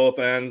well on both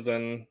ends,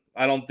 and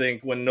I don't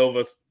think when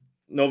Nova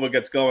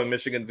gets going,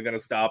 Michigan's going to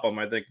stop them.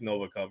 I think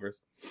Nova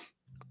covers.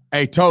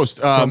 Hey, Toast.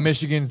 So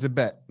Michigan's the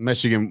bet.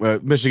 Michigan's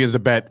the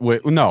bet.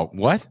 No,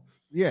 what?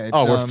 Yeah.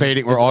 We're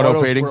fading. We're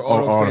auto fading.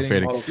 Auto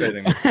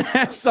fading.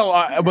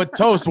 So, but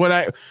Toast,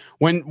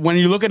 when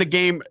you look at a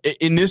game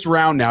in this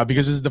round now,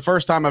 because this is the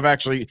first time I've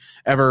actually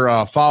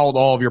ever followed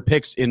all of your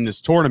picks in this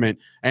tournament,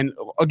 and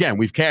again,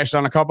 we've cashed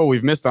on a couple,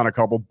 we've missed on a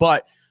couple,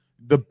 but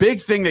the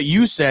big thing that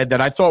you said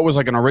that I thought was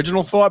like an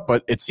original thought,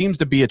 but it seems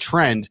to be a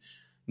trend.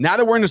 Now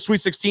that we're in the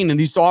Sweet 16 and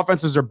these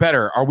offenses are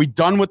better, are we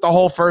done with the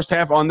whole first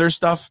half under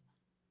stuff?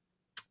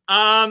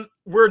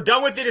 We're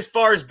done with it as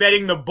far as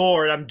betting the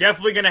board. I'm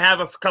definitely going to have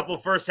a couple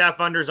first half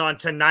unders on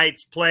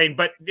tonight's playing,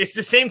 but it's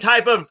the same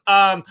type of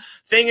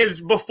thing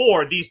as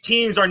before. These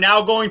teams are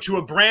now going to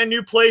a brand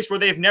new place where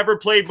they've never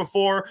played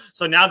before.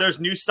 So now there's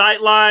new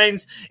sight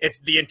lines. It's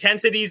the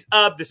intensity's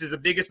up. This is the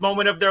biggest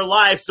moment of their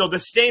life. So the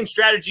same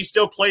strategy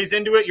still plays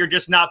into it. You're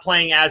just not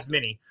playing as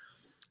many.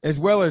 As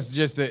well as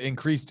just the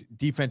increased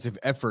defensive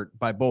effort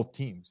by both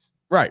teams.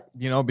 Right.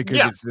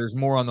 Because there's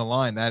more on the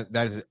line. That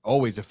is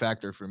always a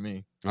factor for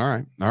me. All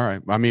right.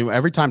 I mean,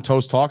 every time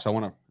Toast talks, I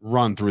want to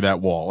run through that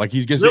wall. Like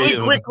he's just really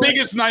quickly, the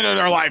biggest night of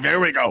their life. Here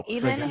we go.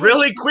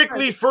 Really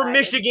quickly for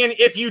Michigan,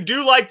 if you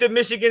do like the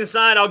Michigan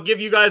side, I'll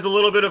give you guys a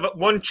little bit of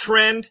one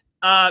trend.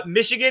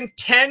 Michigan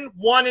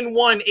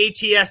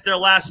 10-1-1 ATS their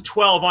last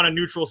 12 on a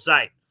neutral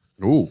site.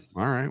 Ooh,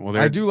 all right. Well,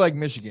 I do like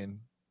Michigan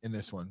in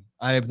this one.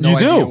 I have no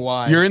idea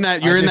why. You're in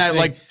that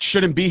like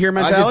shouldn't be here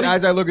mentality.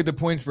 As I look at the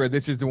point spread,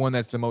 this is the one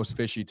that's the most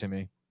fishy to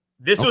me.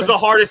 This was the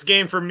hardest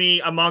game for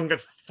me among the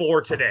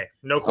 4 today.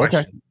 No question.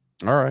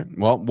 Okay. All right.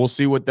 Well, we'll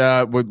see what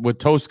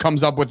Toast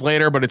comes up with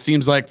later, but it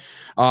seems like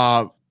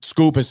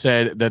Scoop has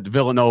said that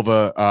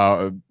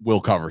Villanova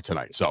will cover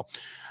tonight. So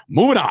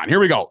moving on. Here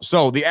we go.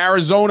 So the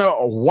Arizona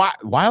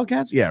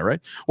Wildcats. Yeah, right.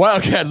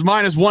 Wildcats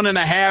minus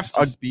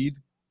 1.5. Speed.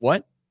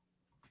 What?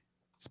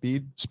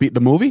 Speed. The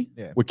movie?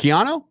 Yeah. With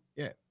Keanu?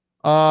 Yeah.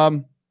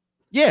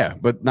 Yeah,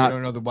 but not. You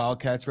don't know the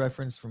Wildcats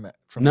reference from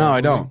No, I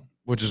movie? don't.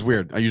 Which is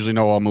weird. I usually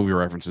know all movie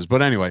references.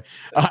 But anyway,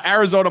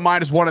 Arizona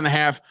minus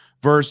 1.5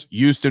 versus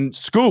Houston.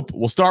 Scoop,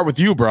 we'll start with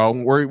you, bro.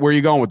 Where are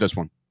you going with this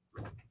one?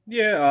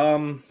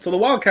 Yeah, so the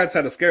Wildcats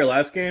had a scare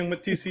last game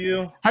with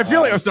TCU. I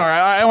feel like, I'm sorry,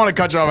 I don't want to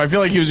cut you off. I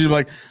feel like he was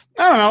like,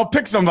 I don't know,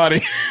 pick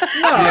somebody.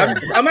 No,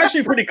 I'm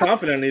actually pretty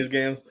confident in these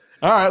games.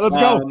 All right, let's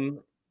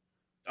go.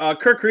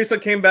 Kirk Kriisa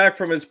came back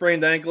from his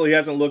sprained ankle. He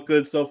hasn't looked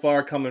good so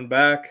far coming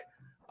back.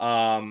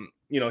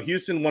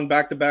 Houston won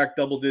back-to-back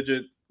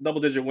double-digit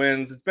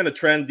wins. It's been a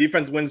trend.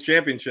 Defense wins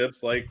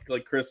championships, like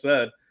Chris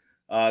said.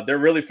 They're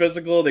really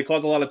physical. They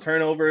cause a lot of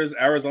turnovers.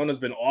 Arizona's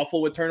been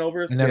awful with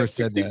turnovers. I never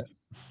said that.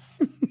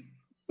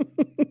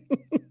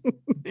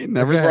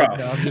 Never said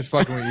that. I'm just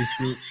fucking with you,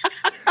 Scoop.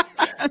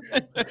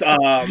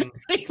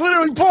 He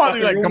literally paused.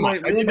 He's like, come on.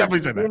 You definitely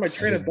said that. Where my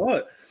train of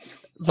thought?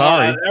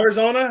 Sorry.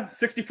 Arizona,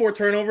 64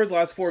 turnovers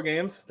last 4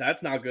 games.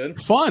 That's not good.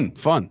 Fun.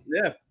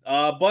 Yeah.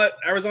 But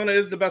Arizona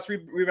is the best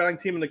rebounding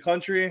team in the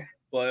country.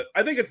 But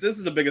I think this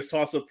is the biggest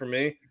toss-up for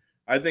me.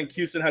 I think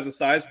Houston has a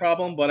size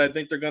problem, but I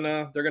think they're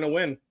gonna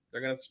win.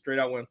 They're gonna straight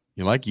out win.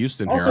 You like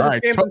Houston here? Also, this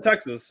game's in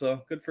Texas,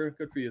 so good for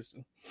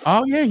Houston.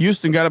 Oh yeah,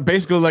 Houston got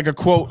basically like a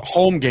quote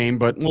home game,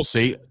 but we'll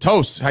see.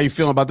 Toast, how you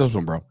feeling about this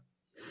one, bro?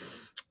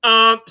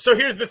 So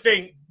here's the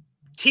thing.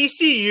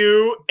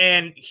 TCU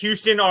and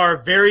Houston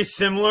are very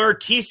similar.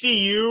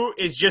 TCU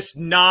is just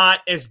not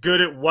as good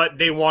at what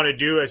they want to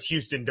do as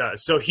Houston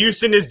does. So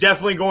Houston is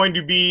definitely going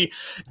to be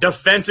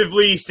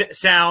defensively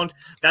sound.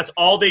 That's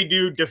all they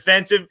do.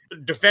 Defense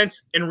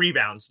and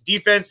rebounds.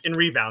 Defense and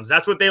rebounds.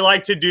 That's what they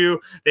like to do.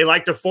 They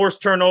like to force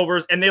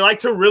turnovers, and they like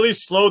to really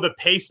slow the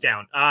pace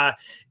down.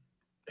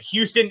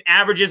 Houston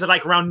averages at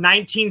like around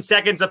 19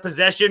 seconds of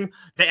possession.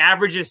 The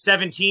average is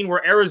 17,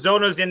 where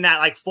Arizona's in that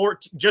like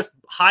just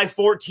high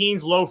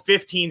 14s, low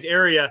 15s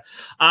area.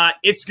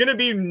 It's going to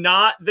be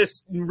not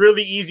this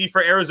really easy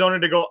for Arizona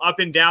to go up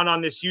and down on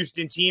this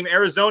Houston team.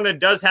 Arizona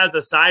has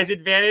the size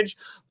advantage,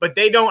 but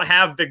they don't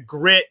have the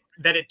grit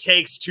that it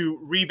takes to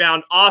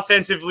rebound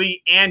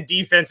offensively and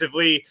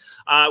defensively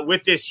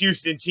with this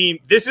Houston team.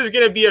 This is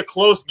going to be a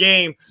close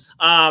game.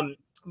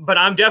 But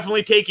I'm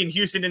definitely taking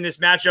Houston in this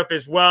matchup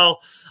as well.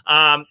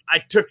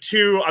 I took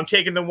 2. I'm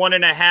taking the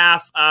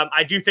 1.5.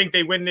 I do think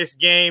they win this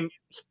game.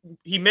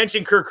 He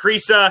mentioned Kirk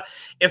Kriisa.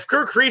 If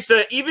Kirk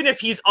Kriisa, even if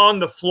he's on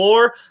the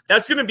floor,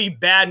 that's going to be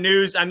bad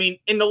news. I mean,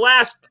 in the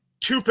last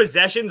 2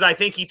 possessions, I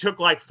think he took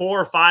like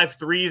 4 or 5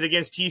 threes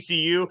against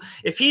TCU.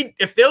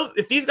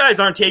 If these guys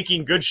aren't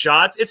taking good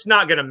shots, it's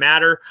not going to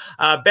matter.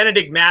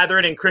 Benedict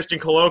Mathurin and Christian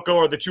Koloko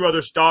are the 2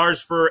 other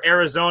stars for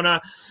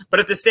Arizona. But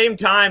at the same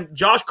time,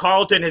 Josh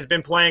Carlton has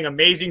been playing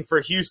amazing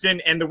for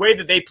Houston, and the way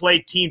that they play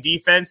team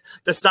defense,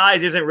 the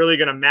size isn't really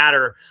going to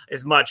matter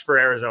as much for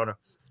Arizona.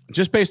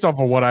 Just based off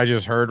of what I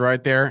just heard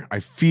right there,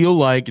 I feel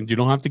like, and you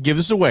don't have to give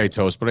this away,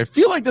 Toast, but I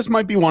feel like this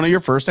might be one of your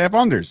first half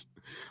unders.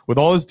 With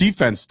all this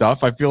defense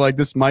stuff, I feel like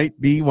this might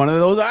be one of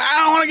those. I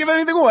don't want to give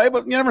anything away,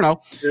 but you never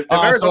know. If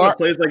Arizona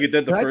plays like it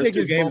did the first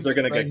 2 games, they're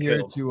going to get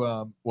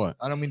killed. What?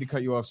 I don't mean to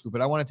cut you off, Scoop,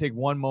 but I want to take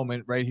one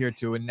moment right here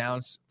to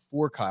announce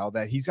for Kyle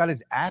that he's got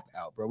his app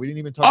out, bro. We didn't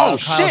even talk about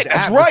Kyle's shit,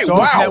 that's app. right. The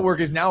Sauce Wow. Network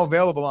is now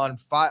available on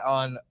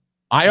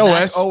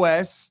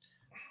iOS,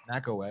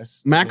 Mac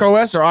OS, Mac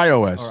OS, or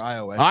iOS? or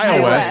iOS.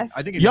 iOS.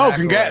 I think it's Yo, Mac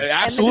OS.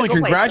 absolutely Google Play Store.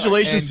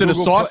 congratulations to the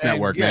Google Sauce Play-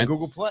 Network, yeah, man.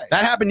 Google Play.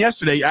 That happened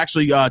yesterday.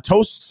 Actually,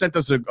 Toast sent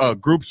us a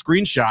group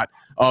screenshot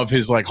of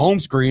his like home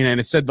screen, and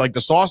it said like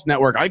the Sauce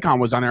Network icon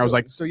was on there. I was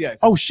like, so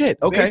yes. oh shit,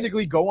 okay.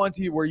 Basically, go on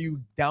to where you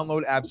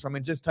download apps from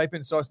and just type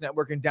in Sauce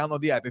Network and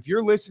download the app. If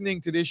you're listening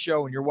to this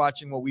show and you're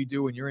watching what we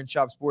do and you're in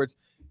Chop Sports,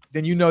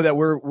 then you know that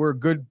we're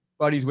good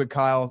buddies with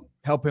Kyle.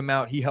 Help him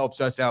out. He helps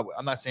us out.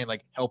 I'm not saying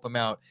like help him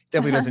out.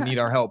 Definitely doesn't need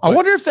our help. I but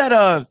wonder if that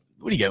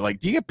what do you get? Like,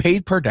 do you get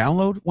paid per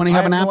download when you I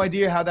have have an app? no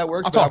idea how that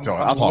works. I'll but talk to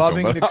him. I'm I'll talk to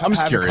him, loving but to I'm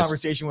just have a curious.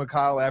 conversation with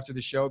Kyle after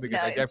the show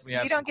because I definitely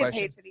have you some don't get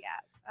questions. paid for the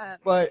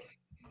app. But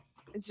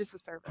It's just a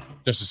service.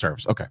 Just a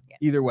service. Okay.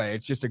 either way,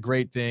 it's just a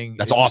great thing.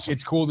 That's It's awesome.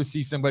 It's cool to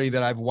see somebody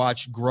that I've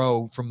watched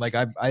grow from like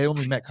I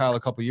only met Kyle a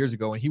couple years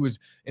ago, and he was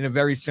in a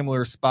very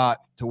similar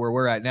spot to where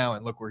we're at now,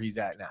 and look where he's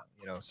at now.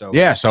 You know, so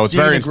Yeah, so it's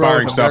seeing very the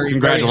growth, inspiring I'm stuff. very, very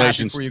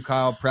Congratulations. happy for you,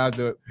 Kyle. Proud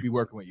to be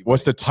working with you.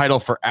 What's buddy. the title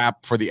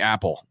for the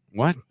Apple?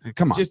 What?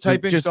 Come on. Just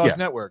type in Sauce yeah.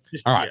 Network.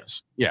 All right.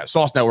 Yeah,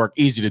 Sauce Network,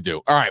 easy to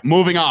do. All right,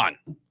 moving on.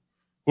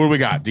 What do we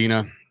got,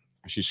 Dina?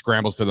 She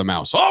scrambles to the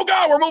mouse. Oh,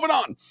 God, we're moving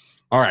on.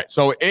 All right,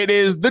 so it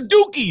is the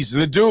Dukies.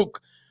 The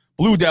Duke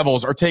Blue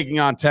Devils are taking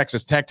on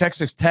Texas Tech.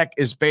 Texas Tech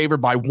is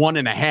favored by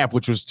 1.5,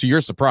 which was to your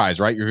surprise,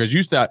 right? Because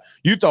you thought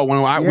when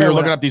we were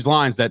looking up these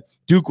lines that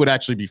Duke would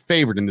actually be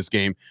favored in this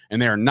game,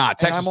 and they are not.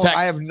 Texas Tech.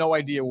 I have no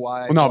idea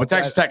why. Well, no, but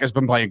Texas Tech has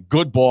been playing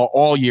good ball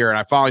all year, and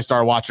I finally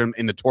started watching them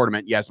in the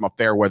tournament. Yes, I'm a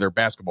fair weather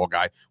basketball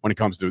guy when it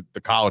comes to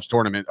the college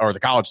tournament or the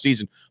college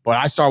season, but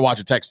I started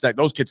watching Texas Tech.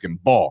 Those kids can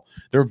ball.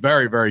 They're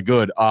very, very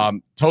good.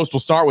 Toast,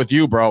 we'll start with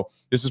you, bro.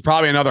 This is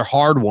probably another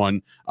hard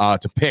one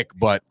to pick,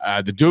 but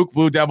the Duke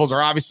Blue Devils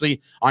are obviously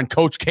on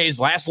Coach K's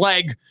last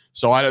leg.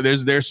 So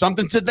there's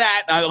something to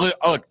that.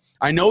 Look,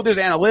 I know there's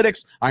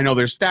analytics. I know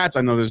there's stats.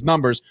 I know there's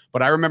numbers.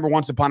 But I remember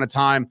once upon a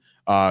time,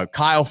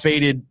 Kyle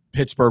faded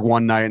Pittsburgh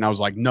one night, and I was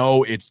like,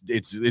 no, it's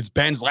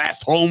Ben's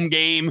last home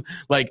game.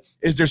 Like,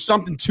 is there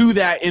something to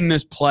that in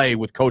this play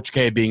with Coach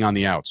K being on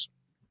the outs?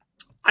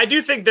 I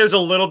do think there's a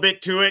little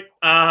bit to it.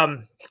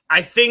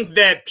 I think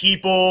that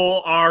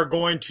people are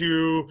going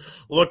to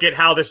look at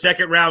how the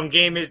second round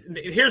game is.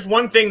 Here's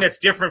one thing that's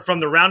different from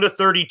the round of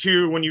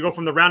 32. When you go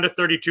from the round of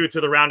 32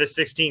 to the round of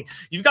 16,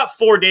 you've got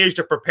 4 days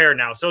to prepare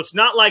now. So it's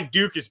not like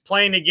Duke is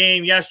playing a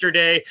game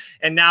yesterday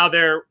and now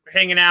they're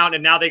hanging out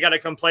and now they got to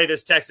come play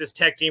this Texas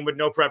Tech team with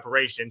no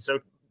preparation. So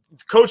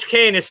Coach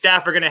K and his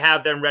staff are going to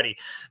have them ready.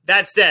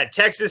 That said,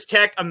 Texas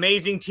Tech,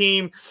 amazing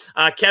team.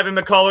 Kevin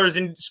McCullers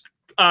and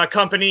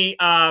company,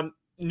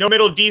 no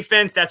middle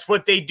defense. That's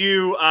what they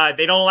do.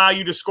 They don't allow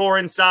you to score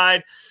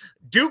inside.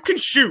 Duke can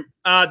shoot.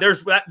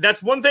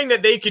 That's one thing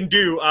that they can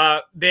do.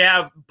 They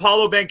have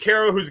Paulo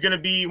Banchero, who's going to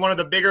be one of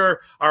the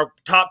bigger or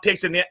top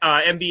picks in the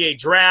NBA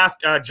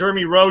draft.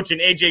 Jeremy Roach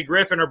and AJ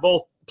Griffin are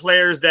both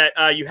players that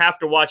you have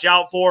to watch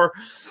out for.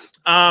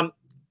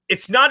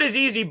 It's not as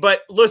easy,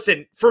 but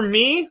listen, for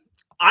me,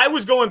 I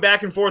was going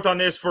back and forth on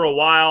this for a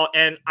while,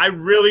 and I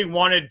really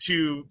wanted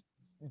to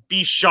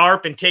be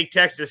sharp and take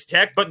Texas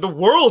Tech, but the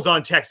world's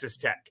on Texas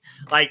Tech.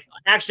 Like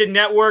Action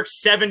Network,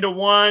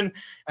 7-1,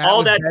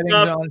 all that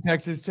stuff. On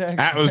Texas Tech.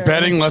 Atlas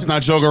betting. Let's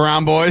not joke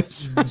around,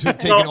 boys.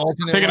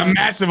 taking a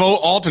massive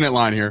alternate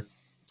line here.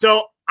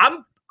 So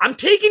I'm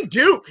taking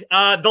Duke.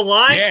 The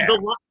line.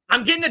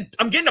 I'm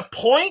getting a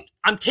point.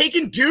 I'm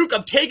taking Duke.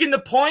 I'm taking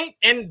the point,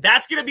 and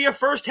that's going to be a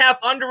first half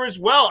under as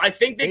well. I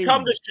think they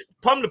come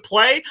to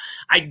play.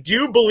 I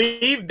do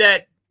believe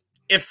that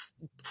if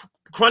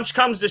push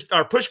comes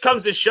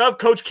to shove,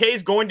 Coach K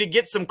is going to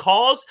get some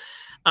calls.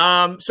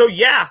 I'm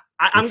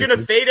going to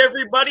fade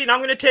everybody, and I'm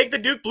going to take the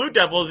Duke Blue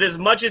Devils as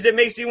much as it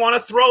makes me want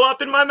to throw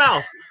up in my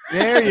mouth.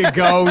 There you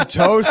go,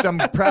 Toast. I'm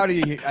proud of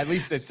you, at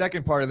least the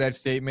second part of that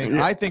statement.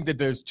 Yeah. I think that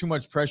there's too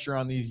much pressure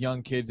on these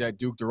young kids at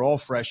Duke. They're all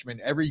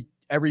freshmen. Every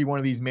one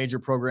of these major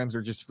programs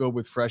are just filled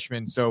with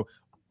freshmen. So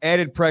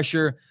added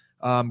pressure.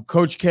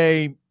 Coach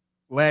K,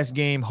 last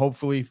game,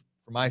 hopefully,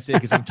 for my sake,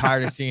 because I'm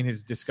tired of seeing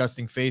his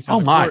disgusting face. Oh,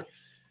 my. Court.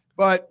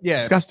 But, yeah,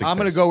 Disgusting I'm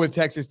going to face. go with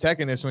Texas Tech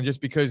in this one just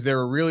because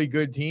they're a really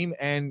good team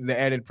and the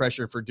added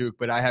pressure for Duke.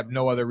 But I have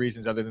no other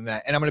reasons other than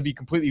that. And I'm going to be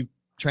completely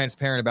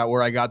transparent about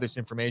where I got this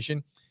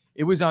information.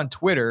 It was on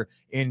Twitter,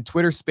 in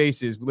Twitter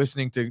Spaces,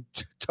 listening to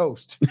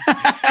Toast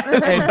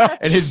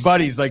and his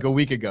buddies like a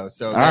week ago.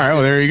 So, all right,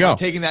 well, there you go. I'm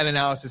taking that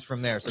analysis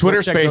from there. So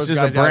Twitter Spaces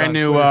is a brand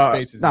new,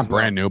 not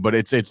brand new. new, but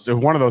it's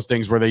one of those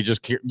things where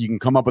you can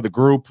come up with a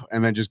group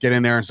and then just get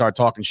in there and start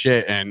talking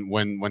shit. And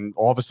when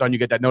all of a sudden you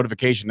get that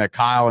notification that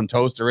Kyle and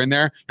Toast are in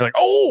there, you're like,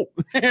 oh,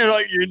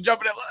 you're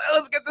jumping in.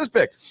 Let's get this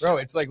pick, bro.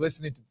 It's like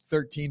listening to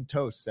 13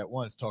 Toasts at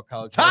once talk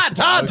college. Todd.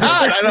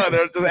 I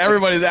know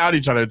everybody's out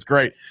each other. It's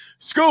great.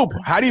 Scoop,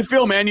 how do you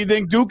feel, man? You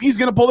think Dookie's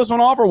gonna pull this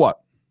one off or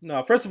what?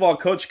 No, first of all,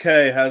 Coach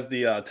K has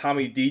the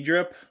Tommy D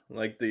drip,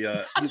 like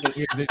the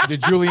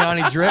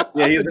Giuliani drip.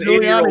 Yeah, he's an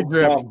Giuliani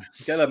drip.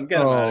 Get him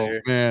out of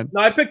here, man.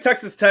 No, I picked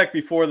Texas Tech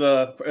before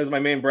as my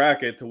main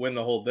bracket to win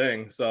the whole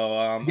thing. So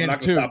I'm not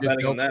gonna stop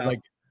betting on that.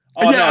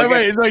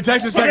 Wait, like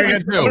Texas Tech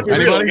against who?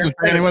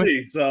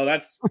 Anybody? So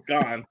that's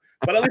gone.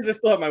 But at least I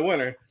still have my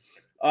winner.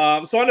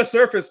 So on the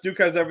surface, Duke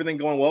has everything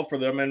going well for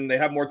them, and they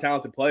have more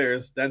talented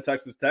players than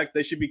Texas Tech.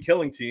 They should be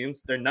killing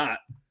teams. They're not.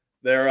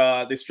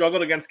 They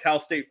struggled against Cal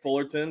State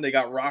Fullerton. They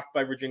got rocked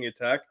by Virginia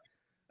Tech,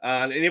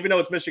 and even though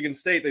it's Michigan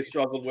State, they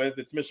struggled with.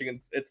 It's Michigan.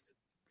 It's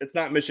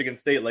not Michigan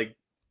State like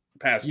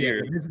past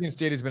years. Michigan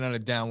State has been on a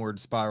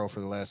downward spiral for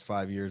the last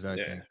 5 years. I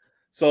think.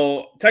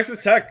 So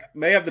Texas Tech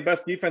may have the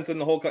best defense in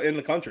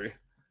the country.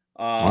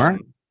 All right.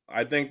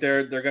 I think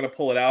they're going to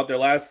pull it out. Their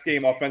last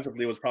game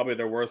offensively was probably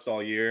their worst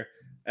all year.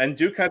 And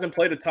Duke hasn't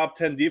played a top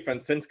 10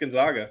 defense since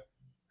Gonzaga.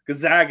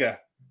 Gonzaga.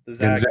 Don't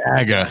do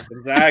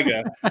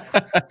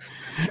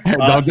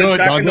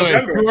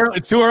it.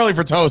 It's too early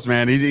for Toast,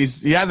 man. He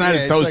hasn't had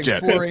his toast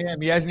yet. 4 a.m.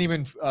 He hasn't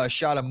even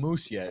shot a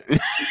moose yet.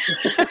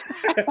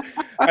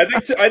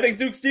 I think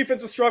Duke's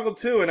defense has struggled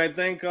too, and I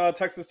think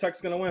Texas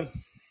Tech's going to win.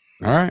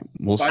 All right,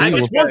 we'll see.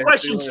 Just one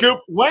question, Scoop.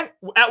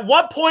 At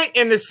what point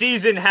in the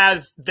season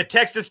has the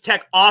Texas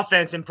Tech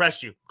offense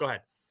impressed you? Go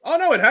ahead. Oh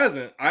no, it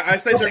hasn't. I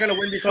say they're going to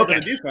win because of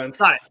the defense.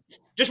 Got it.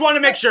 Just wanted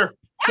to make sure.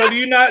 So do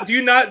you not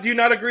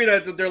agree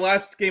that their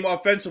last game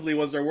offensively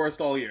was their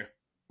worst all year?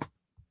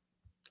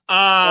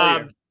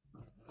 I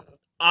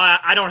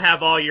don't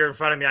have all year in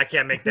front of me. I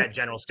can't make that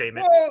general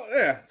statement. Well,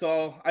 yeah.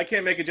 So I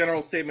can't make a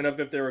general statement of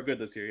if they were good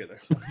this year either.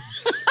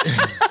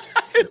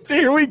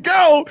 Here we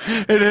go.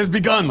 It has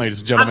begun,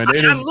 ladies and gentlemen.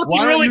 I'm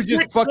looking really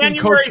quick.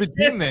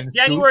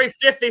 January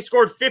 5th, they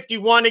scored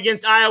 51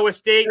 against Iowa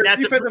State.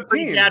 That's a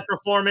pretty bad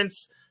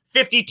performance.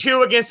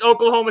 52 against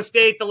Oklahoma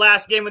State, the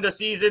last game of the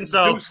season.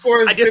 So Duke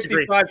scores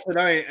 55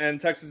 tonight,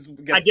 and Texas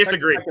gets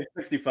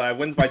 65,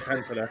 wins by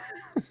 10 today.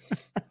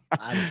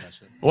 I have a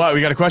question. Well,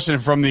 we got a question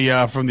from the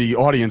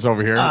audience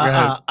over here. Go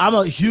ahead. I'm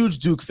a huge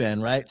Duke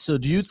fan, right? So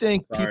do you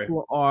think Sorry.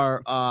 people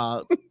are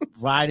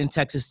riding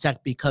Texas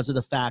Tech because of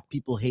the fact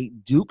people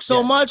hate Duke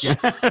so much?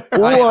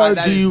 Or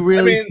do you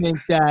really think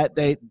that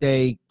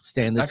they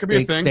stand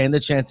the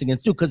chance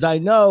against Duke? Because I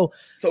know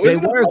they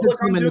were a good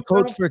team, and the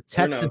coach for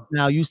Texas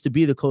now used to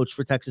be the coach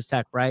for Texas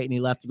Tech, right? And he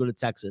left to go to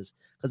Texas.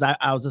 Because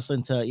I was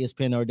listening to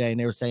ESPN the other day, and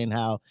they were saying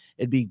how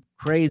it'd be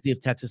crazy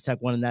if Texas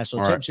Tech won a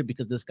national championship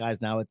because this guy's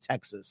now at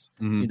Texas,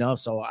 you know?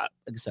 So, like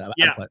I said,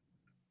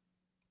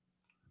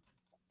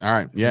 all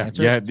right. Yeah.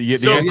 So I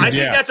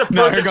think that's a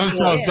perfect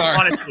storm,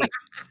 honestly.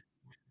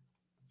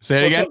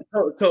 Say it again.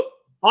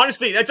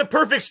 Honestly, that's a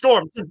perfect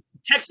storm.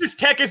 Texas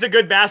Tech is a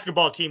good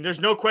basketball team.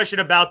 There's no question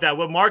about that.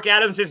 What Mark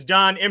Adams has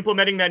done,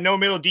 implementing that no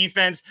middle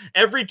defense,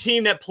 every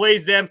team that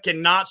plays them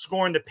cannot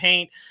score in the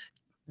paint.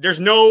 There's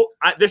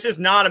this is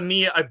not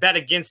a bet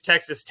against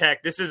Texas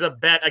Tech. This is a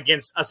bet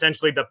against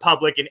essentially the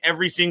public and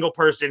every single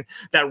person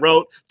that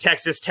wrote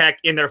Texas Tech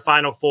in their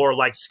Final Four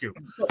like Scoop.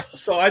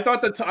 So I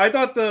thought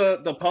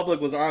the public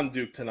was on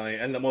Duke tonight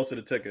and most of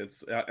the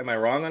tickets. Am I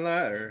wrong on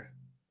that? Or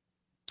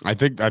I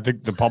think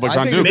the public's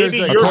on Duke.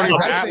 Maybe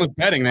according to Atlas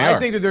betting, I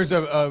think that there's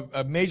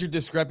a major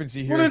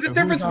discrepancy here. Well, there's a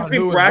difference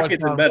between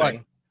brackets and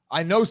betting.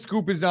 I know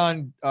Scoop is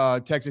on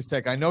Texas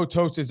Tech. I know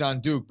Toast is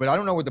on Duke, but I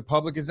don't know what the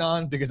public is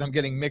on because I'm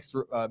getting mixed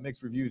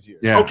reviews here.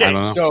 Yeah,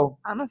 okay. So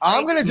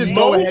I'm going to just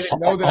go ahead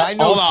and know that I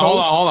know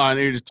Hold on.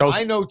 Toast.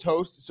 I know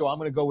Toast, so I'm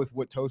going to go with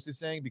what Toast is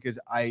saying because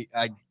I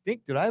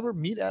think, did I ever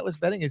meet Atlas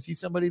Betting? Is he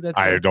somebody that's...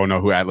 I don't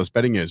know who Atlas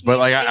Betting is, but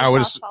like I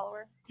would...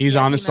 He's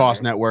on the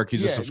Sauce Network.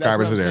 He's a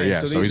subscriber to there.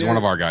 Yeah, so he's one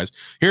of our guys.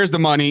 Here's the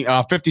money,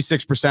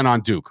 56%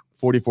 on Duke.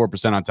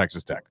 44% on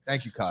Texas Tech.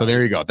 Thank you, Kyle. So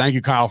there you go. Thank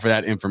you, Kyle, for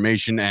that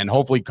information. And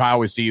hopefully, Kyle,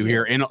 we see you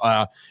here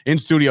in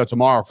studio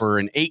tomorrow for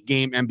an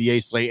 8-game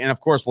NBA slate. And of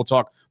course, we'll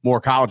talk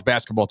more college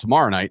basketball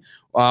tomorrow night.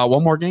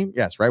 One more game?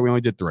 Yes, right? We only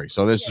did 3.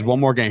 So this is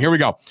one more game. Here we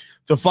go.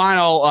 The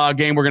final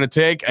game we're going to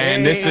take.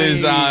 And this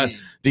is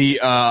the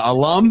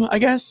alum, I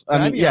guess.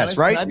 Yes,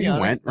 right? He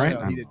went, right?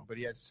 No, he didn't, but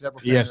he has several.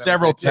 He has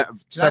several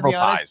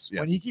ties.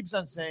 When he keeps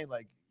on saying,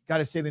 like, got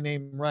to say the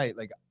name right,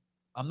 like,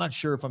 I'm not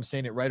sure if I'm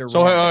saying it right or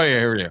wrong. Oh, yeah,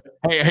 here we go.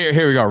 Hey,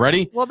 here we go.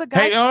 Ready? Well, the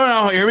guy. Hey,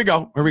 no, here we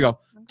go.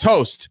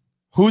 Toast.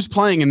 Who's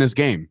playing in this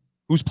game?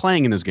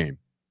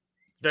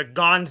 The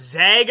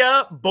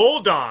Gonzaga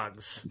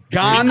Bulldogs.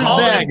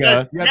 Gonzaga.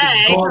 Gonzaga.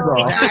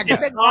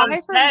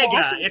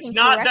 It's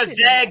not the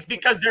Zags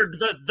because they're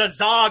the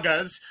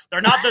Zagas. They're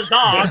not the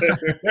Zogs.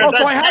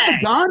 So I had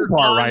the Gon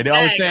part right.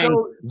 I was saying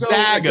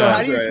Zaga. So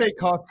how do you say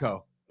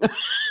Costco?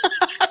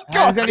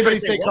 How does anybody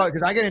say Costco?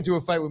 Because I get into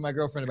a fight with my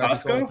girlfriend about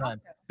this all the time.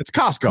 It's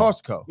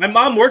Costco. My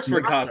mom works for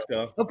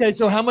Costco. Okay,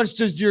 so how much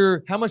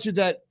did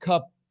that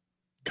cup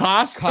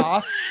cost?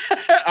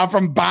 I'm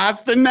from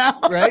Boston now,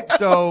 right?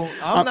 So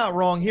I'm not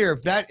wrong here.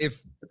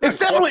 If it's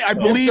definitely, I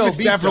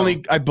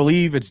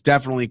believe it's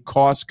definitely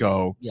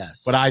Costco.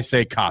 Yes, but I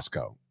say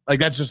Costco. Like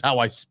that's just how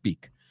I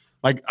speak.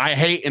 Like I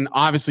hate and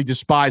obviously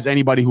despise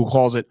anybody who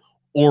calls it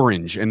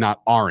orange and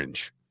not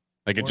orange.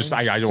 Like it just,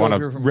 I want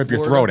to rip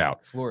your throat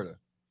out. Florida.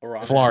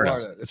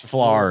 It's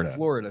Florida.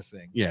 Florida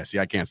thing. Yeah, see,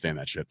 I can't stand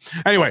that shit.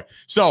 Anyway,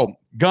 so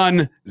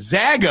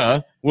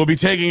Gonzaga will be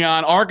taking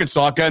on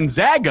Arkansas.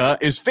 Gonzaga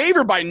is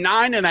favored by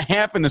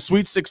 9.5 in the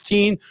Sweet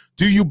 16.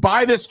 Do you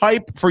buy this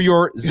hype for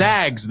your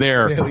Zags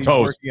there,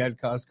 Toast? Working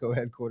at Costco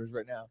headquarters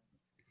right now.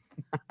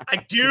 I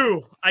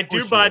do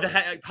buy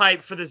the hype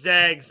for the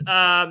Zags.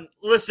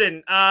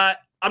 Listen,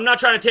 I'm not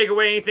trying to take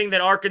away anything that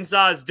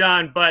Arkansas has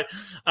done, but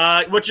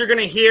what you're going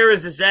to hear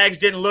is the Zags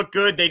didn't look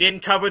good. They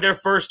didn't cover their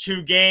first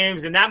 2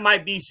 games, and that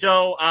might be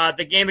so.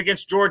 The game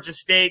against Georgia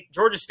State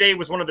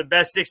was one of the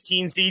best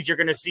 16 seeds you're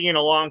going to see in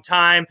a long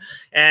time,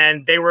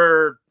 and they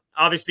were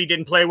obviously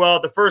didn't play well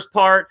at the first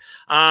part,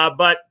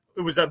 but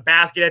it was a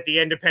basket at the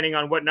end, depending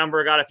on what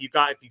number it got if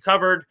you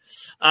covered.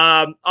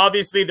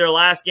 Obviously, their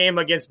last game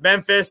against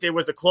Memphis, it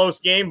was a close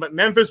game, but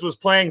Memphis was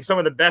playing some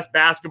of the best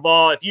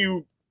basketball. If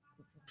you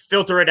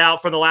filter it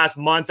out for the last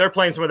month, they're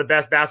playing some of the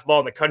best basketball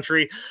in the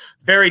country.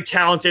 Very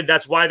talented.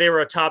 That's why they were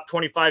a top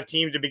 25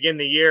 team to begin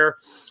the year.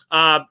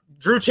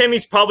 Drew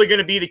Timme's probably going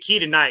to be the key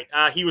tonight.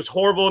 He was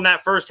horrible in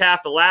that first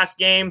half. The last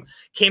game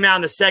came out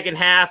in the second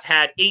half,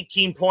 had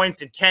 18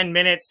 points in 10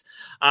 minutes.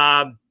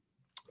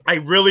 I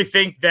really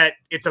think that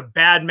it's a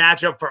bad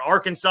matchup for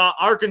Arkansas.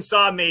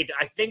 Arkansas made,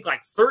 I think,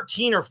 like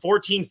 13 or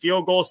 14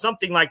 field goals,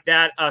 something like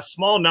that, a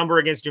small number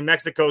against New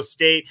Mexico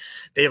State.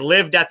 They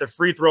lived at the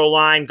free throw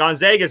line.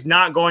 Gonzaga is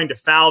not going to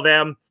foul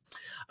them.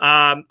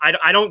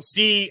 I don't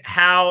see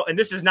how, and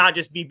this is not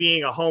just me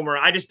being a homer,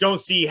 I just don't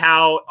see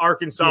how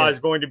Arkansas is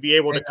going to be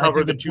able to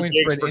cover the 2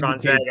 gigs for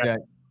Gonzaga.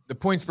 The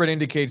point spread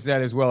indicates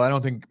that as well. I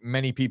don't think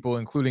many people,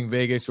 including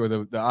Vegas or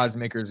the odds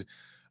makers,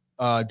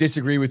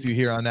 disagree with you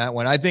here on that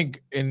one. I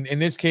think in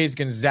this case,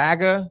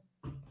 Gonzaga,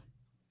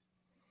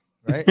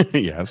 right?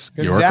 Yes,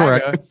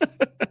 Gonzaga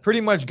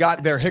pretty much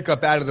got their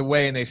hiccup out of the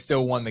way and they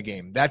still won the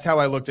game. That's how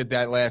I looked at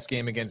that last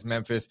game against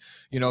Memphis.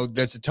 You know,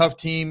 that's a tough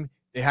team.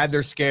 They had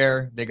their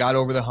scare. They got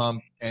over the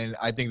hump, and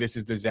I think this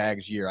is the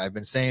Zags year. I've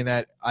been saying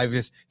that.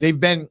 They've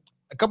been.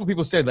 A couple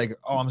people said like,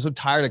 "Oh, I'm so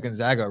tired of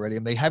Gonzaga already,"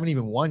 and they haven't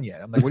even won yet.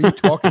 I'm like, "What are you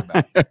talking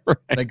about? Right.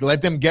 Like,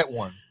 let them get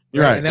one."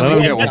 You're right. And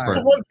then that's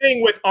the one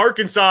thing with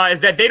Arkansas is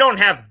that they don't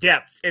have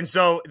depth, and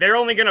so they're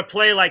only going to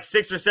play like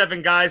 6 or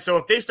 7 guys. So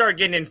if they start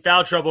getting in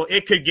foul trouble,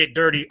 it could get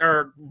dirty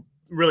or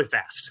really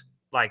fast,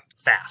 like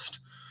fast.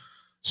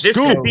 This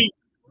could be.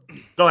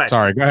 Go ahead.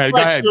 Sorry. Go ahead. Go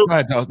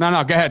ahead, Toast. No.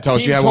 Go ahead,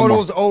 Toast. Team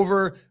totals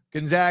over.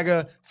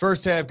 Gonzaga,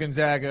 first half,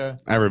 Gonzaga.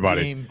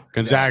 Everybody.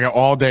 Gonzaga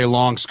all day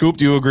long. Scoop,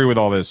 do you agree with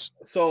all this?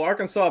 So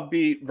Arkansas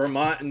beat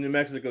Vermont and New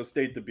Mexico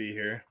State to be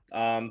here.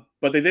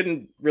 But they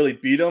didn't really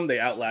beat them.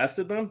 They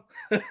outlasted them.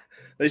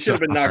 They should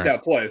have been knocked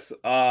out twice.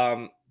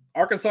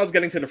 Arkansas is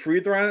getting to the free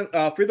throw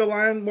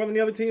line more than the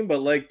other team, but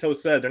like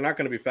Toast said, they're not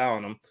going to be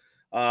fouling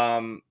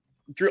them.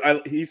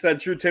 He said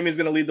Drew Timmy's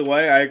going to lead the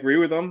way. I agree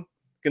with him.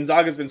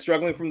 Gonzaga's been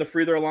struggling from the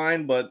free throw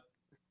line, but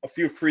a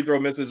few free throw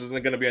misses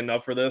isn't going to be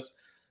enough for this.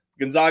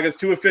 Gonzaga's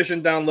too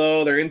efficient down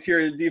low. Their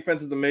interior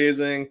defense is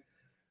amazing.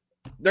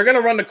 They're going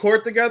to run the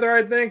court together,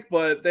 I think,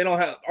 but they don't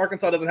have.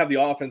 Arkansas doesn't have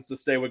the offense to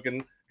stay with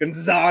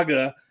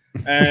Gonzaga,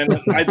 and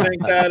I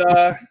think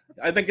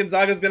that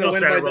Gonzaga's going to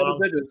win by double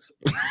digits.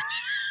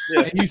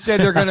 Yeah. And you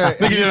said they're gonna.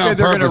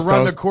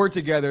 Run the court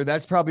together.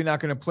 That's probably not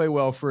gonna play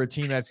well for a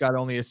team that's got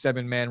only a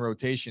 7-man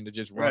rotation to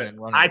just run and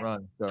run and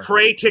run. So.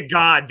 Pray to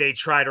God they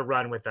try to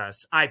run with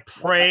us. I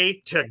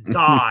pray to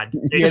God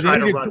they try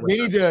to run with us. They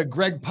need to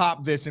Greg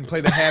Pop this and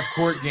play the half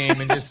court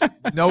game and just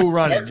no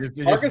running.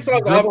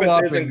 Arkansas's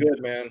offense isn't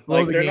good, man.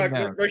 Like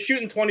they're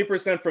shooting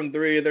 20% from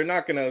 3. They're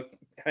not gonna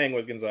hang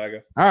with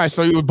Gonzaga. All right,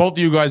 so both of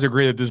you guys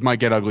agree that this might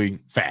get ugly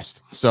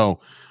fast. So.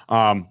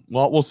 Well,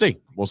 we'll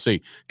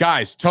see.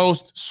 Guys,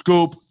 Toast,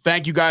 Scoop,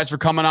 thank you guys for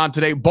coming on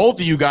today.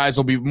 Both of you guys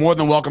will be more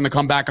than welcome to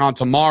come back on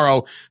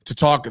tomorrow to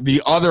talk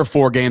the other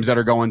 4 games that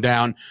are going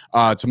down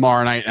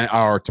tomorrow night.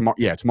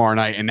 Tomorrow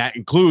night. And that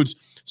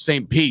includes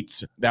St.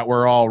 Pete's that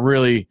we're all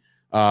really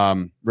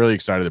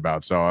excited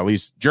about. So at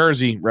least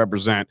Jersey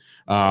represent.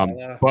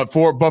 But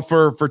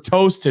for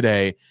Toast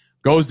today,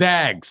 go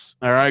Zags.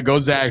 All right, go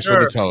Zags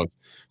for the Toast.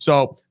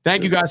 So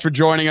thank you guys for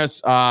joining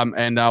us.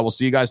 And we'll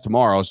see you guys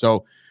tomorrow.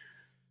 So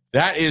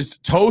that is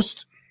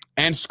Toast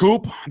and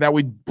Scoop that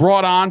we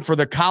brought on for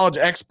the college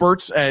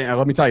experts. And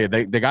let me tell you,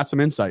 they got some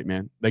insight,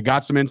 man. They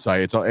got some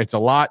insight. It's a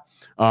lot.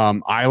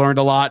 I learned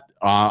a lot.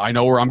 I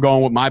know where I'm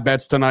going with my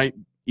bets tonight.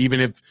 Even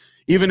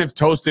if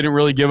Toast didn't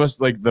really give us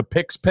like the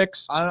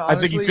picks.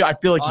 Honestly, I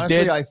feel like he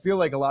did. I feel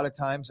like a lot of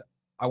times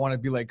I want to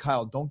be like,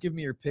 Kyle, don't give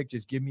me your pick.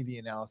 Just give me the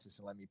analysis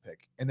and let me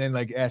pick. And then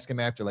like ask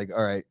him after, like,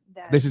 all right,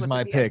 this is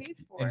my pick,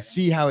 and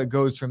see how it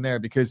goes from there.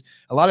 Because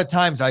a lot of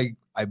times I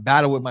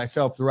battle with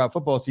myself throughout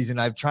football season.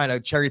 I'm trying to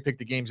cherry pick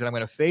the games that I'm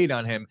going to fade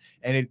on him.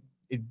 And it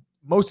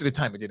most of the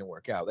time it didn't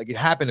work out. Like it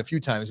happened a few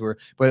times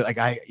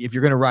if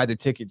you're going to ride the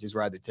ticket, just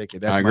ride the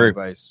ticket. That's my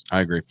advice.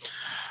 I agree.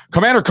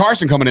 Commander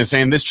Carson coming in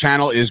saying this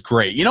channel is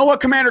great. You know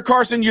what, Commander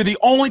Carson? You're the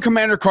only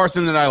Commander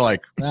Carson that I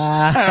like. All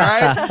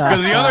right?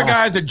 Because the other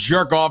guy's a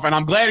jerk off, and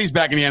I'm glad he's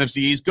back in the NFC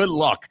East. Good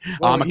luck.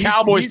 Well, I'm a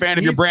Cowboys fan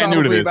if you're brand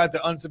new to this. He's about to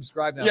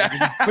unsubscribe now. Yeah.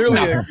 He's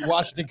clearly a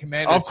Washington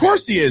Commander. Of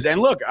course he is. And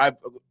look,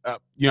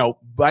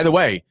 by the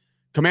way,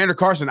 Commander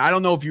Carson, I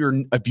don't know if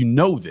you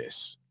know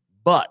this,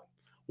 but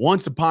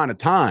once upon a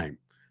time,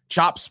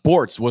 Chop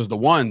Sports was the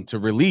one to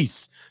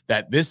release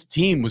that this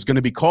team was going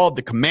to be called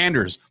the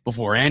Commanders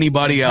before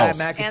anybody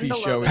else. Pat McAfee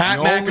Show. Pat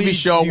McAfee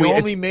Show. The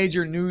only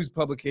major news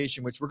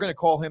publication, which we're going to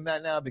call him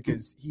that now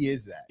because he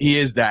is that. He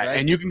is that. Right?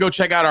 And you can go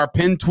check out our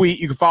pinned tweet.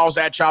 You can follow us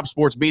at Chop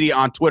Sports Media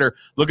on Twitter.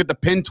 Look at the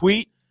pinned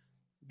tweet.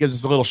 Gives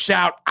us a little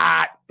shout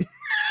out.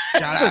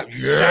 Shout out.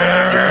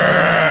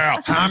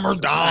 Yeah. Hammer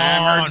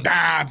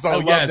down. So I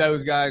love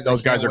those guys.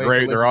 Those guys are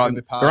great. They're on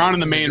in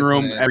the main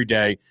room every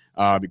day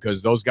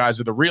because those guys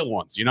are the real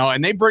ones,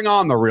 and they bring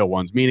on the real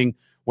ones, meaning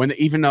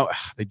even though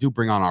they do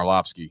bring on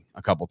Arlovsky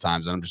a couple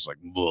times, and I'm just like,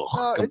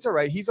 it's all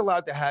right. He's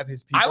allowed to have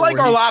his people. I like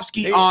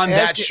Arlovsky on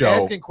that show.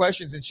 Asking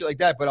questions and shit like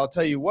that. But I'll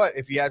tell you what,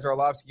 if he has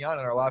Arlovsky on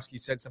and Arlovsky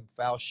said some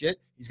foul shit,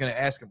 he's going to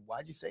ask him,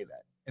 why'd you say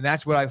that? And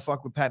that's what I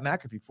fuck with Pat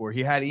McAfee for.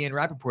 He had Ian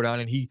Rappaport on,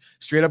 and he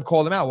straight up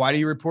called him out. Why do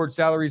you report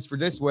salaries for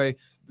this way,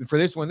 for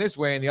this one this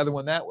way, and the other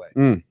one that way?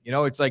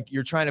 It's like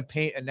you're trying to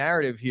paint a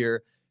narrative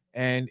here,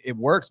 and it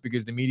works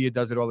because the media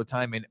does it all the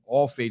time in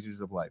all phases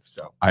of life.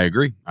 So I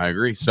agree.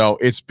 So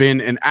it's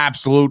been an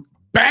absolute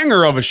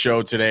banger of a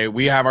show today.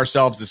 We have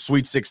ourselves the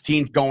Sweet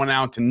 16th going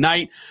out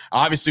tonight.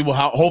 Obviously, we'll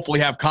hopefully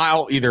have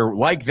Kyle either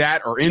like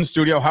that or in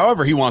studio,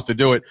 however he wants to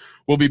do it.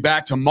 We'll be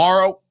back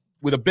tomorrow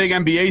with a big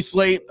NBA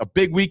slate, a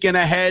big weekend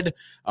ahead.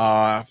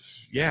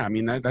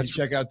 That's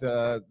check out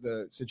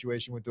the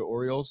situation with the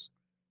Orioles.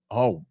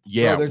 Oh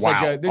yeah, so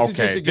wow. This is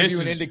just to give you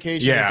an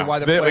indication as to why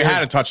we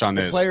had to touch on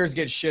this. Players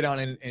get shit on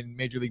in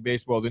Major League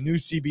Baseball. The new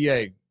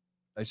CBA.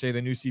 I say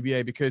the new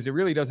CBA because it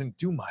really doesn't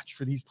do much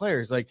for these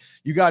players. Like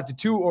you got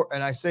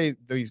and I say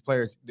these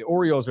players, the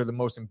Orioles are the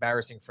most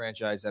embarrassing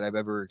franchise that I've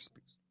ever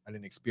experienced. I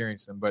didn't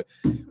experience them, but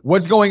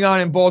what's going on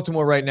in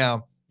Baltimore right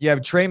now? You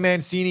have Trey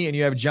Mancini and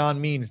you have John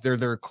Means.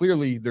 They're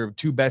clearly their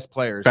two best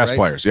players. Best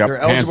players. Yep. They're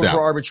Hands eligible down.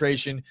 for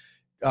arbitration.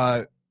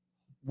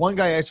 One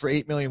guy asked for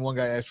 $8 million. One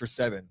guy asked for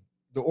 $7 million.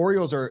 The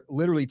Orioles are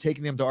literally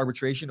taking them to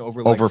arbitration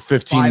over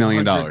 $15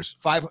 million.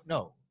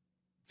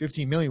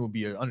 $15 million would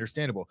be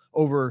understandable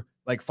over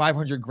like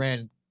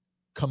 $500,000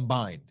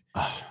 combined.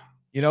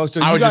 You know,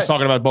 so I was just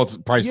talking about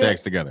both price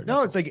tags together.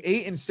 No, it's like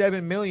 $8 and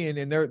 $7 million,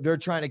 and they're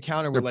trying to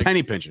counter with like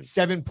penny pinching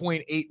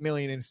 $7.8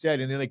 million instead.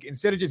 And then like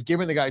instead of just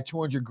giving the guy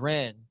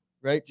 $200,000,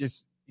 right?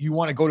 Just you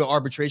want to go to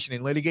arbitration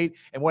and litigate.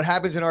 And what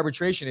happens in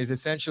arbitration is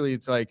essentially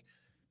it's like,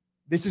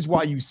 this is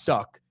why you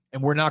suck,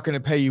 and we're not going to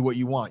pay you what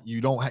you want.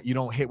 You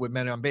don't hit with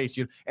men on base.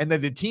 And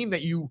then the team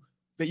that you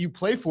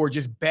play for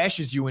just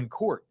bashes you in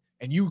court,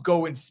 and you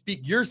go and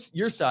speak your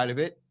side of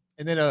it,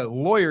 and then a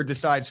lawyer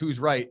decides who's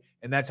right.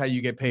 And that's how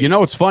you get paid. You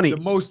know, it's funny.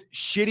 The most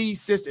shitty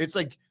system. It's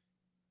like,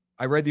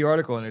 I read the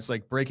article and it's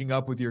like breaking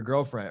up with your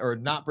girlfriend or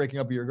not breaking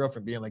up with your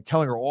girlfriend, being like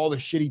telling her all the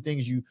shitty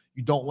things you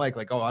don't like,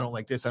 oh, I don't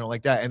like this, I don't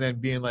like that. And then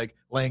being like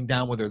laying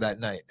down with her that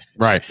night.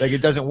 Right. Like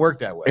it doesn't work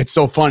that way. It's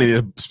so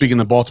funny. Speaking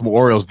of the Baltimore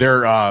Orioles,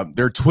 their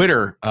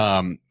Twitter,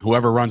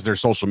 whoever runs their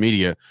social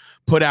media,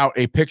 put out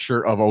a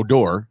picture of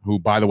Odor, who,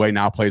 by the way,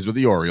 now plays with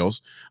the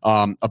Orioles,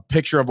 a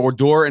picture of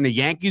Odor in a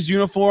Yankees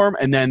uniform.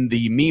 And then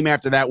the meme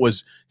after that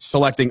was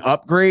selecting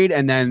upgrade,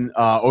 and then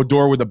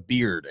Odor with a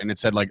beard. And it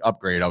said like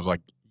upgrade. I was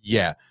like,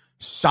 yeah,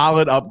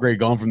 solid upgrade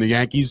going from the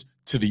Yankees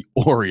to the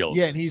Orioles.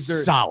 Yeah, and he's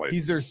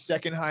their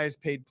second highest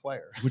paid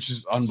player, which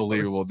is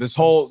unbelievable. This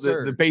whole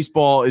the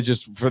baseball is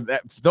just for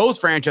those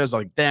franchises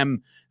like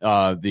them,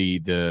 not the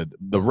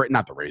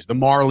Rays, the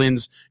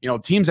Marlins,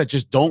 teams that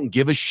just don't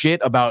give a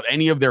shit about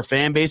any of their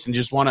fan base and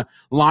just want to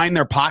line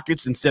their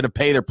pockets instead of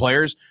pay their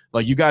players.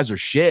 Like, you guys are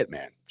shit,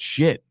 man.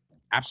 Shit.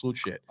 Absolute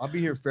shit. I'll be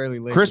here fairly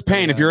late. Chris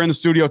Payne, if you're in the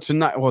studio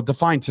tonight, well,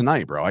 define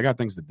tonight, bro. I got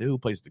things to do,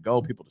 place to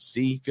go, people to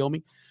see. Feel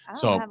me? I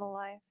don't have a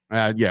life.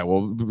 Yeah,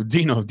 well,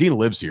 Dina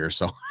lives here,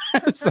 so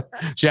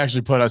she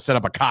actually set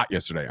up a cot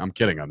yesterday. I'm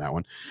kidding on that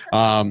one.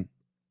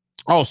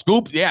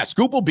 Scoop,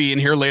 Scoop will be in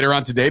here later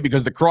on today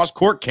because the cross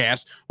court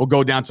cast will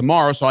go down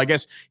tomorrow. So I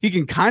guess he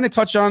can kind of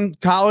touch on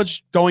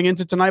college going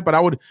into tonight.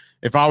 But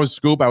if I was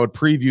Scoop, I would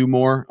preview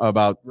more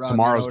about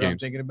tomorrow's game. I'm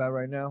thinking about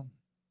right now.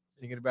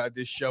 Thinking about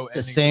this show.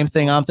 The same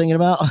thing I'm thinking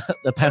about.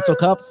 The pencil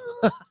cup.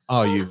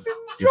 Oh, you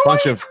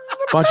bunch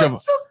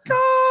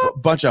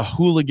of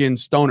hooligan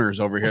stoners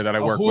over here that I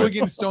work with.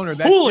 Hooligan stoner.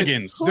 That's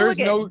hooligans. There's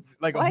no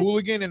like a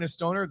hooligan and a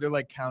stoner. They're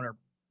like counter.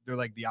 They're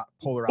like the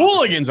polar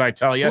hooligans. I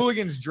tell you,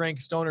 hooligans drink.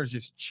 Stoners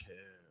just chill.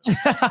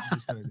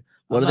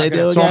 What do they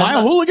do? So am I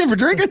a hooligan for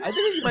drinking? I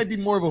think you might be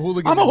more of a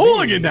hooligan. I'm a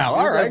hooligan now.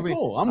 All right,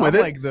 cool. I'm with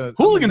it. Like the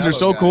hooligans are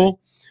so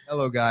cool.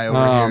 Hello, guy. Over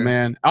oh here.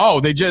 Man.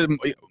 Oh, they just.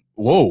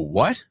 Whoa.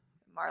 What?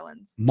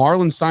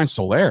 Marlins signed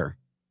Soler.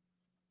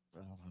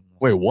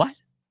 Wait, what?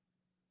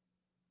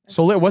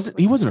 Soler wasn't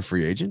a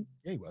free agent?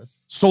 Yeah, he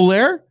was.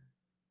 Soler?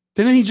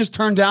 Didn't he just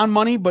turn down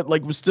money, but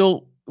like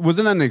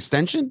wasn't it an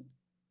extension?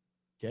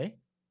 Okay.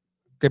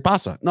 Que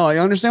pasa? No, you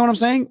understand what I'm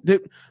saying?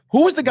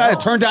 Who was the guy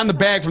that turned down the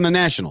bag from the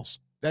Nationals?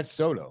 That's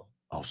Soto.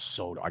 Oh,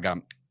 Soto. I got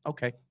him.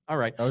 Okay. All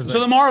right. So like,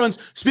 the Marlins,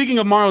 speaking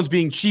of Marlins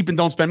being cheap and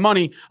don't spend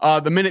money,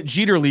 the minute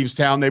Jeter leaves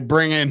town, they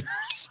bring in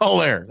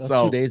Soler.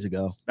 So 2 days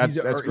ago. That's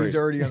great. He's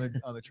already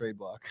on the trade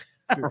block.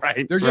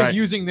 Right. They're just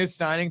using this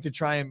signing to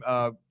try and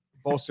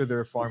bolster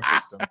their farm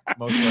system,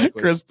 most likely.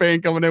 Chris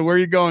Payne coming in. Where are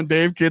you going,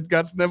 Dave? Kids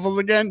got sniffles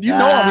again? You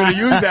know I'm going to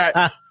use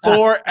that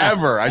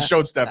forever. I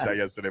showed Steph that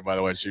yesterday, by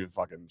the way. She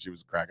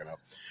was cracking up.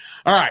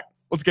 All right,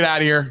 let's get out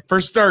of here. For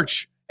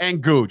Sturch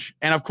and Gooch.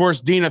 And, of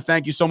course, Dina,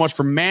 thank you so much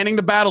for manning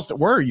the battle.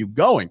 Where are you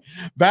going?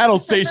 Battle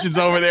stations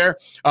over there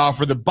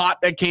for the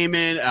bot that came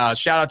in.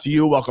 Shout out to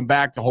you. Welcome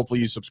back. Hopefully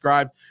you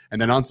subscribed and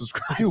then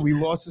unsubscribed. Dude, we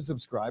lost a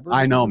subscriber.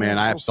 I know, man.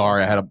 I'm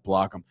sorry. I had to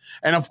block him.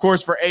 And, of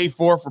course, for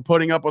A4 for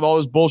putting up with all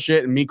this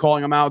bullshit and me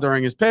calling him out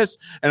during his piss.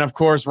 And, of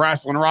course,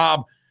 Wrestling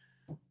Rob.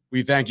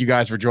 We thank you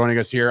guys for joining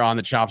us here on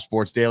the Chop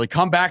Sports Daily.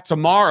 Come back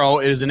tomorrow.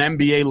 It is an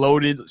NBA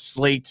loaded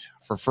slate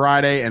for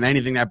Friday and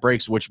anything that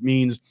breaks, which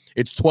means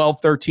it's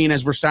 12:13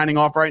 as we're signing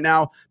off right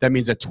now. That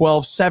means at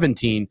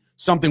 12:17,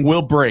 something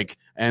will break,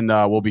 and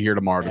we'll be here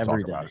tomorrow to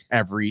talk about it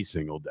every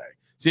single day.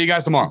 See you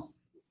guys tomorrow.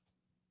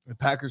 The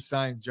Packers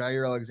signed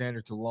Jair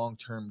Alexander to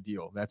long-term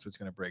deal. That's what's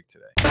going to break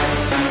today.